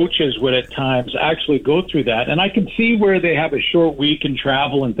and coaches would at times actually go through that. And I can see where they have a short week and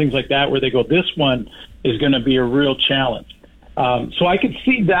travel and things like that, where they go, this one is going to be a real challenge. So I could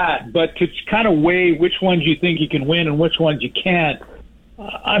see that, but to kind of weigh which ones you think you can win and which ones you can't,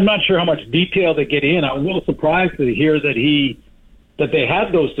 I'm not sure how much detail they get in. I was a little surprised to hear that they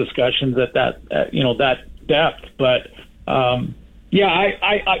had those discussions at that depth. But I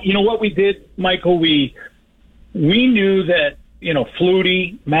what we did, Michael, we knew that,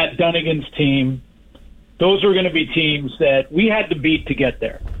 Flutie, Matt Dunnigan's team, those were going to be teams that we had to beat to get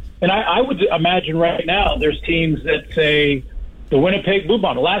there. And I would imagine right now there's teams that say the Winnipeg Blue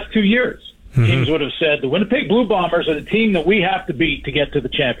Bombers, the last 2 years, teams would have said the Winnipeg Blue Bombers are the team that we have to beat to get to the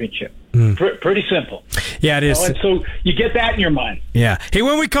championship. Pretty simple. Yeah, it is. And so you get that in your mind. Yeah. Hey,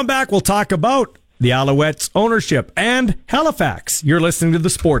 when we come back, we'll talk about the Alouettes' ownership and Halifax. You're listening to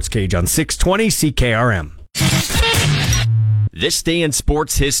The Sports Cage on 620 CKRM. This day in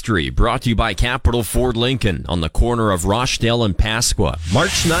sports history, brought to you by Capital Ford Lincoln on the corner of Rochdale and Pasqua.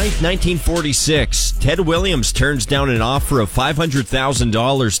 March 9th, 1946, Ted Williams turns down an offer of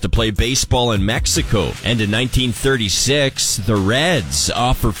 $500,000 to play baseball in Mexico. And in 1936, the Reds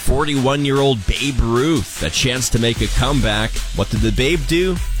offer 41-year-old Babe Ruth a chance to make a comeback. What did the Babe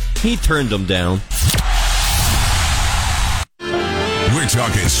do? He turned them down. We're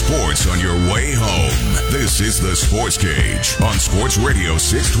talking sports on your way home. This is the Sports Cage on Sports Radio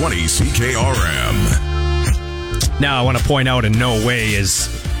 620 CKRM. Now, I want to point out in no way is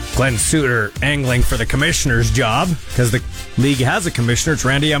Glenn Suter angling for the commissioner's job, because the league has a commissioner. It's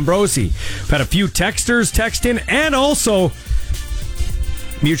Randy Ambrosi. We've had a few texters text in, and also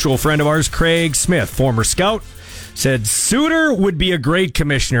mutual friend of ours, Craig Smith, former scout, said Suter would be a great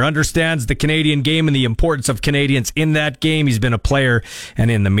commissioner, understands the Canadian game and the importance of Canadians in that game. He's been a player and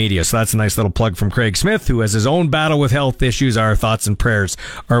in the media. So that's a nice little plug from Craig Smith, who has his own battle with health issues. Our thoughts and prayers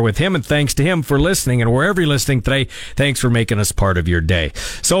are with him, and thanks to him for listening. And wherever you're listening today, thanks for making us part of your day.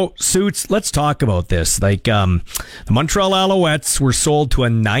 So, Suits, let's talk about this. The Montreal Alouettes were sold to a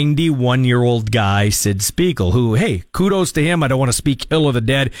 91-year-old guy, Sid Spiegel, who, hey, kudos to him. I don't want to speak ill of the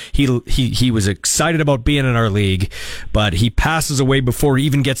dead. He was excited about being in our league, but he passes away before he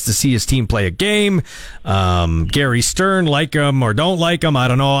even gets to see his team play a game. Gary Stern, like him or don't like him, I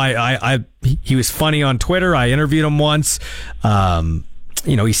don't know. He was funny on Twitter. I interviewed him once.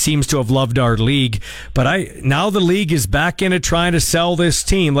 He seems to have loved our league, but now the league is back in it trying to sell this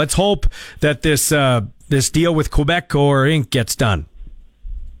team. Let's hope that this deal with Quebecor Inc. gets done.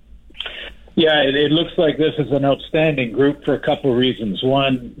 Yeah, it looks like this is an outstanding group for a couple of reasons.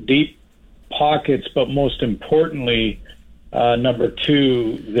 One, deep pockets, but most importantly, number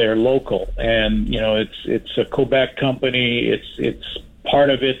two, they're local, and it's a Quebec company. It's part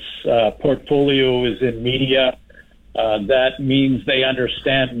of its portfolio is in media. That means they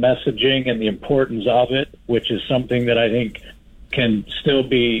understand messaging and the importance of it, which is something that I think can still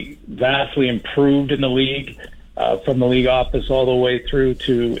be vastly improved in the league, from the league office all the way through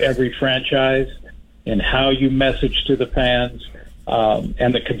to every franchise, and how you message to the fans,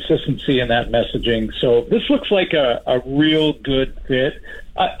 and the consistency in that messaging. So this looks like a real good fit.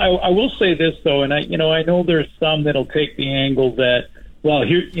 I will say this though, and I know there's some that'll take the angle that, well,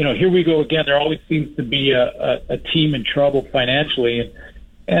 here we go again. There always seems to be a team in trouble financially,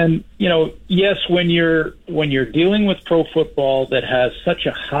 and yes, when you're dealing with pro football that has such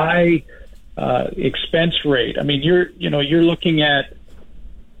a high expense rate, I mean, you're looking at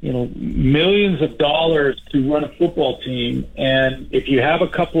millions of dollars to run a football team, and if you have a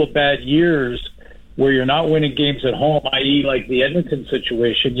couple of bad years where you're not winning games at home, i.e., like the Edmonton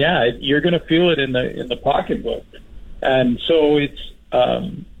situation, you're going to feel it in the pocketbook, and so it's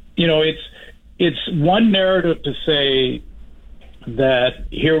one narrative to say that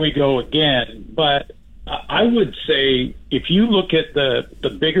here we go again, but I would say if you look at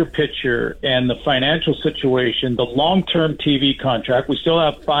the bigger picture and the financial situation, the long-term TV contract, we still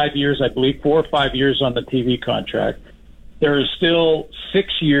have 5 years, I believe, 4 or 5 years on the TV contract. There is still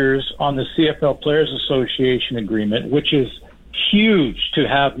 6 years on the CFL Players Association agreement, which is huge to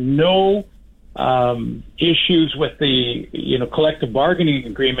have no issues with the collective bargaining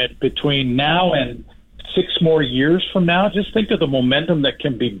agreement between now and 6 more years from now. Just think of the momentum that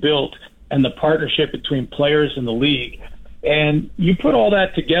can be built and the partnership between players in the league. And you put all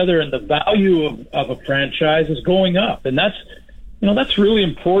that together and the value of a franchise is going up. And that's really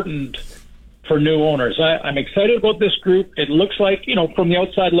important for new owners. I'm excited about this group. It looks like, from the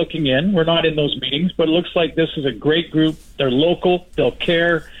outside looking in, we're not in those meetings, but it looks like this is a great group. They're local, they'll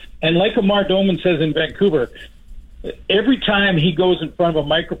care. And like Amar Doman says in Vancouver, every time he goes in front of a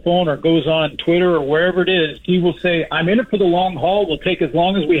microphone or goes on Twitter or wherever it is, he will say, I'm in it for the long haul. We'll take as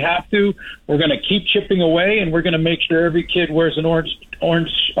long as we have to. We're going to keep chipping away, and we're going to make sure every kid wears an orange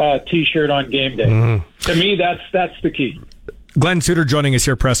T-shirt on game day. Mm-hmm. To me, that's the key. Glenn Suter joining us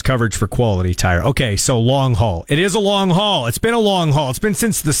here, press coverage for Quality Tire. Okay, so long haul. It is a long haul. It's been a long haul. It's been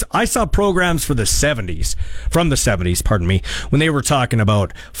since this. I saw programs from the 70s, when they were talking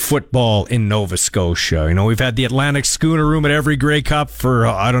about football in Nova Scotia. We've had the Atlantic Schooner Room at every Grey Cup for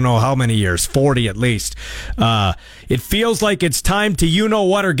I don't know how many years, 40 at least. It feels like it's time to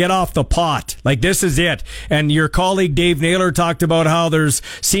or get off the pot. Like this is it. And your colleague Dave Naylor talked about how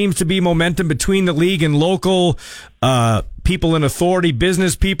seems to be momentum between the league and local people in authority,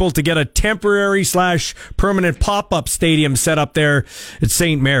 business people, to get a temporary / permanent pop-up stadium set up there at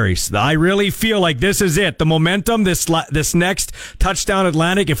St. Mary's. I really feel like this is it. The momentum, this next Touchdown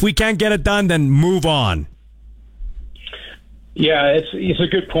Atlantic, if we can't get it done, then move on. Yeah, it's a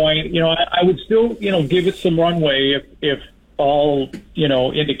good point. I would still, give it some runway if all,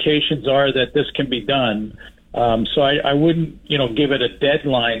 indications are that this can be done. So I wouldn't, give it a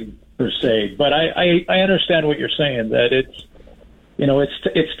deadline per se, but I understand what you're saying, that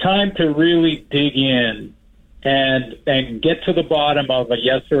it's time to really dig in and get to the bottom of a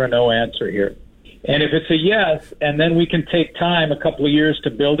yes or a no answer here. And if it's a yes, and then we can take time, a couple of years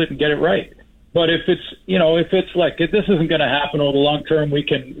to build it and get it right. But if it's like, if this isn't going to happen over the long term, we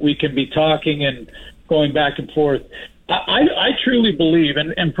can be talking and going back and forth. I truly believe,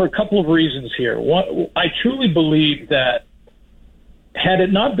 and for a couple of reasons here. One, I truly believe that had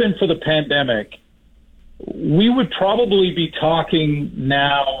it not been for the pandemic, we would probably be talking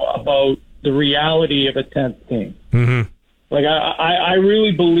now about the reality of a 10th team. Mm-hmm. Like, I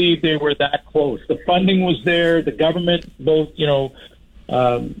really believe they were that close. The funding was there. The government, both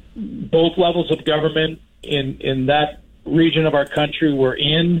levels of government in that region of our country were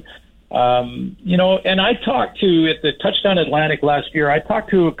in. And I talked to, at the Touchdown Atlantic last year, I talked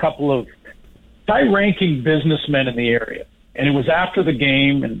to a couple of high-ranking businessmen in the area. And it was after the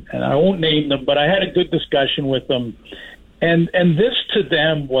game, and I won't name them, but I had a good discussion with them. And this to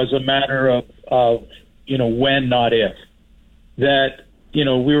them was a matter of when, not if. That,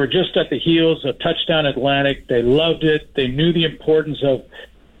 we were just at the heels of Touchdown Atlantic. They loved it. They knew the importance of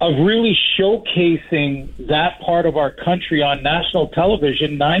really showcasing that part of our country on national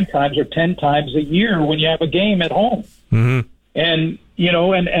television 9 times or 10 times a year when you have a game at home. Mm-hmm. And,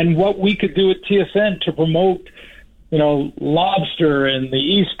 and what we could do at TSN to promote, lobster and the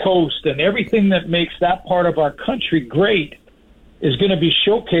East Coast and everything that makes that part of our country great is going to be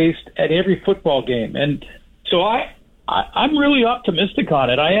showcased at every football game. And so I'm really optimistic on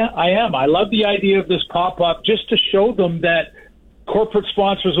it. I am. I love the idea of this pop-up just to show them that corporate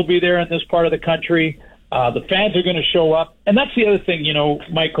sponsors will be there in this part of the country. The fans are going to show up. And that's the other thing,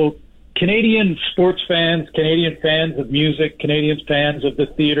 Michael, Canadian sports fans, Canadian fans of music, Canadian fans of the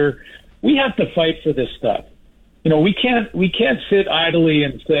theater, we have to fight for this stuff. We can't sit idly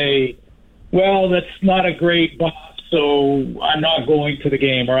and say, well, that's not a great box, so I'm not going to the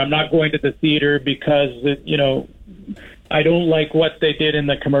game, or I'm not going to the theater because, I don't like what they did in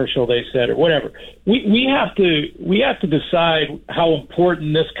the commercial they said, or whatever. We have to decide how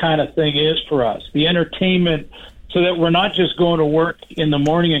important this kind of thing is for us, the entertainment, so that we're not just going to work in the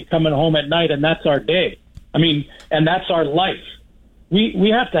morning and coming home at night, and that's our day. I mean, and that's our life.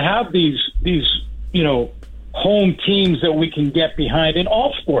 We have to have these home teams that we can get behind in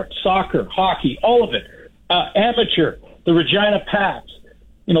all sports, soccer, hockey, all of it, amateur, the Regina Pats.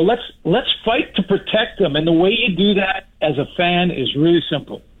 Let's fight to protect them. And the way you do that as a fan is really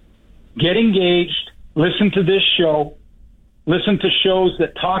simple. Get engaged, listen to this show, listen to shows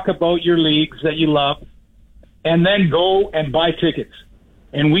that talk about your leagues that you love, and then go and buy tickets.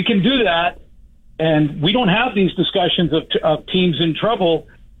 And we can do that, and we don't have these discussions of teams in trouble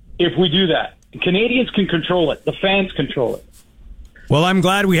if we do that. The Canadians can control it. The fans control it. Well, I'm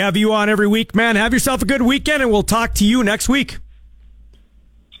glad we have you on every week, man. Have yourself a good weekend, and we'll talk to you next week.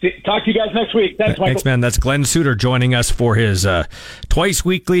 Talk to you guys next week. Thanks, Michael. Thanks, man. That's Glenn Suter joining us for his twice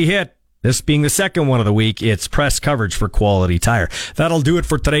weekly hit. This being the second one of the week, it's press coverage for Quality Tire. That'll do it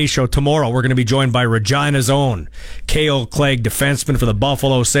for today's show. Tomorrow, we're going to be joined by Regina's own Cale Clegg, defenseman for the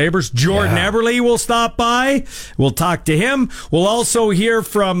Buffalo Sabres. Jordan Eberle will stop by. We'll talk to him. We'll also hear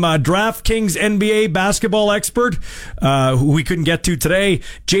from DraftKings NBA basketball expert, who we couldn't get to today,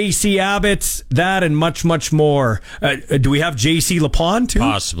 J.C. Abbott, that and much, much more. Do we have J.C. LaPon, too?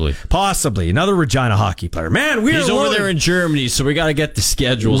 Possibly. Another Regina hockey player. Man, He's over there in Germany, so we got to get the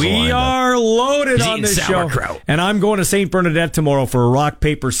schedules lined up. Are loaded on this show. And I'm going to St. Bernadette tomorrow for a rock,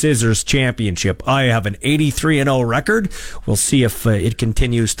 paper, scissors championship. I have an 83-0 record. We'll see if it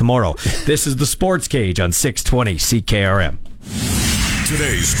continues tomorrow. This is the Sports Cage on 620 CKRM.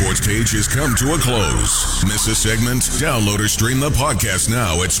 Today's Sports Cage has come to a close. Miss a segment? Download or stream the podcast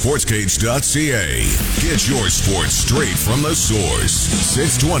now at sportscage.ca. Get your sports straight from the source.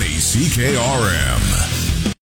 620 CKRM.